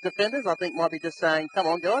Seaford defenders. I think might be just saying, come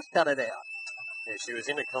on, guys, cut it out. Yeah, she was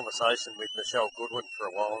in a conversation with Michelle Goodwin for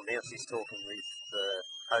a while. Now she's talking with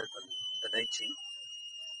Hope and Benici.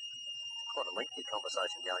 Quite a lengthy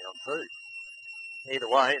conversation going on too. Either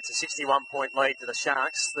way, it's a 61-point lead to the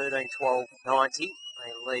Sharks, 13-12-90.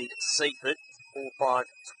 They lead Seaford 4-5-29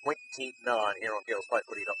 here on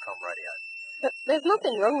GirlsPlayFooty.com radio. But there's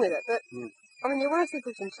nothing wrong with it, but I mean, you want to see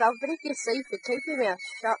push and shove, but if you're Seaford, keep your mouth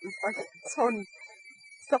shut and focus on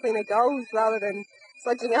stopping the goals rather than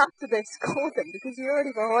sledging after they've scored them, because you're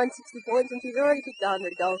already behind 60 points and she's already kicked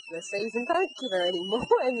 100 goals for the season. Don't give her any more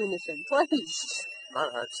ammunition, please. Mo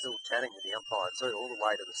Hope's still chatting with the umpire too, all the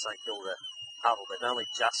way to the St Kilda huddle. They've only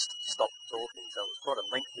just stopped talking, so it was quite a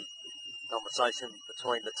lengthy conversation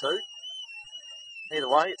between the two. Either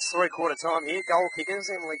way, it's three-quarter time here. Goal kickers,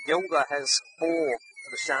 Emily Kilda has 4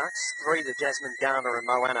 for the Sharks, 3 to Jasmine Garner and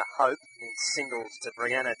Moana Hope, and singles to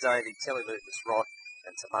Brianna Davey, Telly Lucas Wright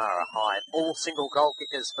and Tamara Hyde. All single goal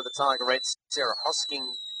kickers for the Tigerettes, Sarah Hosking,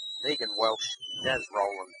 Megan Welsh, Jazz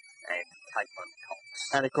Rowland and Caitlin Cox.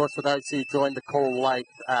 And, of course, for those who joined the call late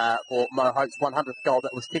for Mo Hope's 100th goal,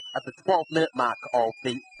 that was kicked at the 12-minute mark of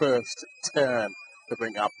the first term to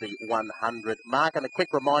bring up the 100 mark. And a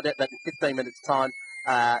quick reminder that in 15 minutes' time,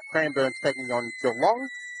 Cranbourne's taking on Geelong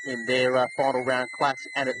in their final round clash.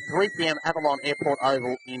 And at 3 p.m, Avalon Airport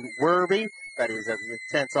Oval in Werribee, that is at the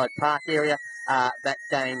Sandside Park area. That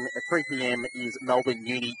game at 3 p.m. is Melbourne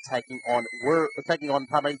Uni taking on the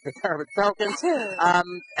Darabin Falcons.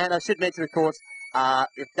 And I should mention, of course,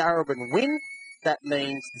 if Darabin win, that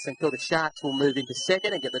means the St Kilda Sharks will move into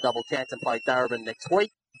second and get the double chance and play Darabin next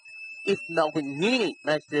week. If Melbourne Uni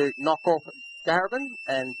manage to knock off Darabin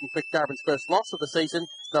and inflict Darabin's first loss of the season,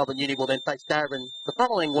 Melbourne Uni will then face Darabin the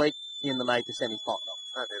following week in the major semi-final.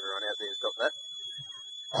 I hope everyone out there has got that.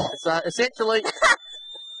 So essentially,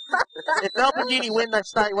 if Melbourne Uni win, they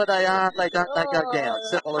stay where they are. They don't. They go down.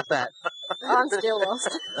 Simple as that. I'm still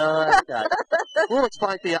lost. Okay. We'll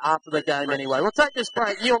explain to you after the game anyway. We'll take this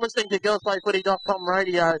break. You're listening to GirlsPlayFooty.com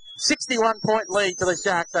radio. 61-point lead to the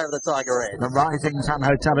Sharks over the Tigerettes. The Rising Sun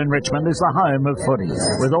Hotel in Richmond is the home of footy,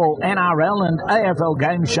 with all NRL and AFL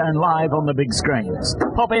games shown live on the big screens.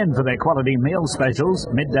 Pop in for their quality meal specials,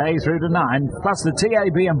 midday through to 9, plus the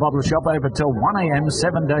TAB and bottle shop over till 1 a.m.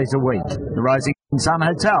 7 days a week. The Rising Sun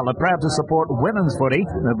Hotel are proud to support women's footy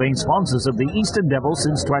and have been sponsors of the Eastern Devils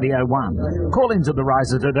since 2001. Call into the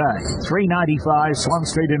riser today, 395 Swan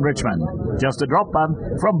Street in Richmond. Just a drop bun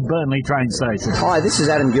from Burnley train station. Hi, this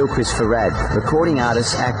is Adam Gilchrist for RAD, recording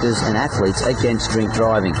artists, actors and athletes against drink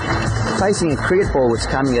driving. Facing a cricket ball that's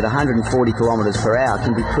coming at 140 kilometres per hour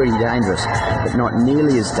can be pretty dangerous, but not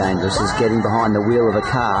nearly as dangerous as getting behind the wheel of a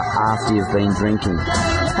car after you've been drinking.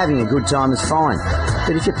 Having a good time is fine,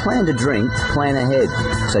 but if you plan to drink, plan ahead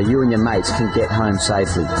so you and your mates can get home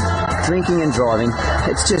safely. Drinking and driving,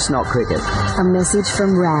 it's just not cricket. A message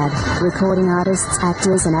from RAD, recording artists,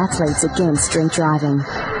 actors and athletes against drink driving.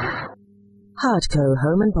 Hardco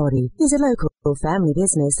Home and Body is a local family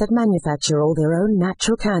business that manufacture all their own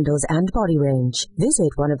natural candles and body range.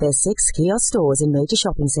 Visit one of their 6 kiosk stores in major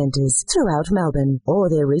shopping centres throughout Melbourne,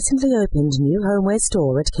 or their recently opened new homeware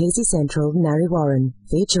store at Casey Central, Narre Warren,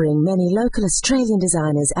 featuring many local Australian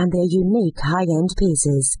designers and their unique high-end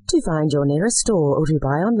pieces. To find your nearest store or to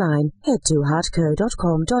buy online, head to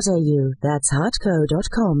hardco.com.au. That's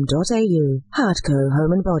hardco.com.au. Hardco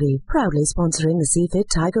Home and Body, proudly sponsoring the Seaford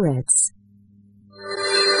Tigerettes.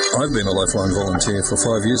 I've been a Lifeline volunteer for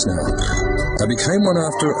 5 years now. I became one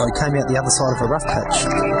after I came out the other side of a rough patch.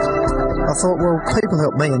 I thought, well, people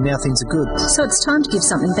help me and now things are good. So it's time to give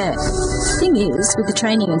something back. Thing is, with the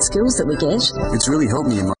training and skills that we get, It's really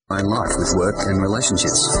helped me in my own life with work and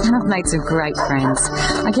relationships. and I've made some great friends.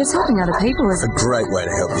 I guess helping other people is A great way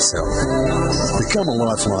to help yourself. Become a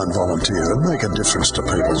Lifeline volunteer and make a difference to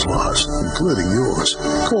people's lives, including yours.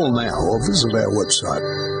 Call now or visit our website.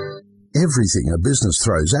 Everything a business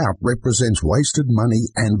throws out represents wasted money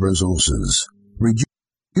and resources.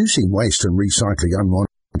 Reducing waste and recycling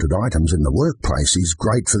unwanted items in the workplace is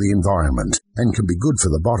great for the environment and can be good for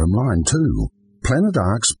the bottom line too. Planet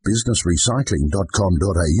Ark's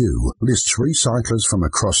businessrecycling.com.au lists recyclers from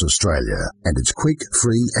across Australia, and it's quick,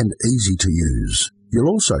 free and easy to use. You'll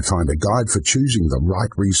also find a guide for choosing the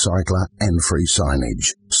right recycler and free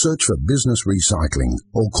signage. Search for Business Recycling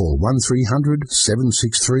or call 1300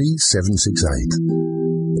 763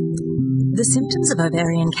 768. The symptoms of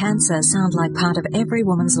ovarian cancer sound like part of every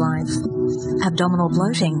woman's life. Abdominal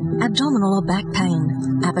bloating, abdominal or back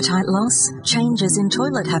pain, appetite loss, changes in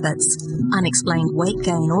toilet habits, unexplained weight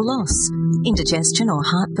gain or loss, indigestion or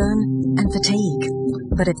heartburn, and fatigue.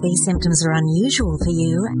 But if these symptoms are unusual for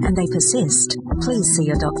you and they persist, please see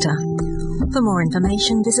your doctor. For more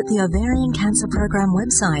information, visit the Ovarian Cancer Program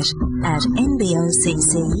website at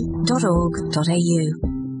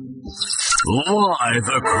nbocc.org.au. Live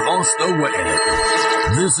across the web.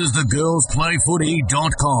 This is the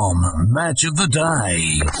GirlsPlayFooty.com match of the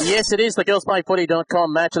day. Yes, it is the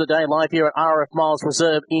GirlsPlayFooty.com match of the day, live here at RF Miles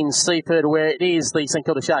Reserve in Seaford, where it is the St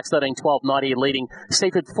Kilda Sharks 13-12-90 leading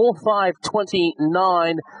Seaford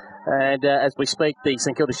 4-5-29. And as we speak, the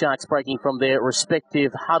St Kilda Sharks breaking from their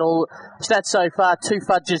respective huddle. Stats so far, 2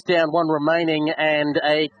 fudges down, 1 remaining, and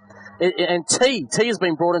T has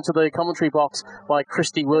been brought into the commentary box by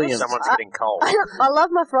Christy Williams. Someone's getting cold. I love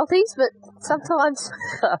my frothies, but sometimes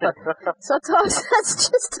that's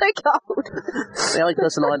just too cold. The only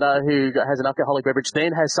person I know who has an alcoholic beverage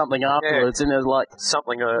then has something afterwards, and there's like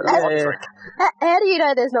something a hot drink. How do you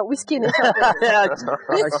know there's not whiskey in this? I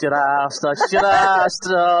should have asked.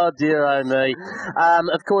 Oh dear, oh me.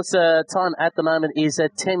 Of course, time at the moment is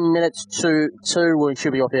 10 minutes to 2. We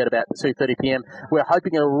should be off here at about 2:30 p.m. We're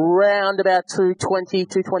hoping around about 2:20,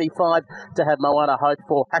 2:25 to have Moana Hope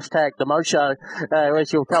for hashtag the Mo Show, where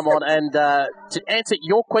she'll come on and to answer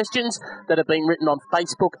your questions that have been written on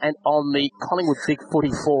Facebook and on the Collingwood Big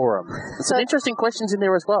Footy Forum. Some interesting questions in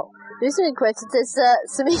there as well. There's some questions. There's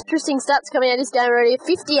some interesting stats coming out this game already.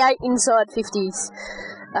 58 inside 50s.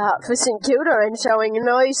 For St Kilda, and showing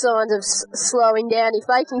no signs of slowing down. If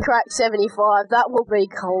they can crack 75, that will be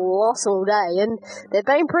colossal day, and they've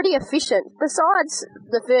been pretty efficient. Besides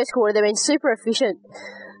the first quarter, they've been super efficient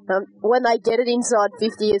when they get it inside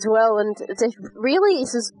 50 as well, and this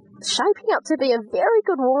is shaping up to be a very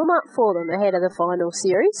good warm-up for them ahead of the final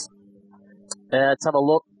series. Let's have a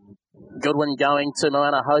look. Goodwin going to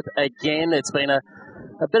Moana Hope again. It's been a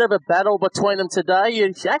bit of a battle between them today.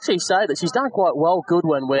 You actually say that she's done quite well,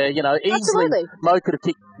 Goodwin, where, easily Absolutely. Mo could have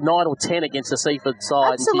kicked 9 or 10 against the Seaford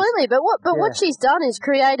side. Absolutely, but what she's done is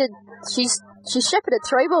she's shepherded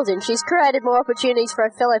 3 balls in. She's created more opportunities for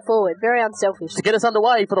a fellow forward. Very unselfish. To get us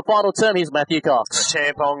underway for the final term, here's Matthew Cox.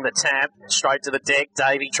 Champong, the tap, straight to the deck.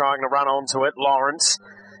 Davey trying to run onto it. Lawrence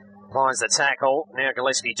finds the tackle. Now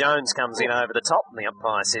Gillespie Jones comes in over the top, and the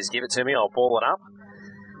umpire says, give it to me, I'll ball it up.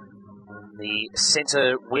 the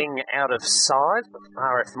centre wing out of side.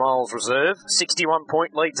 RF Miles reserve.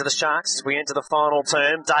 61-point lead to the Sharks as we enter the final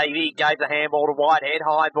term. Davey gave the handball to Whitehead.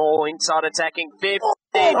 High ball inside attacking 50.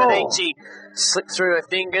 Benici slipped through her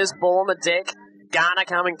fingers. Ball on the deck. Garner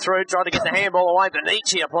coming through, tried to get the handball away.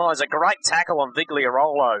 Benici applies a great tackle on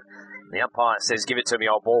Vigliarolo. The umpire says, give it to me,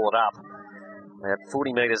 I'll ball it up. About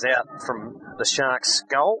 40 metres out from the Sharks'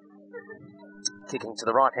 goal. Kicking to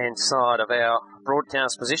the right-hand side of our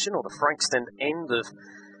broadcast position, or the Frankston end of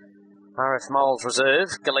RF Moles reserve.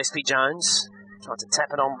 Gillespie Jones tried to tap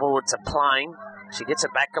it on board to Plain. She gets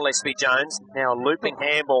it back, Gillespie Jones. Now a looping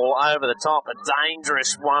handball over the top. A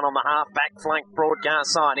dangerous one on the half-back flank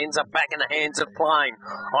broadcast side. Ends up back in the hands of Plain.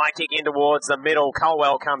 High kick in towards the middle.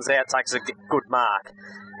 Colwell comes out, takes a good mark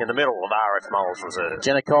in the middle of RF Moles reserve.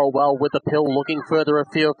 Jenna Colwell with the pill, looking further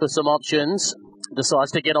afield for some options.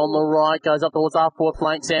 Decides to get on the right, goes up towards our forward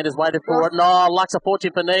flank. Sanders waited for it. No, luck's a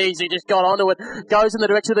fortune for Neves. He just got onto it. Goes in the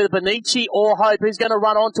direction of Benici or Hope. Who's going to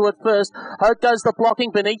run onto it first? Hope does the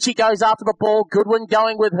blocking. Benici goes after the ball. Goodwin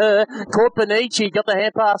going with her. Caught Benici. Got the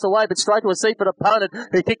hand pass away, but straight to a Seaford opponent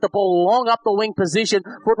who kicked the ball long up the wing position.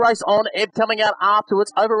 Foot race on. Ebb coming out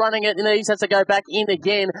afterwards. Overrunning it. Neves has to go back in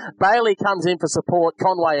again. Bailey comes in for support.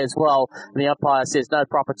 Conway as well. And the umpire says no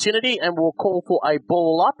opportunity and will call for a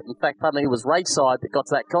ball up. In fact, pardon me, it was race that got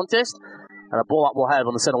to that contest, and a ball up we'll have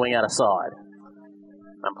on the centre wing out of side.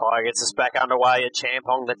 Umpire gets us back underway at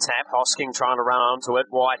Champong the tap. Hosking trying to run onto it.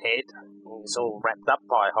 Whitehead. He's all wrapped up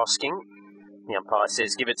by Hosking. The umpire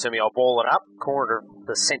says, give it to me, I'll ball it up. Corner of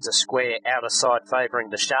the centre square out of side favouring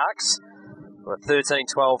the Sharks. We're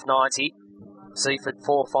 13-12-90. Seaford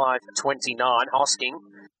 4-5-29. Hosking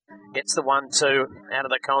gets the 1-2 out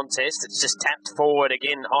of the contest. It's just tapped forward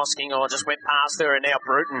again. Hosking just went past her, and now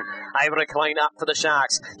Bruton able to clean up for the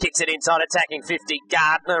Sharks. Kicks it inside, attacking 50.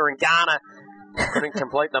 Gardner and Garner couldn't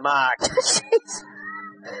complete the mark.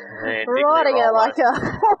 Riding her like a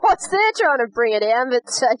horse. They're trying to bring her down, but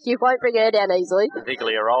you won't bring her down easily.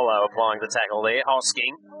 Vigliarolo applying the tackle there.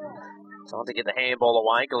 Hosking trying to get the handball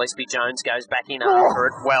away. Gillespie Jones goes back in after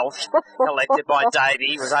it. Welsh collected by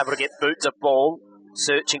Davey. Was able to get boots of ball.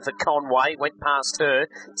 Searching for Conway, went past her.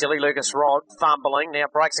 Tilly Lucas Rod fumbling, now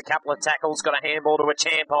breaks a couple of tackles, got a handball to a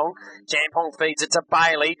Champong. Champong feeds it to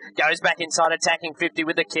Bailey, goes back inside attacking 50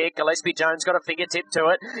 with the kick. Gillespie Jones got a fingertip to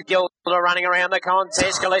it. Gilda running around the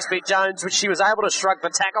contest. Gillespie Jones, she was able to shrug the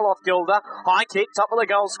tackle off Gilda. High kick, top of the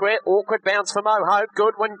goal square. Awkward bounce for Mo Hope.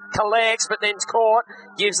 Goodwin collects, but then's caught.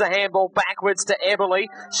 Gives the handball backwards to Eberly.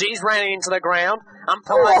 She's ran into the ground.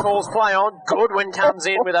 Umpire calls play on. Goodwin comes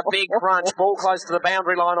in with a big crunch. Ball close to the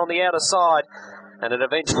boundary line on the outer side. And it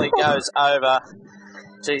eventually goes over.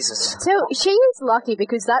 Jesus. So she is lucky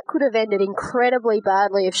because that could have ended incredibly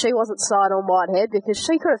badly if she wasn't side on Whitehead, because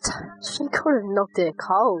she could have knocked her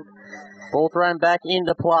cold. Ball thrown back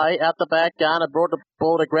into play, out the back. Garner brought the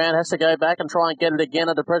ball to ground, has to go back and try and get it again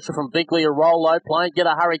under pressure from Vigliarolo. Playing, get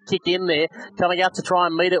a hurry kick in there. Coming out to try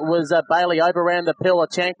and meet it was Bailey, overran the pill.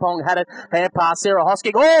 Champong had it, hand pass, Sarah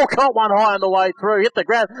Hosking. Caught one high on the way through, hit the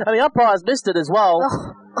ground, and the umpire's missed it as well.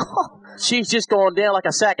 She's just gone down like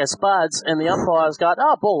a sack of spuds, and the umpire's got,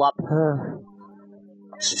 ball up.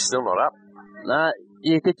 She's still not up. No,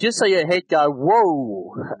 you could just see her head go,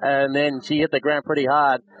 whoa, and then she hit the ground pretty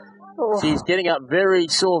hard. She's getting up very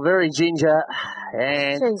sore, very ginger,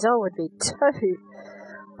 and jeez, I would be too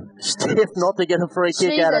stiff not to get a free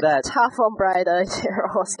kick out of that. She's a tough hombre, though, Sarah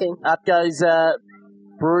Hosking. Up goes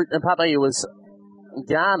Brute, and probably it was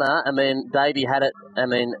Garner, and then Davey had it,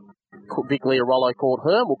 and then Vigliarolo called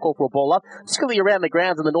her. We'll call for a ball up. Just quickly around the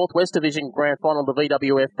grounds in the Northwest Division Grand Final of the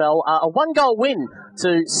VWFL. A one-goal win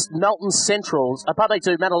to Melton Centrals,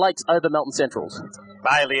 to Manor Lakes over Melton Centrals.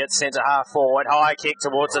 Bailey at centre half forward. High kick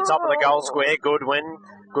towards the top of the goal square. Goodwin.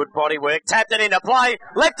 Good body work. Tapped it into play.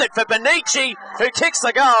 Left it for Benici, who kicks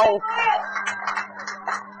the goal.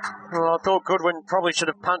 Well, I thought Goodwin probably should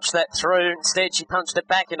have punched that through. Instead, she punched it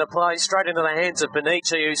back into play, straight into the hands of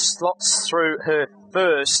Benici, who slots through her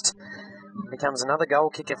first. Becomes another goal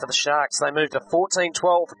kicker for the Sharks. They move to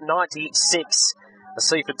 14-12-96. The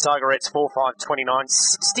Seaford Tigerettes 4-5-29.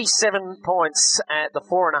 67 points at the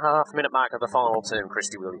 4.5 minute mark of the final term,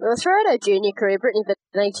 Christy Williams. Well, throughout her junior career, Brittany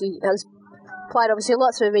Benici has played obviously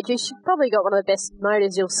lots of images. She's probably got one of the best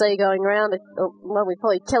motors you'll see going around. Well, we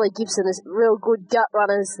probably Kelly Gibson is real good gut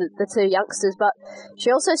runners, the two youngsters, but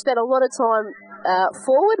she also spent a lot of time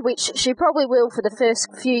forward, which she probably will for the first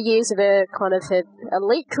few years of her kind of her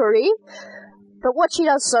elite career. But what she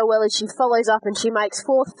does so well is she follows up and she makes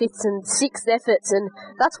 4th, 5th and 6th efforts, and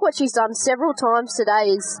that's what she's done several times today.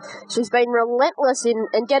 Is she's been relentless in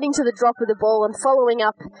getting to the drop of the ball and following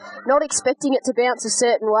up, not expecting it to bounce a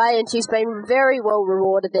certain way, and she's been very well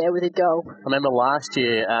rewarded there with a goal. I remember last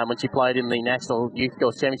year when she played in the National Youth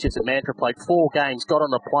Girls Championships at Mantra, played 4 games, got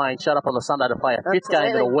on a plane, shut up on the Sunday to play a 5th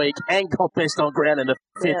game in a week, and got best on ground in the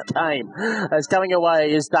 5th game. As coming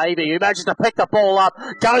away is Davey, who manages to pick the ball up,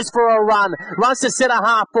 goes for a run, runs to centre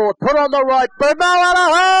half forward, put on the right, but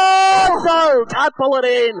no, can't pull it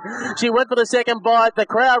in. She went for the second bite. The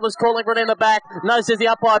crowd was calling for it in the back. No, says the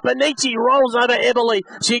umpire. Benici rolls over Eberly.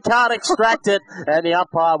 She can't extract it, and the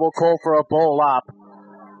umpire will call for a ball up.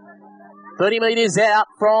 30 metres out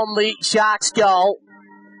from the Sharks' goal.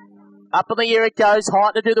 Up in the air it goes.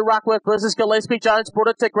 Height to do the ruck work versus Gillespie. Jones put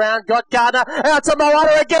it to ground. Got Gardner out to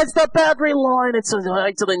Moana against the boundary line. It's to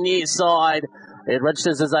the near side. It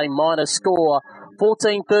registers as a minor score.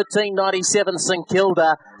 14-13, 97 St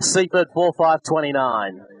Kilda. Seaford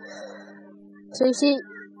 4-5-29. So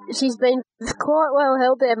she's been quite well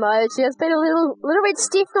held there, Mo. She has been a little bit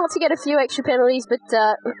stiff not to get a few extra penalties, but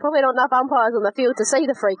probably not enough umpires on the field to see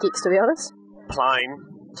the free kicks, to be honest. Plain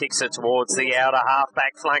kicks it towards the outer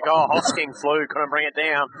half-back flank. Oh, Hosking flew, couldn't bring it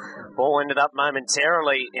down. Ball ended up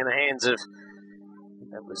momentarily in the hands of,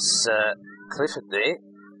 that was Clifford there.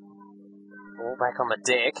 Ball back on the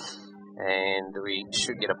deck, and we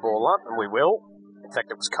should get a ball up, and we will. In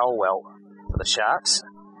fact, it was Colwell for the Sharks.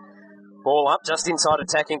 Ball up, just inside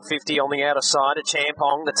attacking 50 on the outer side. A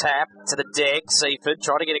Champong, the tap to the deck. Seaford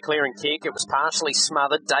tried to get a clearing kick. It was partially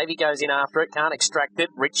smothered. Davey goes in after it, can't extract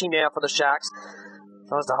it. Richie now for the Sharks.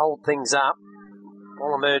 Tries to hold things up.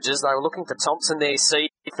 Ball emerges. They were looking for Thompson there.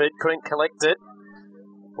 Seaford couldn't collect it.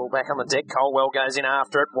 Ball back on the deck. Colwell goes in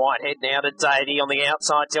after it. Whitehead now to Davey on the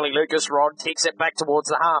outside. Tilly Lucas Rod kicks it back towards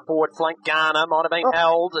the half forward flank. Garner might have been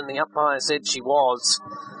held, and the umpire said she was.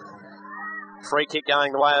 Free kick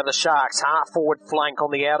going the way of the Sharks. Half forward flank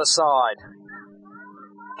on the outer side.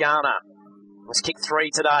 Garner was kicked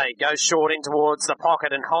 3 today. Goes short in towards the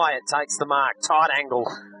pocket, and Hyatt takes the mark. Tight angle,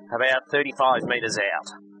 about 35 metres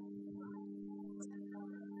out.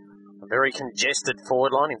 A very congested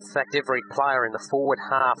forward line. In fact, every player in the forward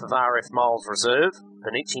half of RF Miles reserve.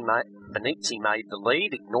 Benici made the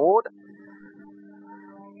lead, ignored.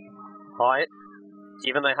 Hyatt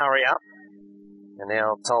given the hurry up, and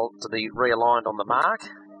now told to be realigned on the mark.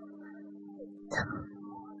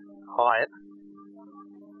 Hyatt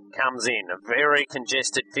comes in. A very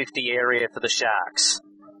congested 50 area for the Sharks.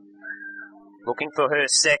 Looking for her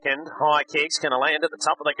second. High kicks. Going to land at the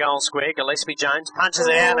top of the goal square. Gillespie Jones punches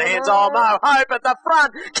it out of the hands. Oh, Mo Hope at the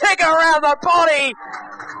front. Kick around the body.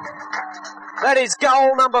 That is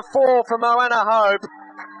goal number 4 for Moana Hope.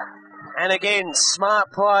 And again,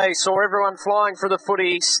 smart play. Saw everyone flying for the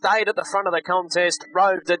footy. Stayed at the front of the contest.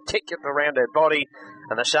 Roved it. Kicked it around her body.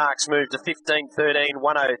 And the Sharks moved to 15-13,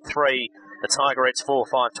 103. The Tigerettes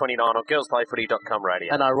 4-5-29 on GirlsPlayFooty.com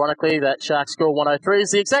radio. And ironically, that Sharks score 103 is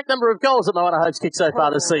the exact number of goals that Moana Hope's kicked so far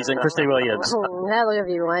this season. Christy Williams. How long have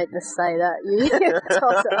you waited to say that?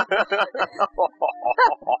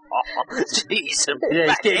 Jeez, yeah,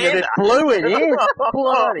 he's getting a bit blue in here.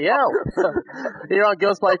 Bloody hell. Here on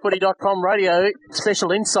GirlsPlayFooty.com radio,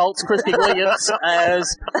 special insults, Christy Williams,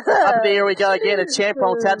 as up there we go again. A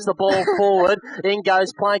Champong taps the ball forward. In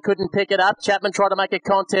goes Plain, couldn't pick it up. Chapman tried to make a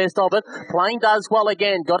contest of it. Plain does well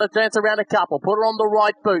again. Got to dance around a couple. Put her on the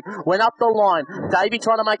right boot. Went up the line. Davey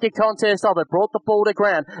trying to make a contest of it. Brought the ball to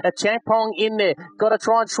ground. A Champong in there. Got to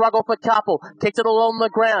try and shrug off a couple. Kicked it along the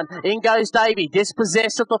ground. In goes Davey.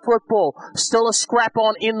 Dispossessed of the football. Still a scrap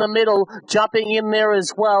on in the middle. Jumping in there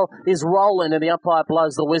as well is Roland. And the umpire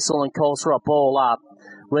blows the whistle and calls for a ball up.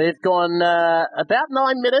 We've gone about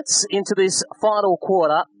 9 minutes into this final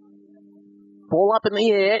quarter. Ball up in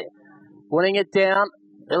the air. Winning it down.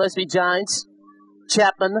 Gillespie Jones,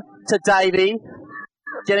 Chapman to Davey,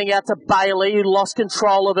 getting out to Bailey, who lost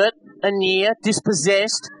control of it. Anir,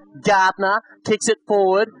 dispossessed. Gardner kicks it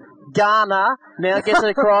forward. Garner now gets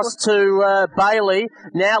it across to Bailey.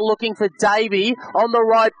 Now looking for Davey on the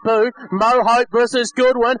right boot. Mo Hope versus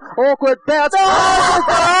Goodwin. Awkward bounce.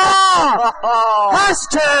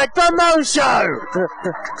 Hashtag the Mo Show.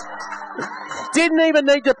 Didn't even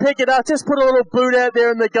need to pick it up. Just put a little boot out there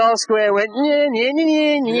in the goal square. Went, and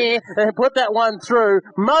put that one through.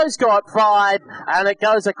 Mo's got 5, and it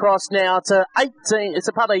goes across now to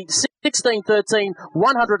 16-13,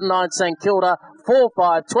 109 St Kilda,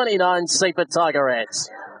 4-5-29 Seaford Tigerettes.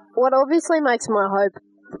 What obviously makes My Hope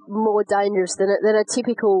more dangerous than a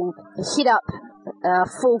typical hit-up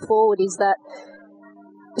full forward is that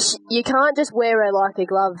You can't just wear her like a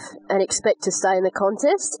glove and expect to stay in the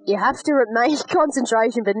contest. You have to remain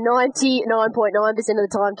concentration for 99.9% of the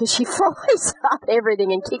time because she flies up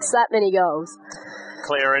everything and kicks that many goals.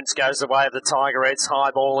 Clearance goes the way of the Tigerettes.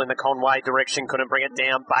 High ball in the Conway direction. Couldn't bring it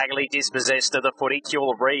down. Bailey dispossessed of the footy.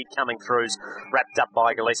 Kilda Reid coming through. Wrapped up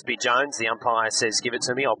by Gillespie Jones. The umpire says, give it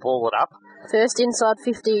to me. I'll ball it up. First inside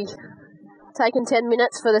 50. Taken 10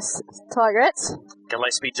 minutes for the Tigerettes.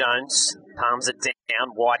 Gillespie Jones palms it down.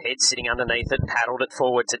 Whitehead sitting underneath it. Paddled it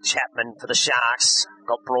forward to Chapman for the Sharks.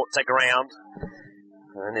 Got brought to ground.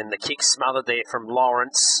 And then the kick smothered there from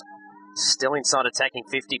Lawrence. Still inside attacking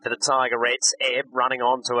 50 for the Tigerettes. Ebb running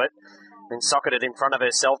onto it. Then socketed in front of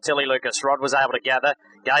herself. Tilly Lucas-Rod was able to gather.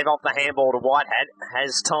 Gave off the handball to Whitehead.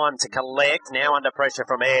 Has time to collect. Now under pressure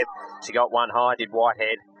from Ebb. She got one high, did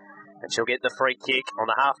Whitehead. And she'll get the free kick on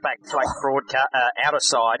the halfback flank outer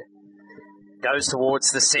side. Goes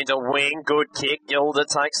towards the centre wing. Good kick. Gilda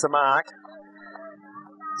takes the mark.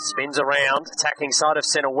 Spins around. Attacking side of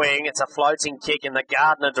centre wing. It's a floating kick in the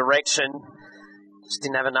Gardner direction. Just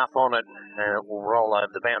didn't have enough on it. And it will roll over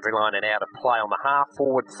the boundary line and out of play on the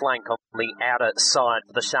half-forward flank on the outer side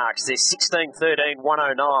for the Sharks. They're 16-13,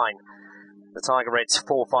 109. The Tigerettes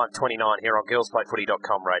 4-5-29 here on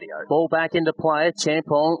GirlsPlayFooty.com radio. Ball back into play.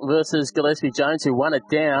 Champong versus Gillespie Jones, who won it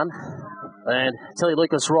down. And Tilly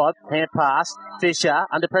Lucas-Rod, hand pass. Fisher,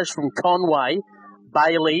 under pressure from Conway.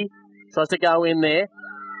 Bailey tries to go in there.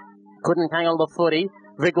 Couldn't hang on the footy.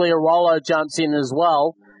 Vigliarolo jumps in as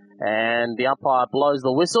well. And the umpire blows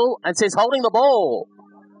the whistle and says, holding the ball.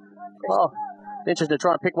 Well, interested to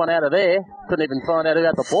try and pick one out of there. Couldn't even find out who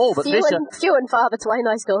had the ball, but Fisher. Few and far between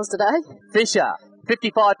those goals today. Fisher,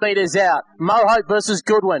 55 metres out. Mohope versus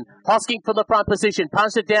Goodwin. Hosking from the front position.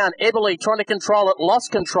 Punched it down. Eberle trying to control it.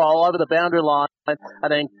 Lost control over the boundary line. And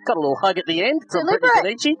then got a little hug at the end from Brittany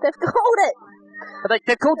Panici. They've called it.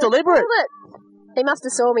 They've called deliberate. He must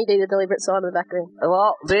have saw me do the deliberate sign in the back room.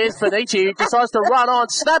 Well, there's Panici, who decides to run on,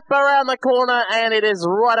 snap around the corner, and it is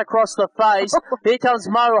right across the face. Here comes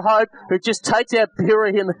Mo Hope, who just takes out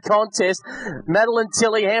Bury in the contest. Madeline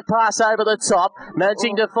Tilly, hand pass over the top,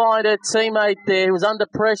 managing to find a teammate there who was under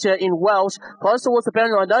pressure in Welsh, close towards the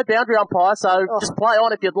boundary line. No boundary umpire, so just play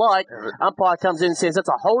on if you'd like. Umpire comes in and says it's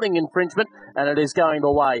a holding infringement, and it is going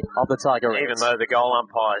the way of the Tigerettes. Even though the goal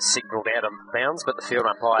umpire signalled out of bounds, but the field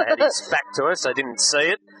umpire had his back to us, so didn't see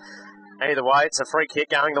it. Either way, it's a free kick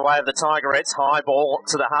going the way of the Tigerettes. High ball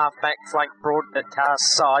to the half-back flank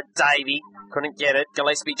broadcast side. Davey couldn't get it.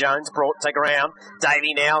 Gillespie Jones brought to ground.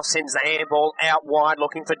 Davey now sends the handball out wide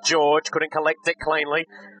looking for George. Couldn't collect it cleanly.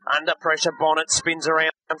 Under pressure, Bonnet spins around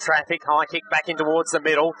traffic. High kick back in towards the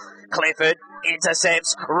middle. Clifford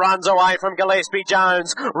intercepts, runs away from Gillespie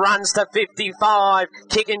Jones, runs to 55,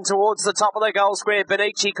 kicking towards the top of the goal square.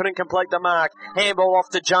 Benici couldn't complete the mark. Handball off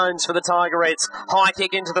to Jones for the Tigerettes. High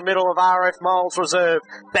kick into the middle of RF Miles Reserve.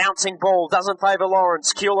 Bouncing ball, doesn't favour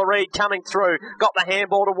Lawrence. Kilda Reid coming through, got the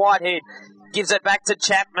handball to Whitehead. Gives it back to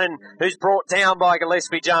Chapman, who's brought down by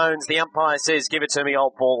Gillespie Jones. The umpire says, give it to me,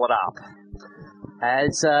 I'll ball it up.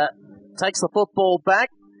 As takes the football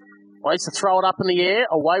back, waits to throw it up in the air.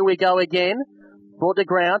 Away we go again. Brought to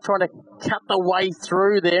ground, trying to cut the way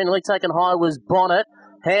through there. Nearly taken high was Bonnet.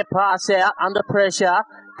 Hand pass out, under pressure.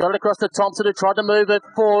 Got it across to Thompson, who tried to move it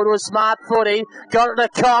forward with smart footy. Got it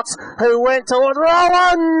to Cox, who went towards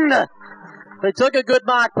Rowan, who took a good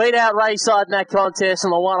mark, beat out Rayside in that contest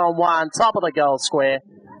in the one-on-one, top of the goal square,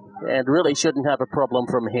 and really shouldn't have a problem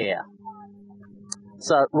from here.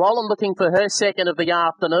 So Roland looking for her second of the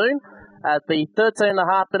afternoon at the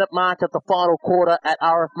 13.5-minute mark at the final quarter at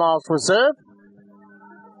RF Miles Reserve.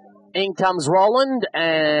 In comes Roland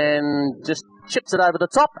and just chips it over the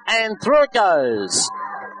top, and through it goes.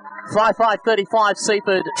 5-5-35,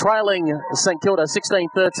 Seaford trailing St Kilda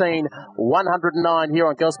 16-13, 109 here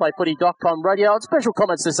on GirlsPlayFooty.com radio. And special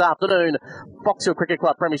comments this afternoon, Box Hill Cricket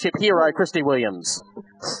Club Premiership hero Christy Williams.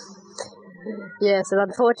 Yes, and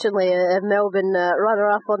unfortunately a Melbourne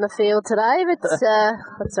runner-up on the field today, but that's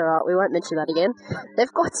all right, we won't mention that again. They've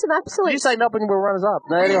got some absolute... Did you say Melbourne were runners-up?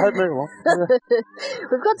 No, I hope move on.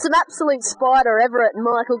 We've got some absolute Spider Everett and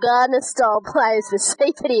Michael Gardner-style players for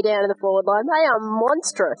Seaford down in the forward line. They are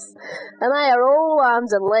monstrous, and they are all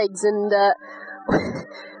arms and legs, and...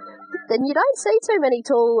 Then you don't see too many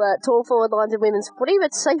tall forward lines in women's footy,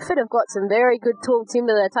 but Seaford have got some very good tall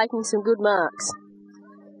timber. They're taking some good marks.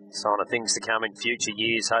 Sign of things to come in future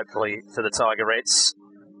years, hopefully, for the Tigerettes.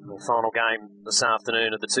 The final game this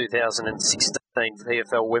afternoon of the 2016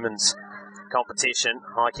 VFL Women's competition.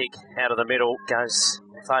 High kick out of the middle, goes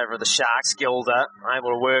in favour of the Sharks. Gilda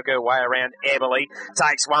able to work her way around Eberly.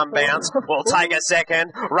 Takes one bounce. Will take a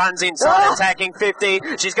second. Runs inside, attacking 50.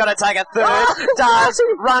 She's got to take a third. Does.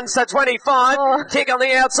 Runs to 25. Kick on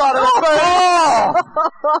the outside of the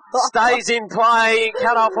boot. Stays in play.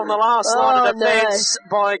 Cut off on the last line of defence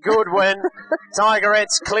by Goodwin.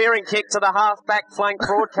 Tigerettes clearing kick to the half-back flank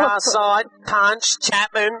broadcast side. Punch.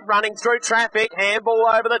 Chapman running through traffic. Handball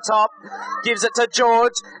over the top. Gives it to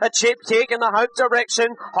George. A chip kick in the Hope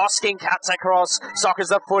direction. Hosking cuts across. Soccers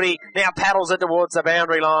the footy. Now paddles it towards the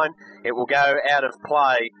boundary line. It will go out of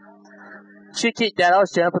play. She kicked that. I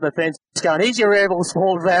was jumping the fence going, here's your Rebel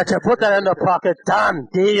Sport voucher. Put that in the pocket. Done.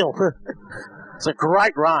 Deal. It's a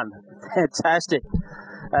great run. Fantastic.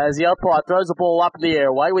 As the umpire throws the ball up in the air.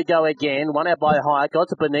 Away we go again. One out by Hyatt. Got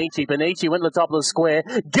to Benici. Benici went to the top of the square.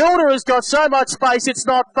 Gilda has got so much space, it's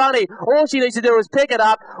not funny. All she needs to do is pick it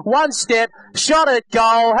up. One step. Shot at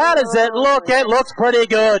goal. How does it look? It looks pretty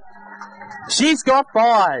good. She's got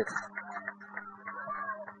 5.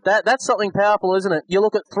 That's something powerful, isn't it? You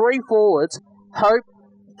look at 3 forwards. Hope,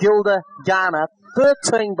 Gilda, Garner.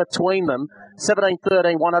 13 between them.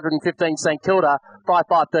 17-13, 115 St Kilda.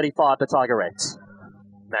 5-5-35 the Tigerettes.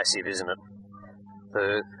 Massive, isn't it?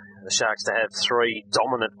 For the Sharks to have 3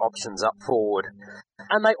 dominant options up forward.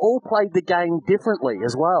 And they all played the game differently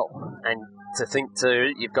as well. And to think,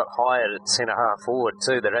 too, you've got Hyatt at centre-half forward,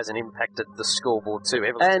 too, that hasn't impacted the scoreboard too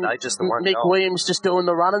heavily today, just the one Nick goal. Williams just doing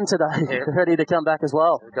the running today, ready to come back as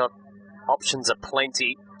well. We've got options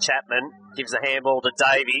aplenty. Chapman gives the handball to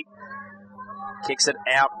Davey. Kicks it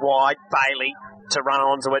out wide. Bailey to run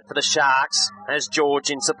onto it for the Sharks. Has George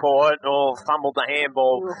in support. Fumbled the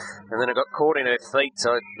handball. And then it got caught in her feet,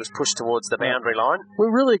 so it was pushed towards the boundary line. We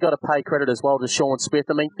really got to pay credit as well to Sean Smith.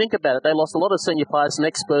 I mean, think about it. They lost a lot of senior players, some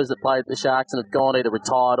ex-Spurs that played at the Sharks and have gone either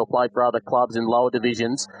retired or played for other clubs in lower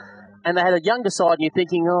divisions. And they had a younger side, and you're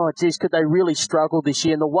thinking, oh, geez, could they really struggle this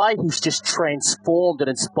year? And the way he's just transformed and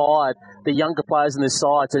inspired the younger players in this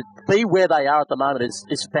side to be where they are at the moment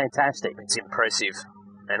is fantastic. It's impressive.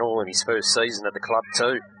 And all in his first season at the club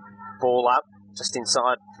too. Ball up, just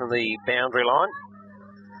inside from the boundary line.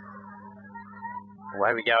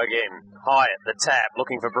 Away we go again. Hyatt, the tap,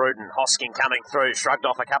 looking for Bruton. Hosking coming through, shrugged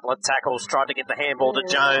off a couple of tackles, tried to get the handball to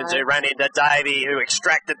Jones, who ran into Davey, who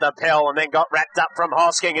extracted the pell and then got wrapped up from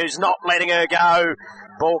Hosking, who's not letting her go.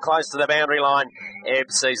 Ball close to the boundary line.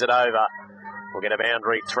 Ebb sees it over. We'll get a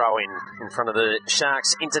boundary throw in front of the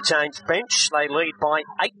Sharks interchange bench. They lead by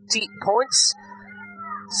 80 points.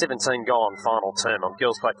 17 gone, final term on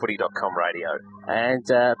GirlsPlayFooty.com radio. And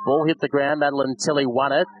ball hit the ground. Madeline Tilly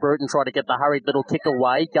won it. Bruton tried to get the hurried little kick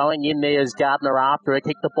away. Going in there is Gardner after her.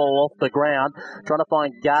 Kicked the ball off the ground. Trying to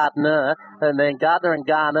find Gardner. And then Gardner and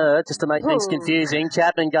Garner, just to make things confusing.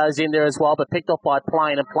 Chapman goes in there as well, but picked off by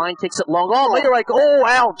Plain. And Plain kicks it long.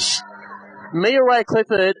 Ouch! Mia Ray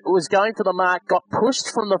Clifford was going for the mark, got pushed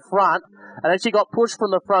from the front. And as she got pushed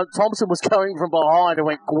from the front, Thompson was going from behind and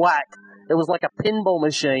went whack. It was like a pinball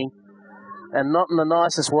machine, and not in the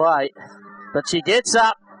nicest way. But she gets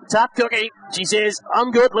up, tough cookie. She says,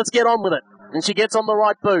 I'm good, let's get on with it. And she gets on the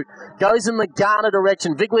right boot, goes in the Garner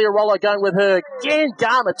direction. Vigliarolo going with her. Again,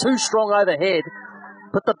 Garner too strong overhead.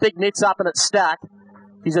 Put the big mitts up and it's stuck.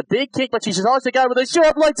 She's a big kick, but she tries to go with a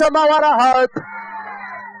short lead to Moana Hope.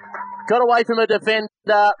 Got away from a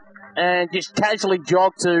defender and just casually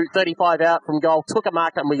jogged to 35 out from goal. Took a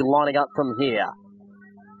mark and we're lining up from here.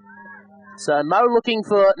 So Mo looking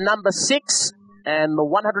for number 6 and the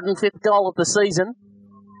 105th goal of the season.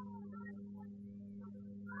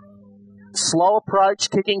 Slow approach,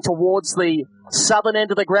 kicking towards the southern end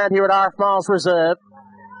of the ground here at RF Miles Reserve.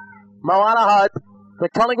 Moana Hope, the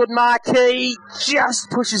Collingwood marquee, just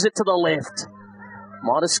pushes it to the left.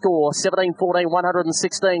 Minor score, 17-14,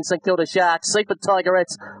 116, St Kilda Sharks. Seaford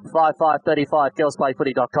Tigerettes, 5-5-35,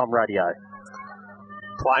 GirlsPlayFooty.com radio.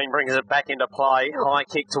 Plain brings it back into play. High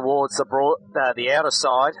kick towards the outer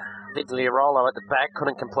side. Vigliarolo at the back.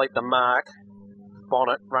 Couldn't complete the mark.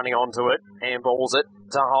 Bonnet running onto it. Handballs it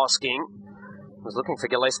to Hosking. Was looking for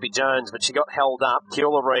Gillespie Jones, but she got held up.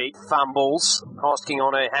 Keula Reid fumbles. Hosking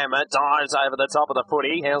on her hammer. Dives over the top of the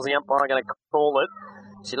footy. How's the umpire going to call it?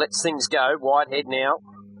 She lets things go. Whitehead now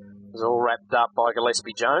is all wrapped up by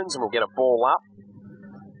Gillespie Jones, and we'll get a ball up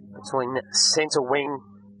between centre wing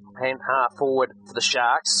and half forward for the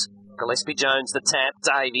Sharks. Gillespie Jones, the tap.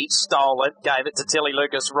 Davey stole it, gave it to Tilly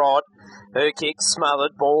Lucas Rod. Her kick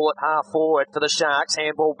smothered. Ball at half forward for the Sharks.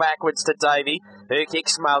 Handball backwards to Davey. Her kick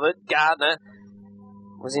smothered. Gardner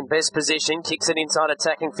was in best position. Kicks it inside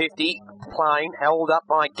attacking 50. Plain held up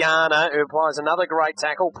by Garner, who applies another great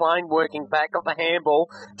tackle. Plain working back off the handball.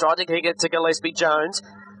 Tried to kick it to Gillespie Jones.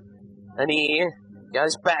 And here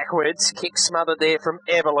Goes backwards. Kick smothered there from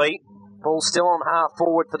Everly. Ball still on half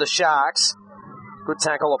forward for the Sharks. Good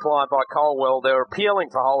tackle applied by Colwell. They're appealing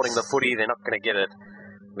for holding the footy. They're not going to get it.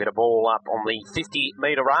 We had a ball up on the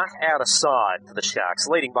 50-metre arc, out of side for the Sharks,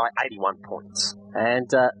 leading by 81 points. And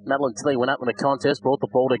Madeline Tilly went up in the contest, brought the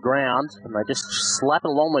ball to ground, and they just slap it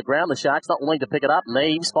along the ground. The Sharks not willing to pick it up.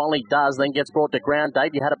 Neves finally does, then gets brought to ground.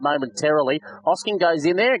 Davey had it momentarily. Hosking goes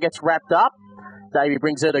in there, gets wrapped up. Davey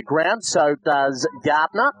brings her to ground, so does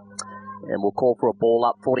Gardner. And we'll call for a ball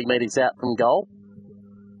up 40 metres out from goal.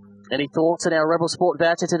 Any thoughts on our Rebel Sport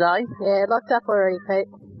voucher today? Yeah, locked up already, Pete.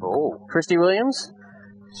 Oh, Christy Williams?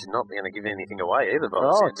 She's not going to give anything away either.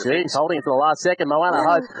 Oh, geez, holding it for the last second. Moana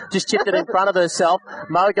Hope just chipped it in front of herself.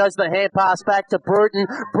 Mo goes to the hand pass back to Bruton.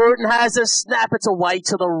 Bruton has a snap. It's away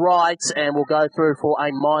to the right, and we'll go through for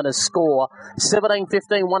a minor score.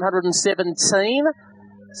 17-15, 117.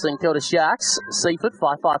 St Kilda Sharks, Seaford,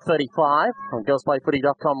 5-5-35 on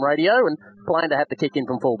GirlsPlayFooty.com radio, and playing to have to kick in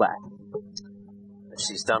from fullback.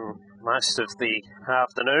 She's done most of the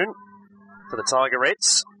afternoon for the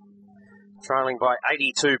Tigerettes. Trailing by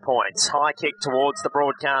 82 points. High kick towards the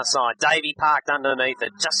broadcast side. Davey parked underneath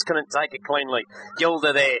it. Just couldn't take it cleanly.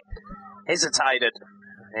 Kilda there hesitated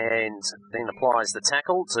and then applies the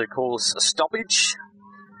tackle to cause a stoppage.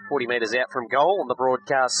 40 metres out from goal on the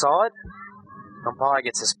broadcast side. Umpire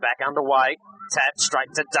gets us back underway. Tap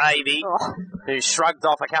straight to Davey, who shrugged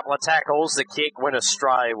off a couple of tackles. The kick went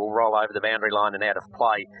astray. Will roll over the boundary line and out of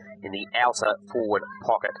play in the outer forward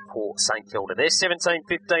pocket for St Kilda. They're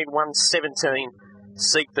 17-15, 117.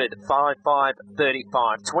 Seaford,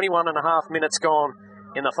 5-5-35. 21 and a half minutes gone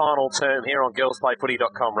in the final term here on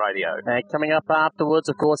GirlsPlayFooty.com radio. And coming up afterwards,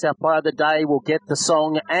 of course, our player of the day will get the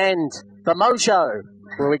song and the Mo Show,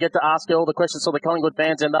 where we get to ask all the questions for the Collingwood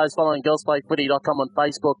fans and those following GirlsPlayFooty.com on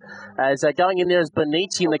Facebook. As going in there as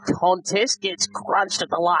Benici in the contest, gets crunched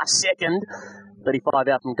at the last second. 35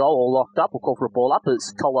 out from goal, all locked up. We'll call for a ball up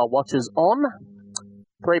as Colwell watches on.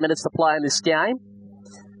 3 minutes to play in this game.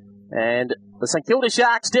 And the St Kilda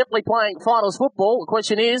Sharks definitely playing finals football. The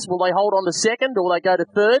question is, will they hold on to second or will they go to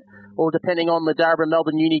third? Or depending on the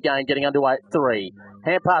Darabin-Melbourne Uni game getting underway at 3.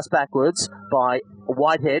 Hand pass backwards by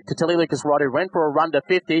Whitehead to Tilly Lucas-Rod, who ran for a run to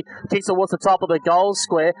 50. Kicks towards the top of the goal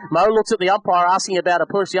square. Mo looks at the umpire asking about a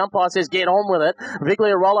push. The umpire says, get on with it.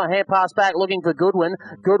 Vigliarola, hand pass back, looking for Goodwin.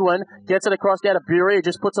 Goodwin gets it across down to Bury, who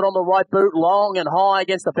just puts it on the right boot, long and high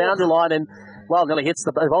against the boundary line, and, well, nearly hits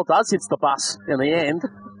the bus in the end.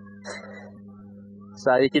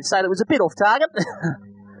 So you can say that it was a bit off target.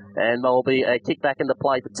 And there'll be a kick back into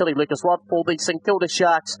play for Tilly Lucas-Rod for the St Kilda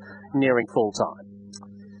Sharks nearing full time.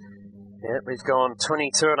 Yeah, we've gone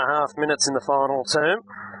 22 and a half minutes in the final term.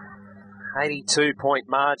 82-point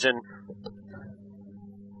margin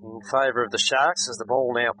in favour of the Sharks as the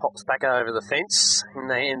ball now pops back over the fence in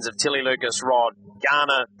the hands of Tilly Lucas-Rod.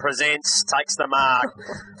 Garner presents, takes the mark.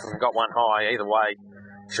 We've got one high. Either way,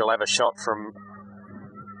 she'll have a shot from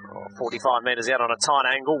 45 metres out on a tight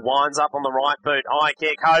angle, winds up on the right boot, high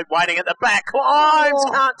kick, Hope waiting at the back, climbs,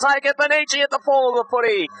 can't take it, Benici at the fall of the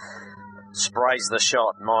footy, sprays the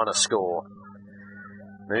shot, minor score.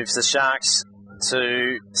 Moves the Sharks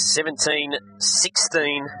to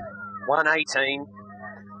 17-16, 118.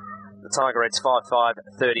 The Tigerettes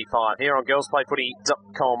 5-5-35 here on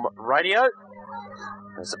GirlsPlayFooty.com radio.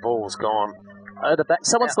 As the ball's gone over the back.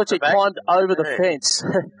 Someone's literally climbed over the fence,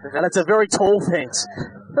 and it's a very tall fence.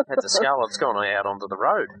 Had the skull, it's gone out onto the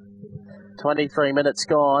road. 23 minutes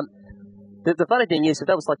gone. The funny thing is, if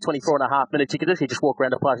that was like 24 and a half minutes, you could literally just walk around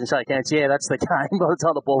the place and shake hands. Yeah, that's the game by the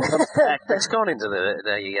time the ball comes back. It's gone into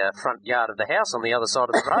the front yard of the house on the other side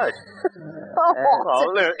of the road.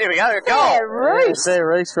 Here we go, goal. Reese. Yeah,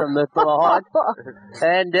 Reese from the behind.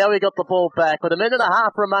 And now we got the ball back with a minute and a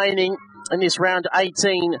half remaining in this round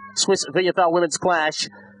 18 Swiss VFL Women's Clash.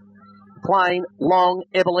 Playing long,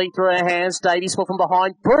 Everly through her hands. Davies from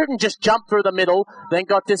behind. Bruton just jumped through the middle, then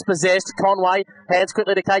got dispossessed. Conway hands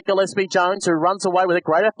quickly to Kate Gillespie-Jones, who runs away with a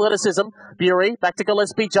great athleticism. Bury back to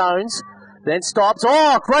Gillespie-Jones, then stops.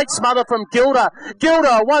 Oh, great smother from Kilda.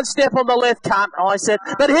 Kilda, one step on the left, can't I said.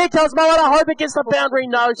 But here comes Moana Hope against the boundary.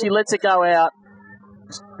 No, she lets it go out.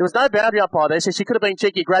 There was no boundary umpire there, so she could have been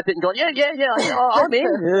cheeky, grabbed it and gone, yeah, I'm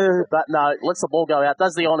in. But no, lets the ball go out,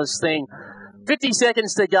 does the honest thing. 50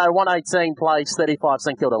 seconds to go, 118 plays, 35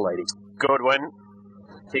 St Kilda leading. Goodwin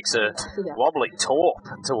kicks a wobbly torp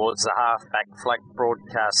towards the half-back flank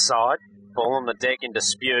broadcast side. Ball on the deck in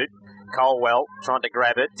dispute. Colwell trying to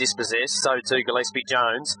grab it, dispossessed. So too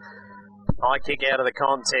Gillespie-Jones. High kick out of the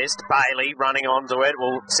contest. Bailey running onto it.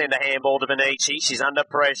 Will send a handball to Benici. She's under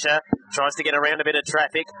pressure. Tries to get around a bit of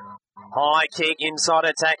traffic. High kick, inside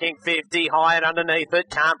attacking 50, high and underneath it,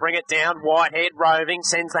 can't bring it down. Whitehead roving,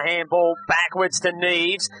 sends the handball backwards to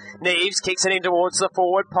Neves. Neves kicks it in towards the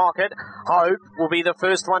forward pocket. Hope will be the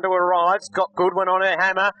first one to arrive. Got Goodwin on her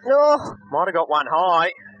hammer. Might have got one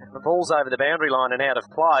high. The ball's over the boundary line and out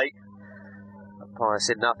of play. Umpire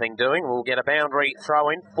said nothing doing. We'll get a boundary throw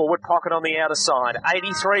in. Forward pocket on the outer side.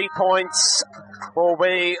 83 points will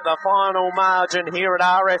be the final margin here at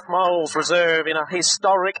RF Moles Reserve in a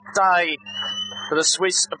historic day for the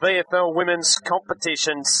Swiss VFL women's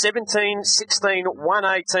competition. 17-16,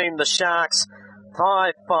 118 the Sharks.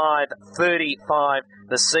 5-5-35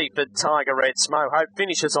 the Seaford Tigerettes. Mo Hope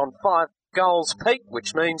finishes on 5 goals, Pete,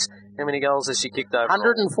 which means how many goals has she kicked over?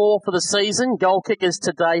 104 for the season. Goal kickers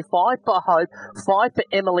today, 5 for Hope, 5 for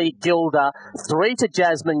Emily Kilda, 3 to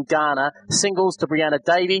Jasmine Garner, singles to Brianna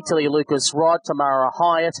Davey, Tilly Lucas-Rod, Tamara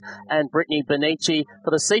Hyatt, and Brittany Benici.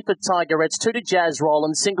 For the Seaford Tigerettes, 2 to Jazz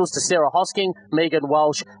Rowland, singles to Sarah Hosking, Megan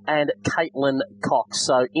Walsh, and Caitlin Cox.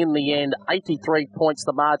 So in the end, 83 points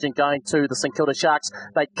the margin going to the St Kilda Sharks.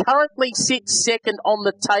 They currently sit second on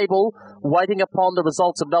the table, waiting upon the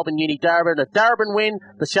results of Melbourne Uni Darebin. If Darebin win,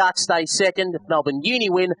 the Sharks stay second. If Melbourne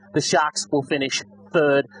Uni win, the Sharks will finish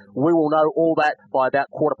third. We will know all that by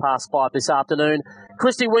about 5:15 this afternoon.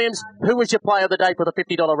 Christy Williams, who was your player of the day for the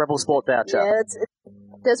 $50 Rebel Sport voucher? Yeah,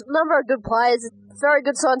 there's a number of good players. Very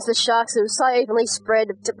good signs for the Sharks. It was so evenly spread.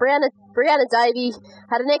 Brianna Davey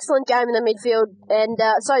had an excellent game in the midfield, and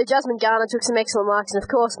so did Jasmine Garner, took some excellent marks, and of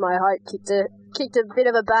course Mo Hope kicked a bit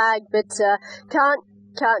of a bag, but can't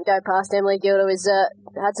go past Emily Gilda, who's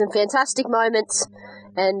had some fantastic moments.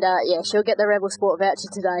 And, she'll get the Rebel Sport voucher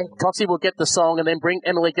today. Coxie will get the song and then bring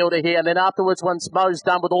Emily Gilda here. And then afterwards, once Mo's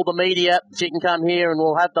done with all the media, she can come here and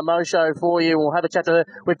we'll have the Mo Show for you. We'll have a chat to her.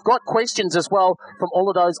 We've got questions as well from all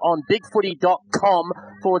of those on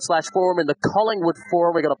bigfooty.com/forum in the Collingwood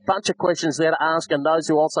forum. We've got a bunch of questions there to ask, and those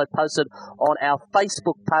who also posted on our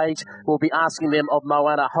Facebook page, we'll be asking them of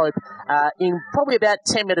Moana Hope in probably about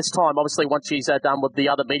 10 minutes' time. Obviously, once she's done with the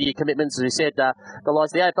other media commitments, as we said, the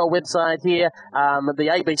likes of the AFL website here, the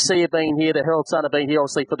ABC have been here, the Herald Sun have been here,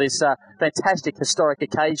 obviously, for this fantastic historic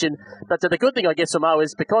occasion. But the good thing, I guess, for Mo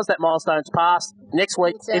is because that milestone's passed, next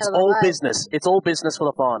week it's all business. It's all business for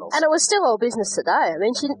the finals. And it was still all business today. I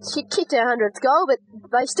mean, she kicked her 100th goal, but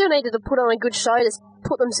they still needed to put on a good show to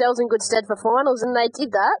put themselves in good stead for finals, and they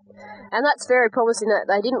did that. And that's very promising that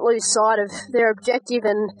they didn't lose sight of their objective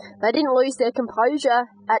and they didn't lose their composure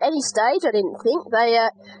at any stage, I didn't think. They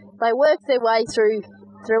worked their way through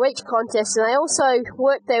each contest, and they also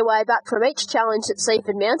worked their way back from each challenge that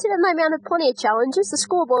Seaford mounted, and they mounted plenty of challenges. The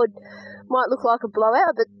scoreboard might look like a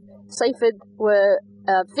blowout, but Seaford were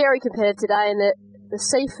very competitive today, and the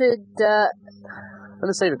Seaford... And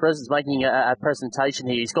the Seaford president's making a presentation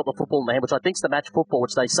here. He's got the football in the hand, which I think is the match football,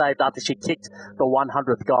 which they saved after she kicked the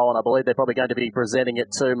 100th goal, and I believe they're probably going to be presenting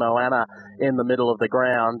it to Moana in the middle of the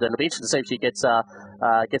ground. And it'll be interesting to see if she gets the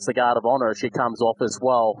Guard of Honour as she comes off as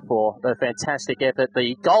well for her fantastic effort.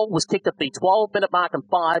 The goal was kicked at the 12-minute mark and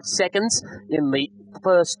 5 seconds in the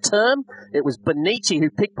first term. It was Benici who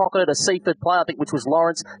pickpocketed a Seaford player, I think, which was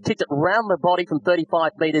Lawrence, kicked it round the body from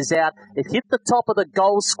 35 metres out. It hit the top of the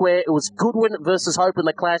goal square. It was Goodwin versus Hope in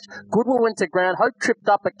the clash. Goodwin went to ground. Hope tripped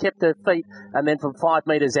up but kept her feet, and then from 5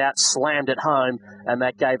 metres out slammed it home, and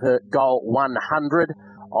that gave her goal 100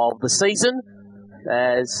 of the season.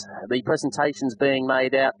 As the presentation's being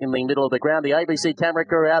made out in the middle of the ground, the ABC camera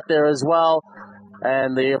crew out there as well,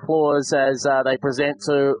 and the applause as they present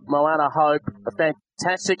to Moana Hope. A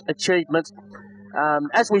fantastic achievement.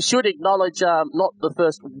 As we should acknowledge, not the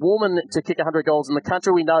first woman to kick 100 goals in the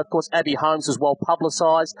country. We know, of course, Abby Holmes was well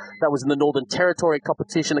publicised. That was in the Northern Territory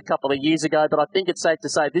competition a couple of years ago. But I think it's safe to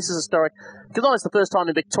say this is historic, because not only it's the first time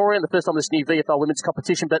in Victoria and the first time in this new VFL women's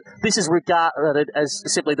competition, but this is regarded as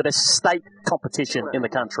simply the best state competition in the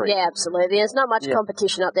country. Yeah, absolutely. There's not much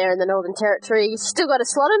competition up there in the Northern Territory. You still got to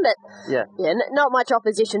slot them, but not much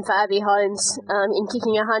opposition for Abby Holmes in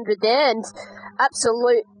kicking 100 there. And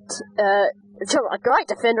absolute... a great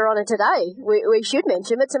defender on it today, we should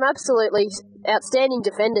mention, but some absolutely outstanding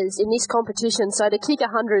defenders in this competition. So to kick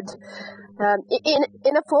 100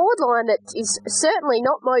 in a forward line that is certainly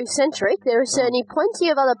not Mo-centric, there are certainly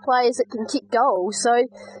plenty of other players that can kick goals. So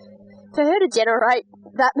for her to generate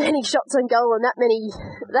that many shots on goal and that many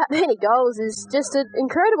goals is just an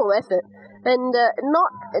incredible effort. And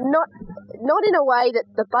not in a way that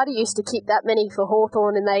the Buddy used to kick that many for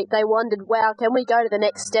Hawthorn, and they wondered, wow, can we go to the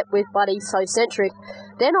next step with Buddy so-centric?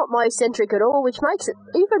 They're not Mo-centric at all, which makes it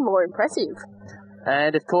even more impressive.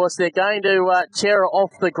 And, of course, they're going to cheer her off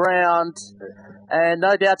the ground, and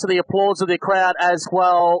no doubt to the applause of the crowd as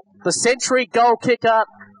well. The century goal kicker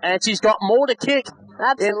And she's got more to kick.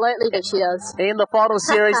 Absolutely, that she does. In the final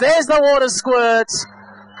series. There's the water squirts.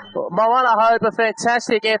 Moana Hope, a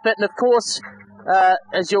fantastic effort. And, of course,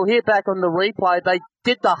 as you'll hear back on the replay, they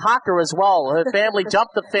did the haka as well. Her family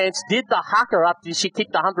jumped the fence, did the haka up, and she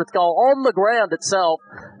kicked the 100th goal on the ground itself.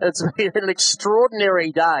 It's been an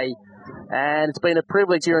extraordinary day. And it's been a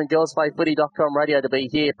privilege here in GirlsPlayFooty.com radio to be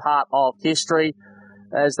here, part of history.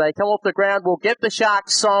 As they come off the ground, we'll get the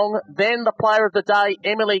Sharks song, then the player of the day,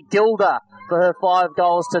 Emily Kilda, for her 5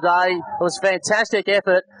 goals today. It was a fantastic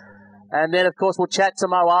effort. And then, of course, we'll chat to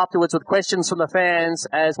Mo afterwards with questions from the fans,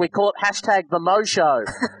 as we call it hashtag the Mo Show,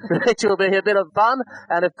 which will be a bit of fun.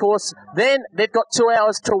 And, of course, then they've got 2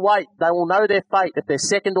 hours to wait. They will know their fate if they're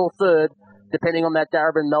second or third, depending on that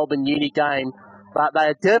Darebin-Melbourne Uni game. But they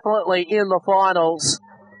are definitely in the finals,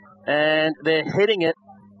 and they're hitting it,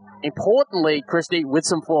 importantly, Christy, with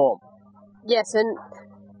some form. Yes, and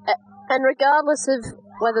regardless of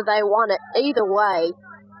whether they won it, either way,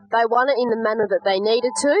 they won it in the manner that they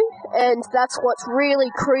needed to, and that's what's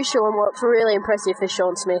really crucial and what's really impressive for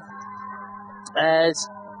Sean Smith. As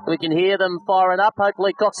we can hear them firing up,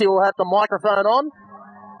 hopefully Coxie will have the microphone on.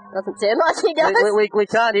 Doesn't sound like he does. We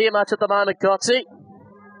can't hear much at the moment, Coxie.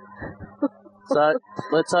 So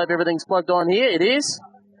let's hope everything's plugged on here. It is.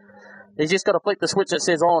 He's just got to flick the switch that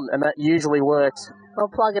says on, and that usually works. I'll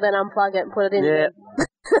plug it and unplug it and put it in there.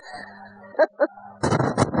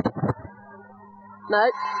 No,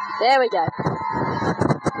 there we go.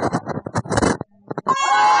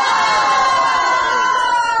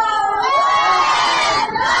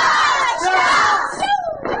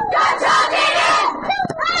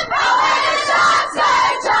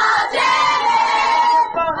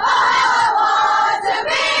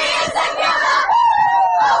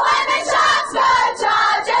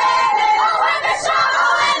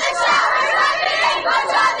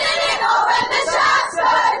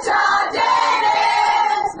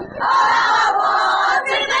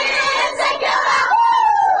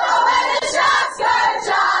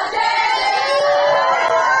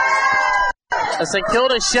 The St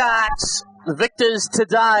Kilda Sharks, the victors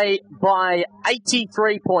today by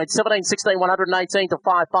 83 points, 17-16, 118 to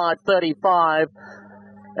 5-5, 35.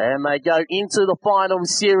 And they go into the final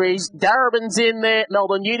series. Darebin's in there,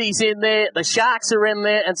 Melbourne Uni's in there, the Sharks are in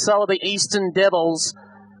there, and so are the Eastern Devils.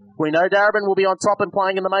 We know Darebin will be on top and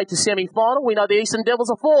playing in the major semi-final. We know the Eastern Devils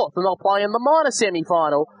are fourth, and they'll play in the minor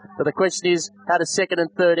semi-final. But the question is, how does second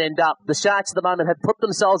and third end up? The Sharks at the moment have put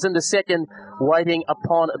themselves into second, waiting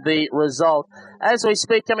upon the result. As we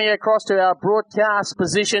speak, coming across to our broadcast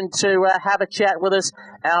position to have a chat with us,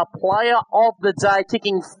 our player of the day,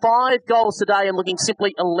 kicking 5 goals today and looking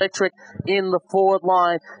simply electric in the forward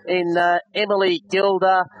line in Emily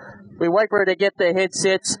Kilda. We wait for her to get their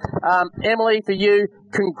headsets. Emily, for you,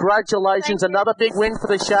 congratulations. Another big win for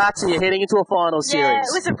the Sharks, and you're heading into a final series. Yeah, it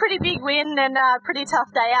was a pretty big win and a pretty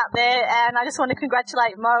tough day out there, and I just want to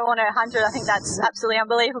congratulate Mo on her 100. I think that's absolutely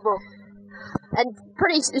unbelievable. And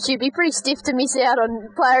she'd be pretty stiff to miss out on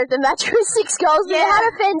player of the match with 6 goals. But you had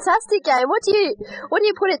a fantastic game. What do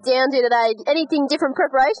you put it down to today? Anything different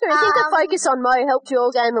preparation? Or I think the focus on Mo helped you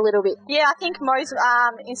all game a little bit. Yeah, I think Mo's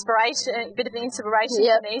inspiration, a bit of inspiration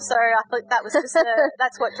for me. So I thought that was just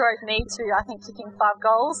that's what drove me to, I think, kicking 5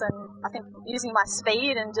 goals, and I think using my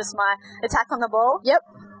speed and just my attack on the ball. Yep.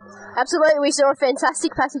 Absolutely, we saw a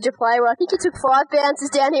fantastic passage of play where I think you took 5 bounces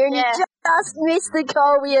down here and you just missed the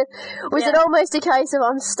goal. Was it almost a case of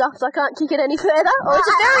I'm stuffed, I can't kick it any further? Or it's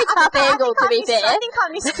a very tough angle, to be fair. I think I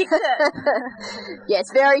miskicked it. Yeah,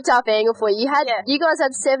 it's a very tough angle for you. You guys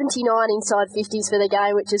had 79 inside 50s for the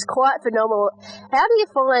game, which is quite phenomenal. How do you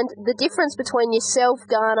find the difference between yourself,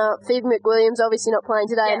 Garner, Phoebe McWilliams, obviously not playing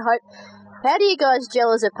today, and Hope? How do you guys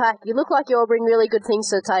gel as a pack? You look like you all bring really good things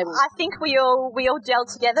to the table. I think we all gel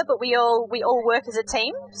together, but we all work as a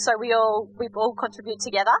team. So we all contribute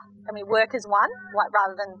together and we work as one,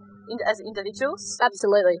 rather than as individuals.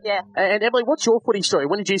 Absolutely. Yeah. And Emily, what's your footy story?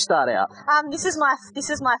 When did you start out? This is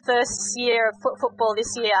my first year of football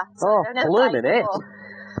this year. So blooming heck.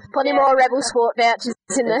 Plenty more Rebel Sport vouchers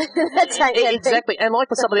in the tank. Exactly. And like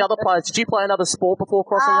for some of the other players, did you play another sport before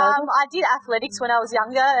crossing over? I did athletics when I was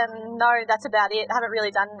younger, and no, that's about it. I haven't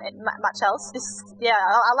really done much else.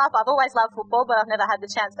 I've always loved football, but I've never had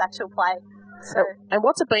the chance to actually play. So. And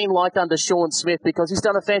what's it been like under Sean Smith? Because he's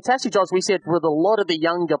done a fantastic job, as we said, with a lot of the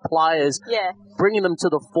younger players, bringing them to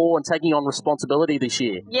the fore and taking on responsibility this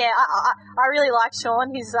year. Yeah, I really like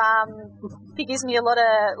Sean. He gives me a lot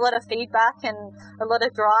of feedback and a lot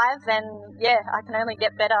of drive, and I can only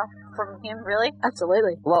get better from him, really.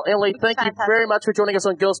 Absolutely. Well, Emily, thank you very much for joining us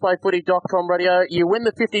on GirlsPlayFooty.com radio. You win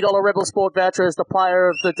the $50 Rebel Sport voucher as the player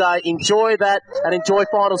of the day. Enjoy that and enjoy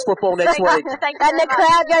finals football next week. Thank you and the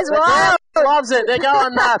crowd goes wild. Loves it. They're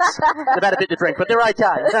going nuts. They've had a bit to drink, but they're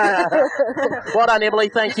okay. Well done, Emily.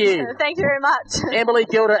 Thank you. Thank you very much. Emily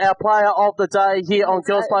Kilda, our player of the day here on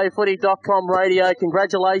GirlsPlayFooty.com radio.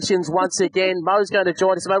 Congratulations once again. Mo's going to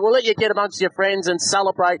join us, mate. We'll let you get amongst your friends and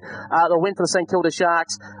celebrate the win for the St Kilda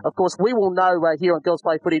Sharks. Of course, we will know here on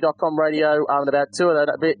GirlsPlayFooty.com radio in about 2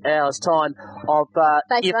 hours' time of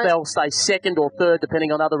if they'll stay second or third,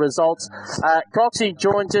 depending on other results. Croxy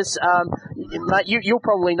joins us. Mate, you'll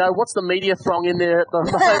probably know. What's the media throng in there at the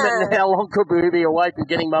moment, and how long could we be away from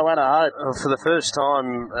getting Moana Hope? For the first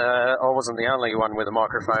time, I wasn't the only one with a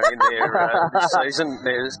microphone in there this season.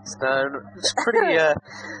 It's pretty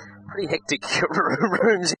hectic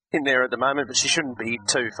rooms in there at the moment, but she shouldn't be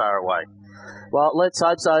too far away. Well, let's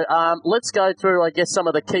hope so. Let's go through, I guess, some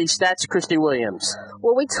of the key stats. Christy Williams.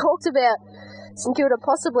 Well, we talked about St Kilda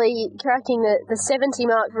possibly cracking the 70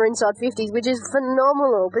 mark for inside 50s, which is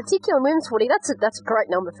phenomenal, particularly in women's footy. That's a great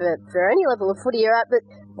number for any level of footy you're at, but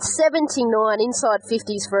 79 inside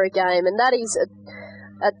 50s for a game, and it's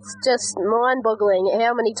just mind-boggling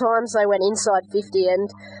how many times they went inside 50, and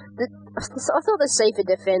I thought the Seaford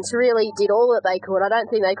defence really did all that they could. I don't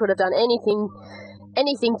think they could have done anything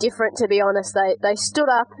different, to be honest. They stood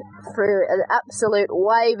up through an absolute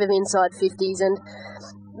wave of inside 50s, and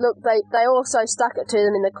look, they also stuck it to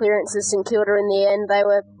them in the clearances, St Kilda, in the end. They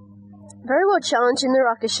were very well challenged in the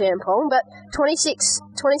ruck of Champagne, but 26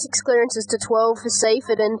 clearances to 12 for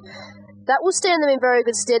Seaford, and that will stand them in very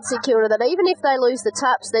good stead, St Kilda, that even if they lose the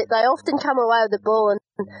taps, they often come away with the ball, and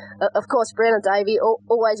of course Brenna Davey,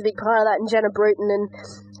 always a big part of that, and Jenna Bruton, and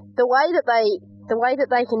the way that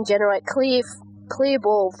they can generate clear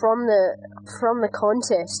ball from the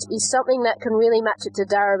contest is something that can really match it to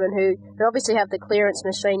Darebin, who obviously have the clearance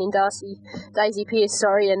machine in Daisy Pearce,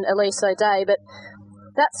 and Elise O'Day, but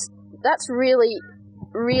that's really,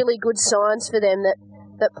 really good signs for them that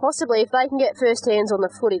possibly if they can get first hands on the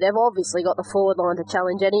footy, they've obviously got the forward line to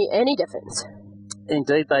challenge any defence.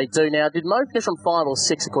 Indeed they do. Now, did Mo finish on 5 or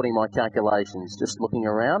 6 according to my calculations? Just looking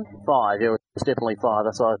around. 5. It was definitely 5.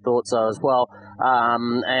 That's what I thought so as well.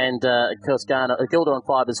 Of course, Kilda on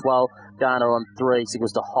 5 as well. Garner on 3. So it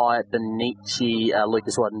was to Hyatt, Benici,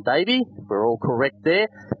 Lucas White and Davey. We're all correct there.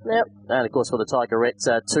 Yep. And, of course, for the Tigerettes,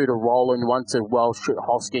 2 to Roland, 1 to Welsh,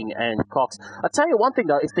 Hosking and Cox. I'll tell you one thing,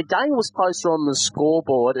 though. If the game was closer on the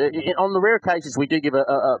scoreboard, on the rare occasions we do give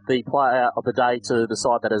the player of the day to the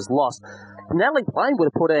side that has lost, Natalie Plain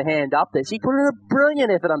would have put her hand up there. She put in a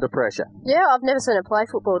brilliant effort under pressure. Yeah, I've never seen her play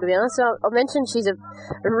football, to be honest. I mentioned she's a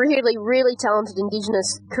really, really talented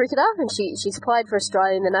Indigenous cricketer, and she's played for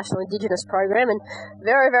Australia in the National Indigenous Program, and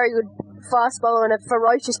very, very good fast bowler and a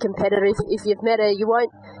ferocious competitor. If you've met her, you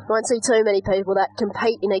won't see too many people that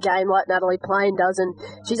compete in a game like Natalie Plain does, and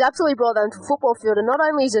she's absolutely brought that into the football field, and not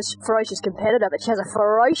only is a ferocious competitor, but she has a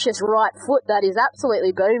ferocious right foot that is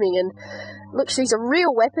absolutely booming, and look, she's a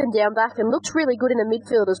real weapon down back and looks really good in the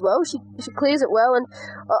midfield as well. She clears it well, and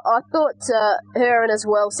I thought her and as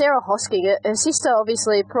well Sarah Hosking, her sister,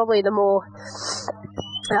 obviously probably the more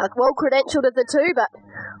well-credentialed of the two, but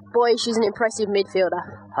boy, she's an impressive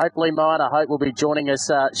midfielder. Hopefully, Moana Hope will be joining us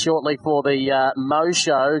shortly for the Mo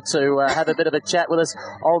Show to have a bit of a chat with us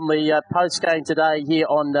on the post-game today here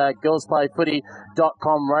on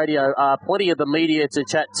GirlsPlayFooty.com radio. Plenty of the media to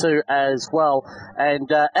chat to as well. And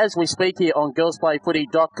as we speak here on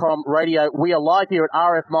GirlsPlayFooty.com radio, we are live here at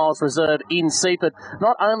RF Miles Reserve in Seaford,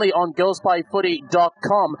 not only on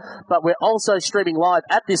GirlsPlayFooty.com, but we're also streaming live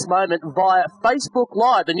at this moment via Facebook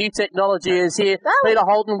Live. The new technology is here. Peter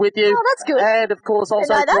Holden with you. Oh, that's good. And, of course,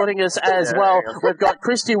 also joining us as well, we've got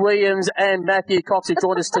Christy Williams and Matthew Cox who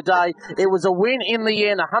joined us today. It was a win in the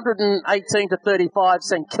end, 118-35,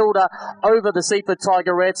 St Kilda over the Seaford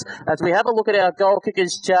Tigerettes. As we have a look at our goal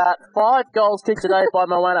kickers chart, 5 goals kicked today by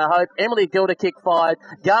Moana Hope. Emily Gilda kicked 5.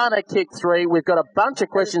 Garner kicked 3. We've got a bunch of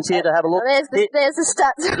questions here to have a look. There's the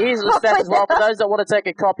stats. Here's the stats as well. For those that want to take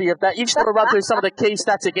a copy of that, you just want to run through some of the key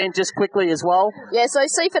stats again just quickly as well. Yeah, so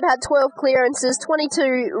Seaford had 12 clearances,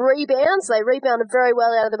 22 rebounds. They rebounded very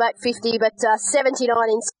well out of the back 50, but 79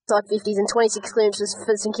 inside 50s and 26 clearances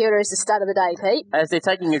for St Kilda is the stat of the day, Pete. As they're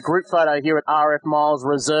taking a group photo here at RF Miles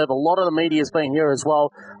Reserve, a lot of the media's been here as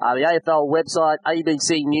well. The AFL website,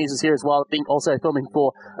 ABC News is here as well. I think also filming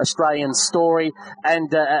for Australian Story,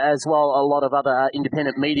 and as well a lot of other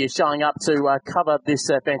independent media showing up to cover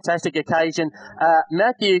this fantastic occasion.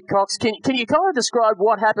 Matthew Cox, can you kind of describe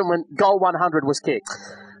what happened when goal 100 was kicked?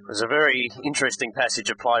 was a very interesting passage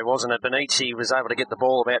of play, wasn't it? Benici was able to get the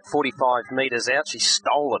ball about 45 metres out. She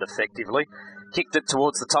stole it effectively. Kicked it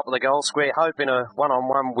towards the top of the goal square. Hope in a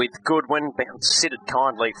one-on-one with Goodwin. Sit it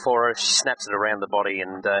kindly for her. She snaps it around the body,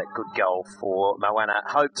 and good goal for Moana.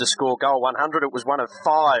 Hope to score goal 100. It was one of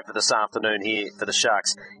 5 this afternoon here for the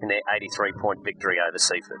Sharks in their 83-point victory over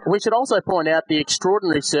Seaford. We should also point out the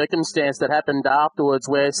extraordinary circumstance that happened afterwards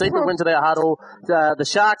where Seaford went to their huddle. The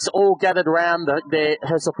Sharks all gathered around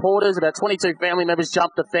her supporters. About 22 family members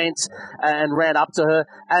jumped the fence and ran up to her.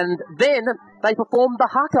 And then they performed the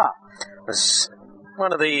haka. It was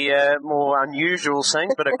one of the more unusual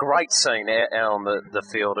scenes, but a great scene out on the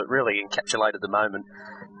field. It really encapsulated the moment,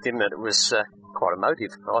 didn't it? It was quite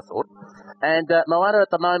emotive, I thought. And Moana at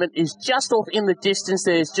the moment is just off in the distance.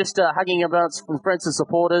 There's just hugging about from friends and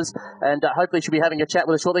supporters, and hopefully she'll be having a chat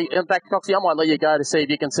with us shortly. In fact, Coxie, I might let you go to see if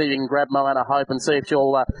you can grab Moana Hope and see if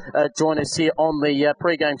she'll join us here on the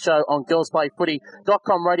pre-game show on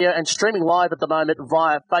GirlsPlayFooty.com radio and streaming live at the moment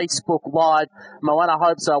via Facebook Live. Moana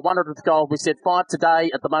Hope's 100th goal. We said 5 today.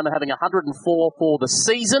 At the moment, having 104 for the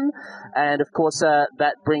season, and of course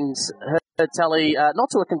that brings her tally not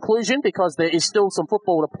to a conclusion because there is still some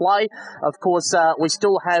football to play. Of course, we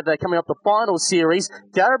still have coming up the final series.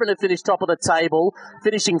 Darebin have finished top of the table,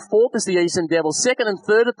 finishing 4th as the Eastern Devils. 2nd and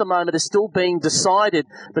 3rd at the moment is still being decided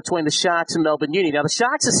between the Sharks and Melbourne Uni. Now, the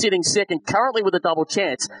Sharks are sitting 2nd currently with a double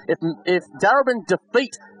chance. If Darebin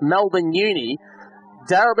defeat Melbourne Uni,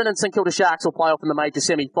 Darebin and St Kilda Sharks will play off in the major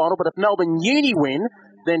semi-final, but if Melbourne Uni win,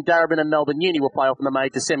 then Darebin and Melbourne Uni will play off in the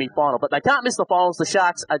major semi-final. But they can't miss the finals. The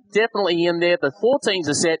Sharks are definitely in there. The 4 teams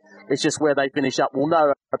are set. It's just where they finish up. We'll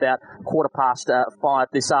know about 5:15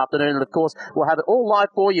 this afternoon. And, of course, we'll have it all live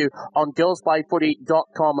for you on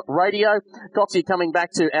GirlsPlayFooty.com radio. Coxie, coming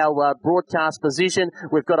back to our broadcast position,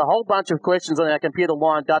 we've got a whole bunch of questions on our computer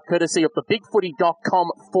lined up, courtesy of the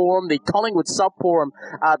BigFooty.com forum, the Collingwood sub-forum.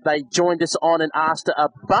 They joined us on and asked a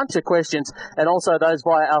bunch of questions, and also those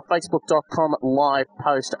via our Facebook.com live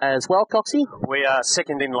post as well. Coxie? We are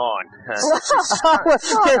second in line.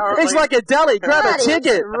 It's like a deli. Grab a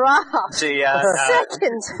ticket.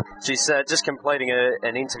 She's just completing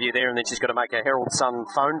an interview there, and then she's got to make a Herald Sun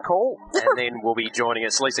phone call, and then we'll be joining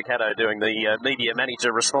us. Lisa Caddo doing the media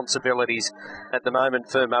manager responsibilities at the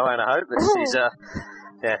moment for Moana Hope. She's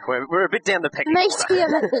we're a bit down the pecking order.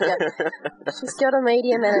 She's got a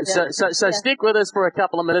media manager. So stick with us for a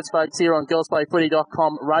couple of minutes, folks, here on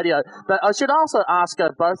GirlsPlayFooty.com radio. But I should also ask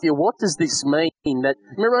both of you, what does this mean? That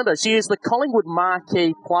remember, she is the Collingwood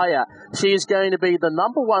marquee player. She is going to be the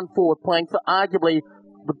number 1 forward playing for arguably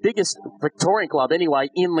the biggest Victorian club anyway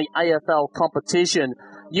in the AFL competition.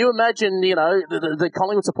 You imagine, the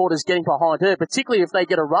Collingwood supporters getting behind her, particularly if they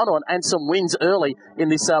get a run on and some wins early in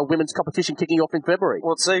this women's competition kicking off in February.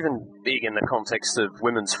 Well, it's even big in the context of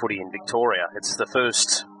women's footy in Victoria. It's the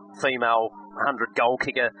first female 100-goal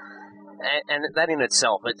kicker, and that in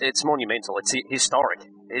itself, it's monumental. It's historic.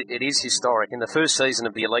 It is historic. In the first season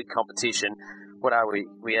of the elite competition, what are we?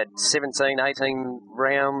 We had 17, 18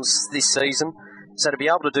 rounds this season. So to be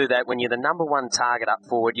able to do that when you're the number 1 target up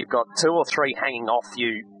forward, you've got 2 or 3 hanging off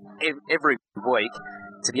you every week.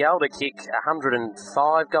 To be able to kick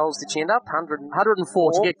 105 goals, did she end up?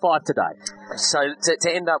 104. She kicked 5 today. So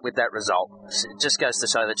to end up with that result, it just goes to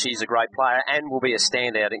show that she's a great player and will be a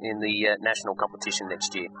standout in the national competition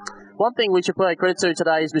next year. One thing we should pay credit to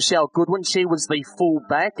today is Michelle Goodwin. She was the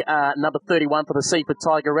full-back, number 31 for the Seaford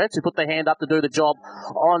Tigerettes, who put their hand up to do the job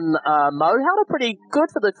on Mo. Held her pretty good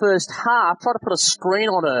for the first half. Tried to put a screen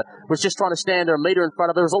on her. Was just trying to stand her a metre in front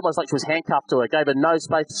of her. It was almost like she was handcuffed to her. Gave her no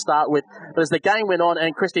space to start with. But as the game went on,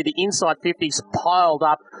 and Christy, the inside 50s piled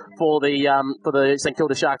up for the St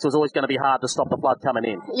Kilda Sharks. It was always going to be hard to stop the flood coming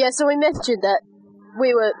in. Yeah, so we mentioned that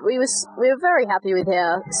we were very happy with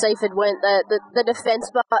how Seaford went, the defence,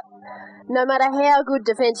 but no matter how good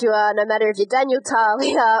defence you are, no matter if you're Daniel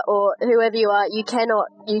Talia or whoever you are, you cannot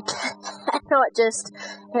just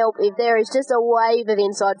help if there is just a wave of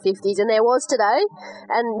inside 50s, and there was today,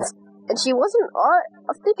 and she wasn't.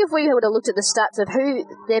 I think if we would have looked at the stats of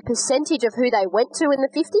their percentage of who they went to in the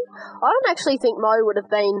 50, I don't actually think Mo would have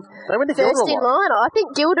been first in line. I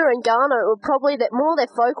think Gilda and Garner were probably more their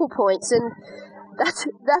focal points, and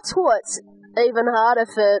that's what's even harder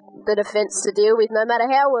for the defence to deal with. No matter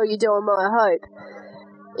how well you do on My Hope,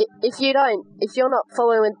 if you're not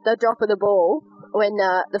following the drop of the ball when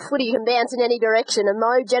the footy can bounce in any direction, and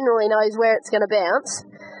Mo generally knows where it's going to bounce,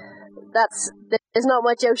 there's not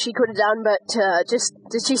much else she could have done, but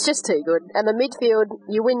she's just too good. And the midfield,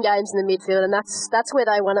 you win games in the midfield, and that's where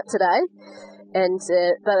they won it today. And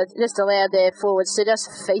but it just allowed their forwards to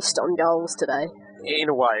just feast on goals today. in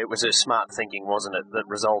a way, it was her smart thinking, wasn't it, that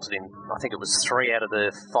resulted in, I think it was 3 out of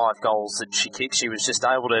the 5 goals that she kicked. She was just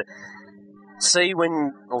able to see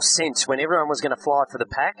sense when everyone was going to fly for the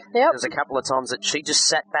pack. Yep. There was a couple of times that she just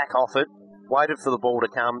sat back off it, waited for the ball to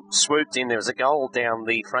come, swooped in. There was a goal down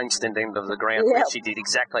the Frankston end of the ground where she did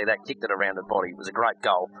exactly that, kicked it around her body. It was a great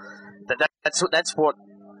goal. That's what,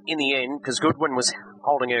 in the end, because Goodwin was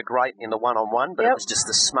holding her great in the one-on-one, but it was just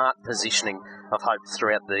the smart positioning of Hope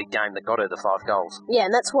throughout the game that got her the 5 goals. Yeah,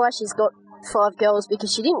 and that's why she's got 5 goals,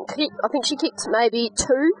 because she didn't kick, I think she kicked maybe 2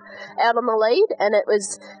 out on the lead, and it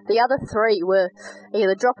was the other 3 were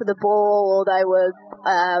either dropping the ball or they were,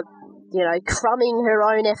 crumbing her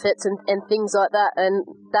own efforts and things like that, and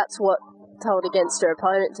that's what told against her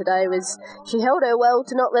opponent today. Was she held her well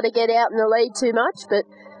to not let her get out in the lead too much, but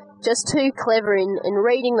just too clever in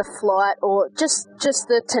reading the flight, or just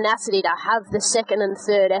the tenacity to have the second and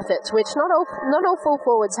third efforts, which not all full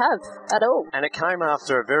forwards have at all. And it came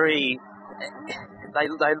after a very...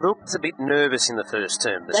 They looked a bit nervous in the first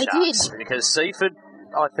term, the Sharks, because Seaford,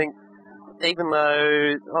 I think, even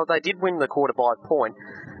though they did win the quarter by a point,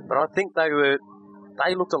 but I think they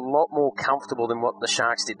looked a lot more comfortable than what the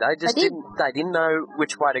Sharks did. They didn't know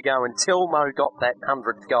which way to go until Mo got that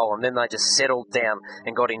 100th goal, and then they just settled down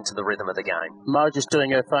and got into the rhythm of the game. Mo just doing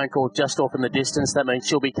her phone call just off in the distance. That means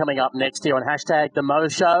she'll be coming up next here on #The Mo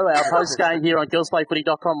Show, our post-game here on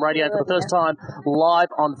GirlsPlayFooty.com radio for the first time live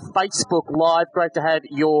on Facebook Live. Great to have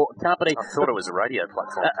your company. I thought it was a radio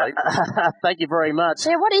platform, Pete. Thank you very much.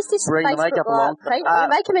 Yeah, what is this Bring Facebook the makeup Live? along. Pete? You're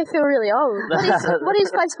making me feel really old. What is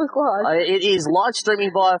Facebook Live? It is live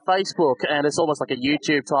streaming via Facebook, and it's almost like a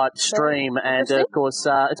YouTube type stream. And of course,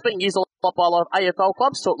 it's being used a lot by a lot of AFL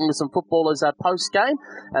clubs, talking with some footballers post game.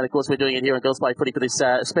 And of course, we're doing it here on Girls Play Footy for this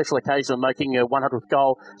special occasion of making her 100th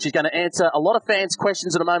goal. She's going to answer a lot of fans'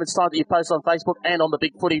 questions in a moment's time that you post on Facebook and on the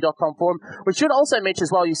BigFooty.com forum. We should also mention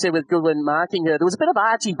as well, you said with Goodwin marking her, there was a bit of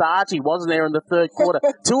argy-bargy, wasn't there, in the third quarter?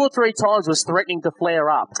 2 or 3 times was threatening to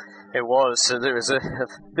flare up. It was. So there was a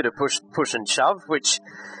bit of push and shove, which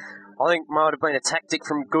I think might have been a tactic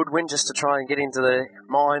from Goodwin just to try and get into the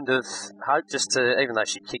mind of Hope, just to, even though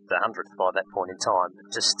she kicked the 100th by that point in time,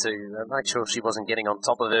 just to make sure she wasn't getting on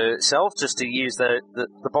top of herself, just to use the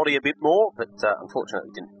body a bit more, but unfortunately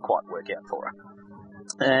it didn't quite work out for her.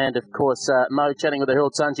 And, of course, Mo chatting with the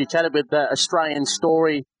Herald Sun. She chatted with the Australian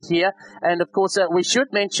Story here. And, of course, we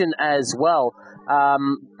should mention as well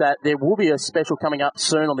that there will be a special coming up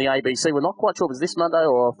soon on the ABC. We're not quite sure if it's this Monday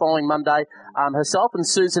or following Monday. Herself and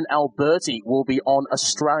Susan Alberti will be on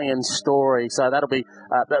Australian Story. So that'll be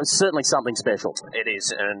certainly something special. It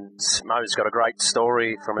is. And Mo's got a great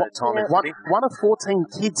story from her time in footy. One of 14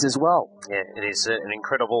 kids as well. Yeah, it is an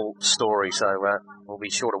incredible story. So we'll be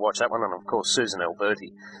sure to watch that one. And, of course, Susan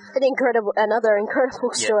Alberti. Another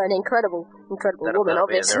incredible story, an incredible woman,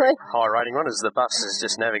 obviously. A very high rating one as the bus is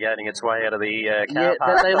just navigating its way out of the car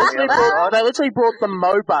park. They literally brought the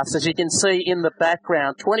Mo bus, as you can see in the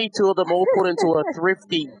background. 22 of them all put into a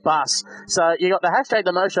thrifty bus. So you got the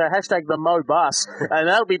 #The Mo Show, #The Mo Bus, and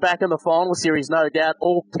that'll be back in the final series, no doubt.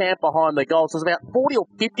 All camped behind the goals. There's about 40 or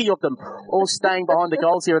 50 of them all staying behind the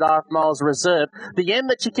goals here at RF Miles Reserve. The end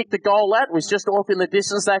that she kicked the goal at was just off in the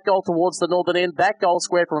distance. That goal towards the northern end. That goal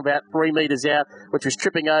squared from about 3 metres out, which was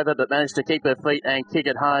tripping over, but managed to keep her feet and kick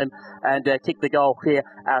it home and kick the goal here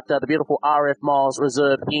at the beautiful RF Miles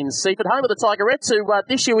Reserve in Seaford. Home of the Tigerettes, who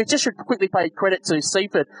this year we just should quickly pay credit to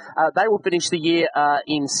Seaford. They will finish the year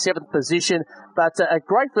in 7th position. But a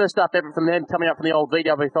great first up effort from them, coming up from the old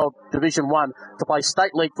VFL Division 1 to play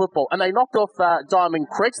State League football. And they knocked off Diamond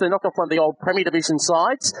Creek. They knocked off one of the old Premier Division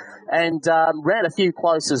sides and ran a few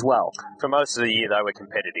close as well. For most of the year, they were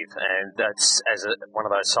competitive. And that's as one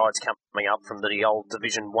of those sides coming up from the old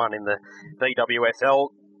Division 1 in the VWFL.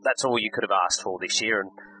 That's all you could have asked for this year.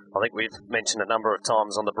 And I think we've mentioned a number of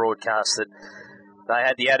times on the broadcast that they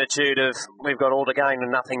had the attitude of, we've got all to gain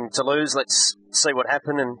and nothing to lose. Let's see what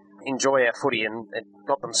happened and enjoy our footy, and it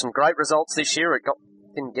got them some great results this year.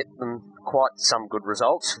 Didn't get them quite some good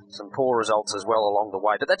results, some poor results as well along the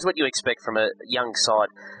way. But that's what you expect from a young side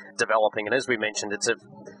developing. And as we mentioned, it's a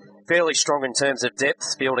fairly strong in terms of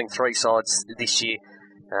depth, fielding 3 sides this year.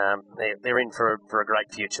 They're in for a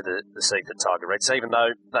great future, the Seaford Tigerettes, even though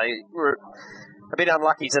they were a bit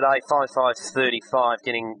unlucky today, 5-5-35,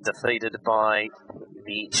 getting defeated by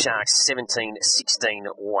the Sharks 17-16,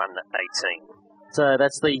 1-18. So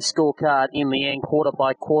that's the scorecard in the end,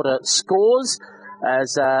 quarter-by-quarter scores.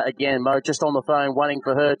 As, again, Mo just on the phone waiting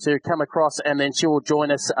for her to come across, and then she will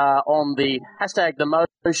join us on the #The Mo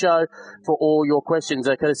Show for all your questions,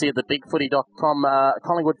 courtesy of the BigFooty.com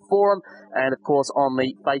Collingwood forum, and, of course, on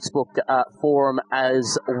the Facebook forum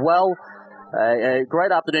as well. A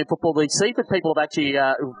great afternoon football. The Seaford people have actually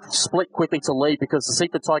split quickly to lead because the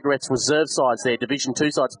Seaford Tigerettes reserve sides, their Division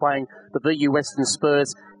 2 sides, playing the VU Western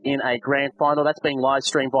Spurs in a grand final. That's being live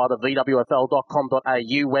streamed via the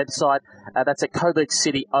VWFL.com.au website. That's at Coburg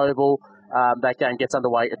City Oval. That game gets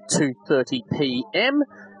underway at 2:30 p.m.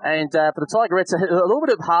 And for the Tigerettes, a little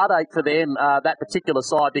bit of heartache for them, that particular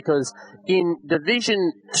side, because in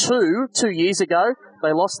Division 2, 2 years ago,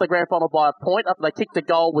 they lost the grand final by a point. They kicked a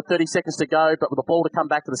goal with 30 seconds to go, but with the ball to come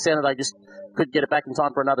back to the centre, they just couldn't get it back in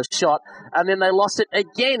time for another shot. And then they lost it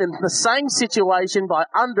again in the same situation by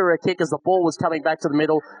under a kick as the ball was coming back to the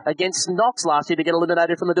middle against Knox last year to get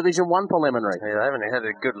eliminated from the Division 1 preliminary. Yeah, they haven't had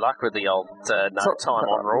a good luck with the old no time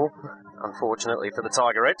on rule, unfortunately, for the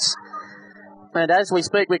Tigerettes. And as we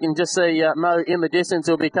speak, we can just see Mo in the distance.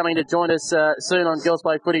 He'll be coming to join us soon on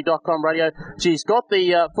GirlsPlayFooty.com radio. She's got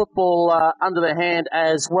the football under the hand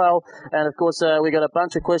as well. And, of course, we've got a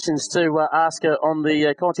bunch of questions to ask her on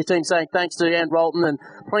the commentary team, saying thanks to Anne Rolton and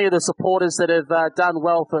plenty of the supporters that have done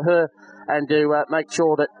well for her, and to make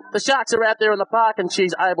sure that the Sharks are out there in the park and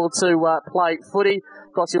she's able to play footy.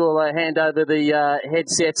 Of course, you'll hand over the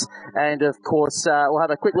headsets, and of course, we'll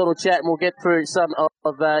have a quick little chat and we'll get through some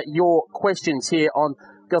of your questions here on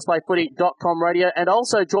GirlsPlayFooty.com radio, and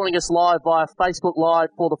also joining us live via Facebook Live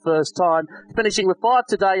for the first time, finishing with 5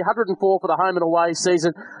 today, 104 for the home and away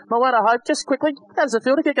season. Moana Hope, just quickly, how does it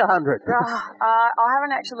feel to kick 100? I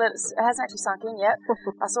haven't actually it hasn't actually sunk in yet.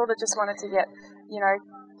 I sort of just wanted to get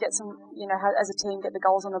some, as a team, get the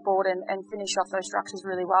goals on the board and finish off those structures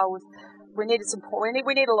really well. We needed some. We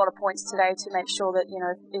need a lot of points today to make sure that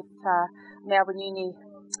if Melbourne Uni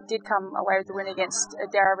did come away with the win against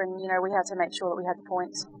Darabin, we had to make sure that we had the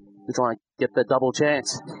points. To try and get the double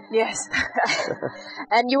chance. Yes.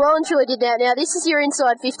 And you well and truly did that. Now, this is your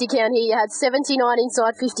inside 50 count here. You had 79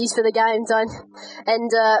 inside 50s for the game, and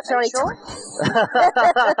for only sure?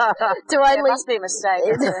 to only... It must be a mistake.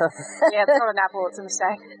 It's not an apple, it's a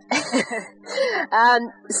mistake.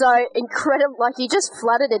 So incredible, you just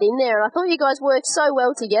flooded it in there, and I thought you guys worked so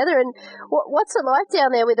well together. And what's it like down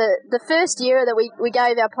there with the first year that we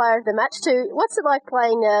gave our player of the match to? What's it like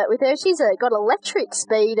playing with her? She's got electric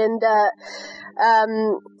speed, and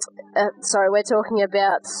sorry, we're talking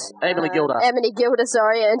about Emily Kilda,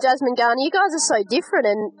 and Jasmine Garner. You guys are so different,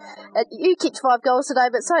 and you kicked 5 goals today,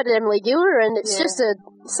 but so did Emily Gilda, and it's just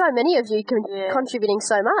so many of you contributing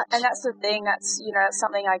so much. And that's the thing. That's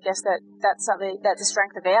something, I guess, that's a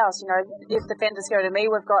strength of ours. If defenders go to me,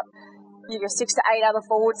 we've got 6 to 8 other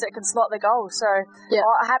forwards that can slot the goal. So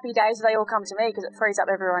happy days they all come to me because it frees up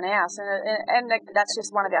everyone else, and that's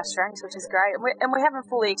just one of our strengths, which is great. And we haven't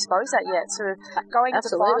fully exposed that yet. So going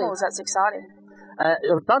into finals, that's exciting.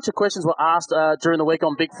 A bunch of questions were asked during the week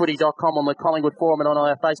on BigFooty.com, on the Collingwood Forum, and on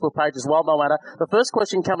our Facebook page as well, Moana. The first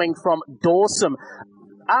question coming from Dawson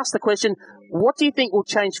asked the question, what do you think will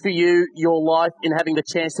change for you, your life, in having the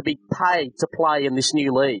chance to be paid to play in this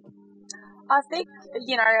new league? I think,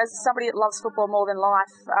 as somebody that loves football more than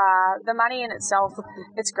life, the money in itself,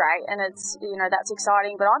 it's great, and it's, that's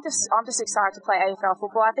exciting, but I'm just excited to play AFL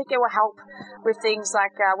football. I think it will help with things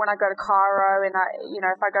like when I go to Cairo, and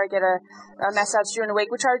if I go get a massage during the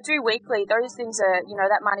week, which I do weekly, those things are,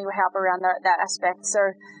 that money will help around that aspect. So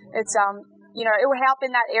it's, it will help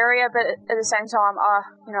in that area, but at the same time, I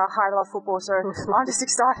love football, so I'm just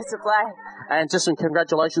excited to play. And just some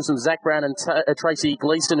congratulations from Zach Brown and Tracy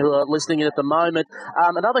Gleason, who are listening in at the moment.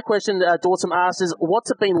 Another question Dawson asked is,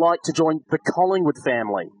 what's it been like to join the Collingwood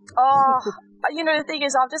family? Oh, the thing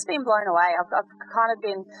is, I've just been blown away. I've kind of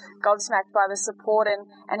been gobsmacked by the support and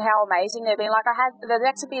how amazing they've been. There's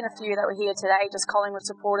actually been a few that were here today, just Collingwood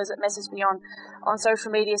supporters that messaged me on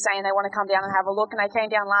social media saying they want to come down and have a look, and they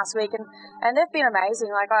came down last week, and they've been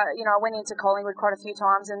amazing. I went into Collingwood quite a few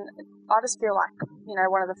times, and I just feel like,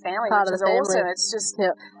 one of the family, which is awesome. It's just,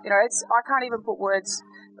 I can't even put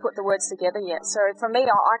the words together yet. So for me,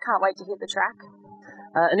 I can't wait to hit the track.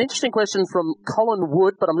 An interesting question from Colin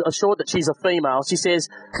Wood, but I'm assured that she's a female. She says,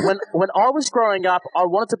 when I was growing up, I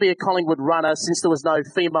wanted to be a Collingwood runner since there was no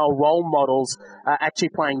female role models actually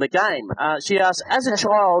playing the game. She asked, as a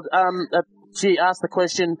child, she asked the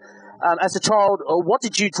question, as a child, what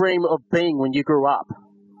did you dream of being when you grew up?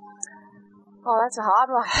 Oh, that's a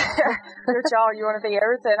hard one. You're a child, you want to be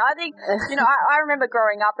everything. I think, I remember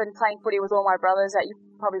growing up and playing footy with all my brothers. That you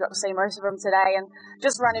probably got to see most of them today, and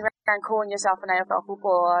just running around calling yourself an AFL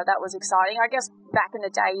footballer, that was exciting. I guess back in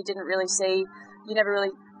the day, you never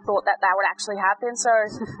really thought that would actually happen. So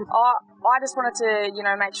I just wanted to,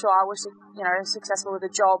 make sure I was, successful with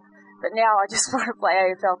a job. But now I just want to play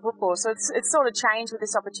AFL football. So it's sort of changed with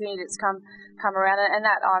this opportunity that's come around, and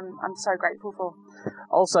that I'm so grateful for.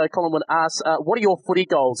 Also, Collingwood asks, what are your footy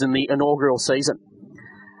goals in the inaugural season?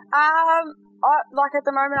 Like at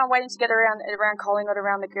the moment, I'm waiting to get around Collingwood,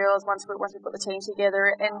 around the girls once we put the team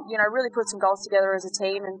together, and really put some goals together as a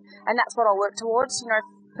team, and that's what I'll work towards.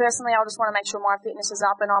 Personally, I just want to make sure my fitness is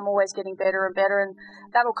up, and I'm always getting better and better, and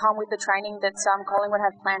that'll come with the training that Collingwood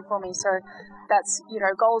have planned for me. So that's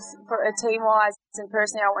goals for a team wise, and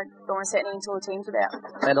personally, I don't want to set any until the team's about.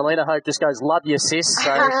 And Alina Hope just goes, love you, sis. So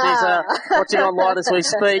she's watching online as we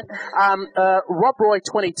speak. Rob Roy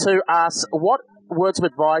 22 asks, what words of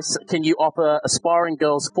advice can you offer aspiring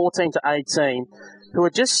girls 14 to 18 who are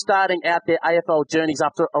just starting out their AFL journeys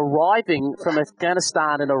after arriving from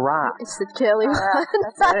Afghanistan and Iraq? It's the curly one.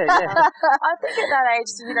 I think at that age,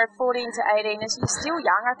 14 to 18, you're still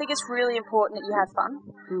young. I think it's really important that you have fun.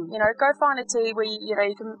 Go find a team where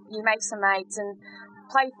you make some mates and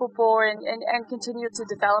play football and continue to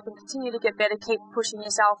develop and continue to get better, keep pushing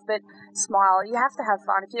yourself, but smile. You have to have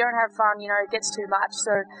fun. If you don't have fun, it gets too much.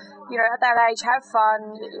 So, at that age, have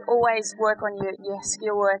fun, always work on your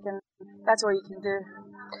skill work, and that's all you can do.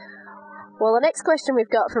 Well, the next question we've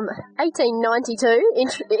got from 1892,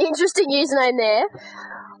 interesting username there.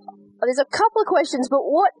 There's a couple of questions, but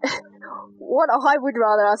what I would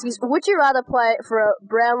rather ask is, would you rather play for a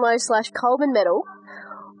Brownlow/Coleman medal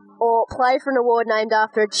or play for an award named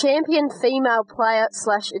after a champion female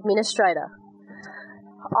player/administrator?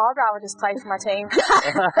 I'd rather just play for my team. Good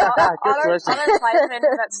question. I don't play for any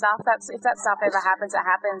of that stuff. If that stuff ever happens, it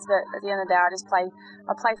happens. But at the end of the day, I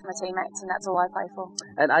play for my teammates, and that's all I play for.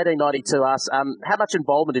 And 1892 asks, how much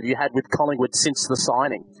involvement have you had with Collingwood since the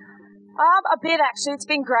signing? A bit, actually. It's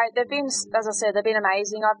been great. They've been, as I said, they've been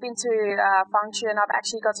amazing. I've been to a function. I've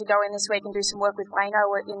actually got to go in this week and do some work with Wayno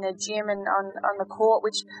in the gym and on the court,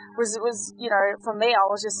 which was for me, I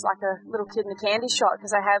was just like a little kid in a candy shop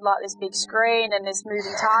because they had like this big screen and this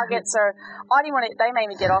moving target. So I didn't want to, they made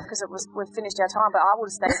me get off because we'd finished our time, but I would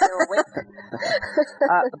have stayed there a week.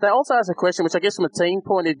 They also ask a question, which I guess from a team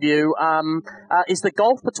point of view, is the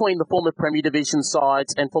gulf between the former Premier Division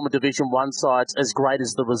sides and former Division 1 sides as great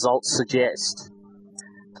as the results suggest?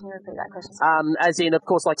 Can you repeat that question? As in, of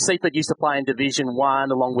course, like Seaford used to play in Division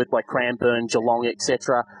 1 along with like Cranbourne, Geelong,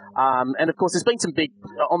 etc. And of course, there's been some big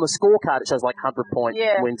on the scorecard. It shows like 100-point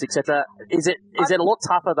wins, etc. Is it a lot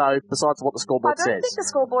tougher though? Besides what the scoreboard says, I don't think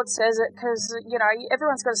the scoreboard says it because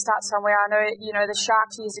everyone's got to start somewhere. I know the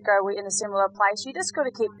Sharks years ago were in a similar place. You just got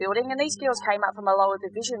to keep building. And these girls came up from a lower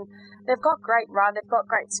division. They've got great run. They've got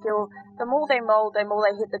great skill. The more they mould, the more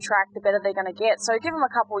they hit the track, the better they're going to get. So give them a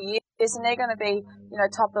couple of years, and they're going to be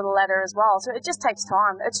top of the ladder as well. So it just takes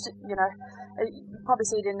time. It's you probably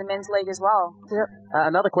see it in the men's league as well. Yep.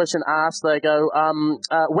 Another question asked, they go,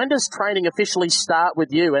 when does training officially start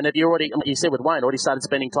with you? And have you already, like you said with Wayne, already started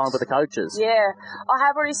spending time with the coaches? Yeah, I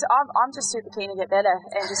have already. I'm just super keen to get better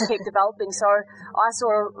and just keep developing. So I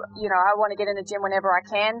I want to get in the gym whenever I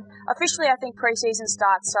can. Officially, I think pre-season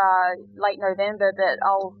starts late November, but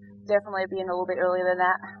I'll definitely be in a little bit earlier than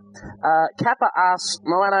that. Kappa asks,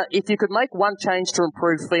 Moana, if you could make one change to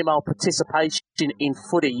improve female participation in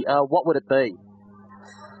footy, what would it be?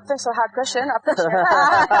 That's a hard question. I appreciate it.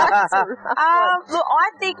 Look, I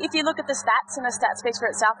think if you look at the stats, and the stats speaks for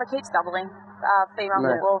itself, it keeps doubling female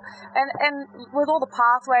football. And with all the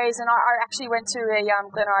pathways, and I actually went to a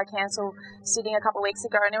Glenora Council sitting a couple of weeks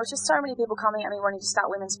ago, and there was just so many people coming at me wanting to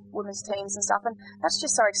start women's teams and stuff, and that's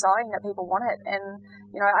just so exciting that people want it. And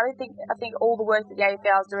I think all the work that the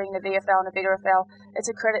AFL is doing, the VFL and the VFL, it's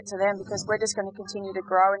a credit to them because we're just going to continue to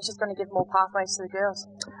grow, and it's just going to give more pathways to the girls.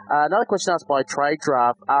 Another question asked by Trade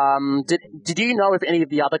Draft. Did you know if any of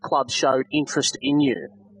the other clubs showed interest in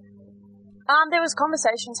you? There was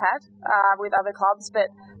conversations had with other clubs,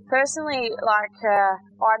 but personally,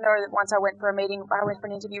 I know that once I went for a meeting, I went for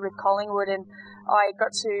an interview with Collingwood, and I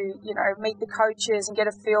got to meet the coaches and get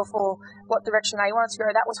a feel for what direction they wanted to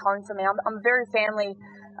go. That was home for me. I'm a very family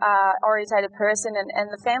orientated person, and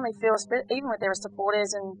the family feels, even with their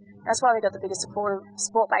supporters, and that's why they got the biggest support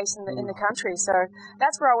base in the country. So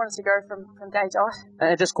that's where I wanted to go from day dot.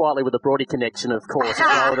 And just quietly with the Brody connection, of course,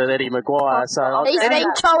 older than Eddie Maguire. So he's been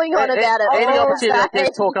going on about it. Any opportunity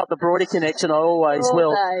to talk up the Brody connection, I always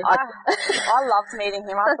will. I loved meeting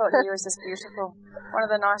him. I thought he was just beautiful. One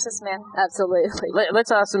of the nicest men. Absolutely.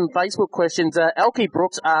 Let's ask some Facebook questions. Elkie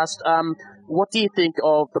Brooks asked, what do you think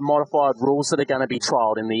of the modified rules that are going to be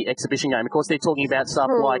trialled in the exhibition game? Of course, they're talking about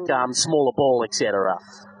stuff like smaller ball, etc.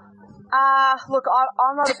 Look,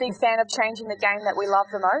 I'm not a big fan of changing the game that we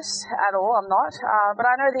love the most at all. I'm not. But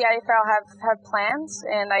I know the AFL have plans,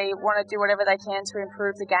 and they want to do whatever they can to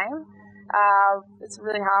improve the game. It's a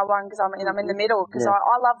really hard one because I'm in the middle because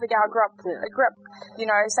I love the game. I grew up,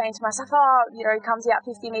 saying to myself, he comes out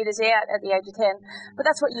 50 metres out at the age of 10. But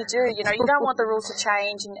that's what you do. You don't want the rules to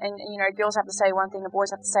change and girls have to say one thing, the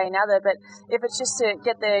boys have to say another. But if it's just to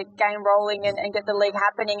get the game rolling and get the league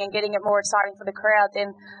happening and getting it more exciting for the crowd,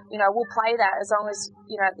 then, we'll play that as long as,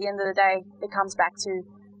 at the end of the day, it comes back to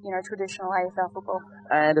traditional AFL football.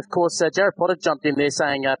 And, of course, Jared Potter jumped in there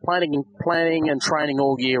saying planning and training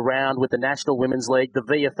all year round with the National Women's League, the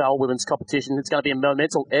VFL Women's Competition. It's going to be a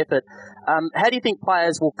monumental effort. How do you think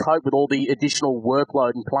players will cope with all the additional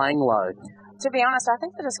workload and playing load? To be honest, I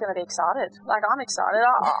think they're just going to be excited. Like, I'm excited.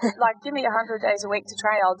 Give me 100 days a week to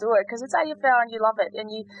train, I'll do it because it's AFL and you love it.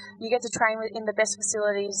 And you get to train in the best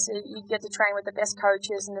facilities. You get to train with the best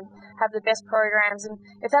coaches and have the best programs. And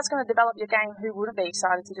if that's going to develop your game, who wouldn't be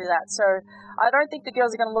excited to do that? So I don't think the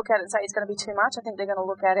girls are going to look at it and say it's going to be too much. I think they're going to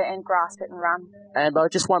look at it and grasp it and run. And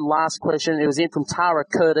just one last question. It was in from Tara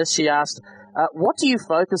Curtis. She asked, what do you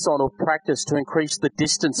focus on or practice to increase the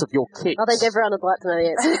distance of your kicks? I think everyone would like to know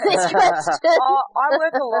the answer to this question. I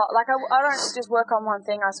work a lot. Like, I don't just work on one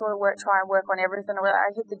thing. I sort of try and work on everything.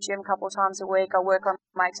 I hit the gym a couple of times a week. I work on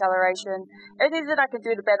my acceleration. Anything that I can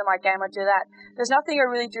do to better my game, I do that. There's nothing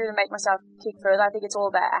I really do to make myself kick further. I think it's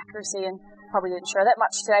all about accuracy, and probably didn't show that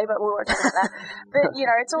much today, but we won't talk about that. But,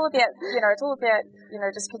 it's all about,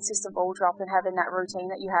 just consistent ball drop and having that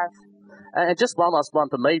routine that you have. And just one last one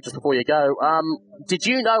for me, just before you go. Did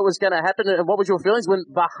you know it was going to happen, and what was your feelings when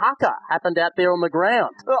the haka happened out there on the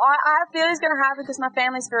ground? Well, I have feelings going to happen because my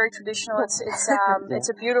family's very traditional. It's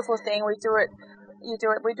a beautiful thing. We do it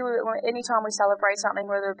anytime we celebrate something,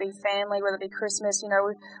 whether it be family, whether it be Christmas.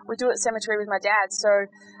 We do it at cemetery with my dad. So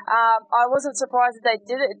I wasn't surprised that they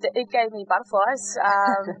did it. It gave me butterflies.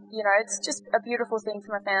 It's just a beautiful thing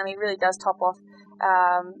for my family. It really does top off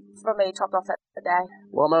that day.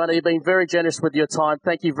 Well, Moana, you've been very generous with your time.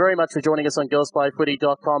 Thank you very much for joining us on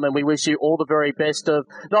GirlsPlayFooty.com, and we wish you all the very best of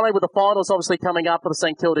not only with the finals obviously coming up for the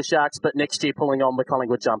St Kilda Sharks, but next year pulling on the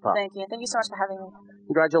Collingwood jumper. Thank you. Thank you so much for having me.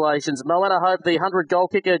 Congratulations. Moana Hope, the 100-goal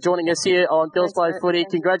kicker, joining us here on Girls Play Footy.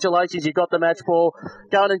 Congratulations, you got the match ball.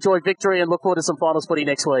 Go and enjoy victory and look forward to some finals footy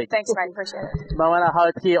next week. Thanks, mate. Appreciate it. Moana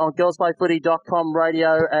Hope here on GirlsPlayFooty.com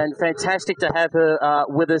radio, and fantastic to have her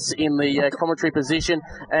with us in the commentary position.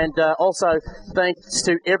 And also, thanks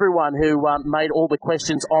to everyone who made all the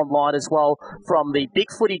questions online as well, from the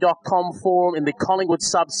BigFooty.com forum in the Collingwood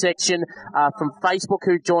subsection, from Facebook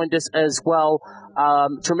who joined us as well.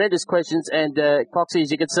 Tremendous questions, and Coxie,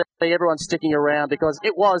 as you can see, everyone's sticking around because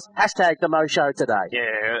it was #the Mo Show today.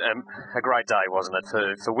 Yeah, a great day, wasn't it,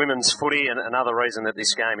 for women's footy, and another reason that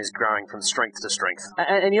this game is growing from strength to strength.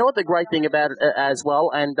 And you know what the great thing about it as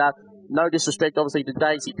well, and no disrespect, obviously, to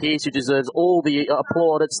Daisy Pearce, who deserves all the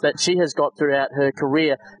plaudits that she has got throughout her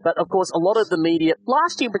career. But, of course, a lot of the media,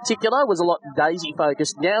 last year in particular, was a lot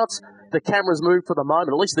Daisy-focused. Now the camera's moved for the moment,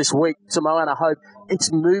 at least this week, to Moana Hope.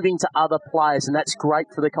 It's moving to other players, and that's great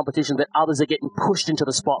for the competition, that others are getting pushed into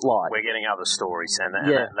the spotlight. We're getting other stories, and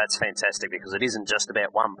that's fantastic, because it isn't just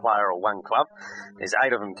about one player or one club. There's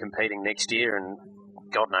 8 of them competing next year, and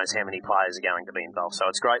God knows how many players are going to be involved. So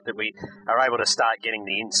it's great that we are able to start getting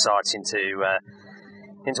the insights into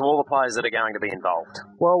all the players that are going to be involved.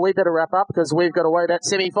 Well, we better wrap up because we've got to worry about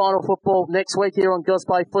semi-final football next week here on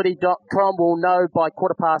GirlsPlayFooty.com. We'll know by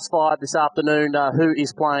 5:15 this afternoon who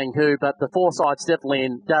is playing who, but the 4 sides definitely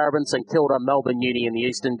in: Darebin, St Kilda, Melbourne Uni and the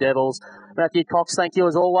Eastern Devils. Matthew Cox, thank you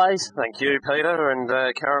as always. Thank you, Peter, and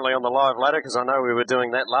currently on the live ladder, because I know we were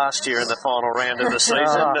doing that last year in the final round of the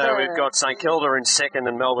season. We've got St Kilda in second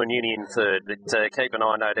and Melbourne Uni in third. But keep an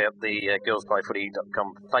eye, no doubt, the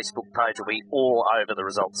GirlsPlayFooty.com Facebook page will be all over the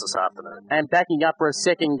results this afternoon. And backing up for a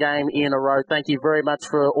second game in a row. Thank you very much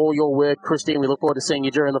for all your work, Christine. We look forward to seeing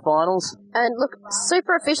you during the finals. And look,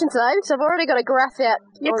 super efficient today, because I've already got a graph out.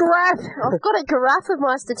 Your graph? I've got a graph of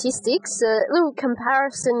my statistics, a little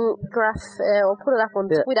comparison graph. I'll put it up on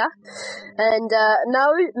Twitter. And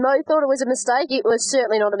no, Mo thought it was a mistake. It was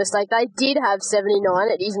certainly not a mistake. They did have 79.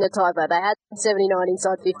 It isn't a typo. They had 79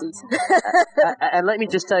 inside 50s. And let me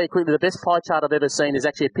just tell you quickly, the best pie chart I've ever seen is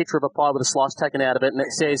actually a picture of a pie with a slice taken out of it, and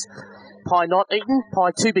it says, pie not eaten,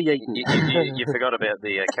 pie to be eaten. You forgot about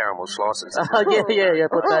the caramel slices. Yeah,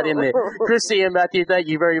 put that in there. Christy and Matthew, thank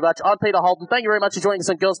you very much. I'm Peter Holden. Thank you very much for joining us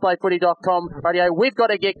on GirlsPlayFooty.com radio. We've got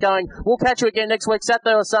to get going. We'll catch you again next week,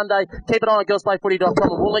 Saturday or Sunday. Keep an eye on GirlsPlayFooty.com,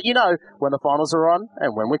 and we'll let you know when the finals are on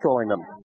and when we're calling them.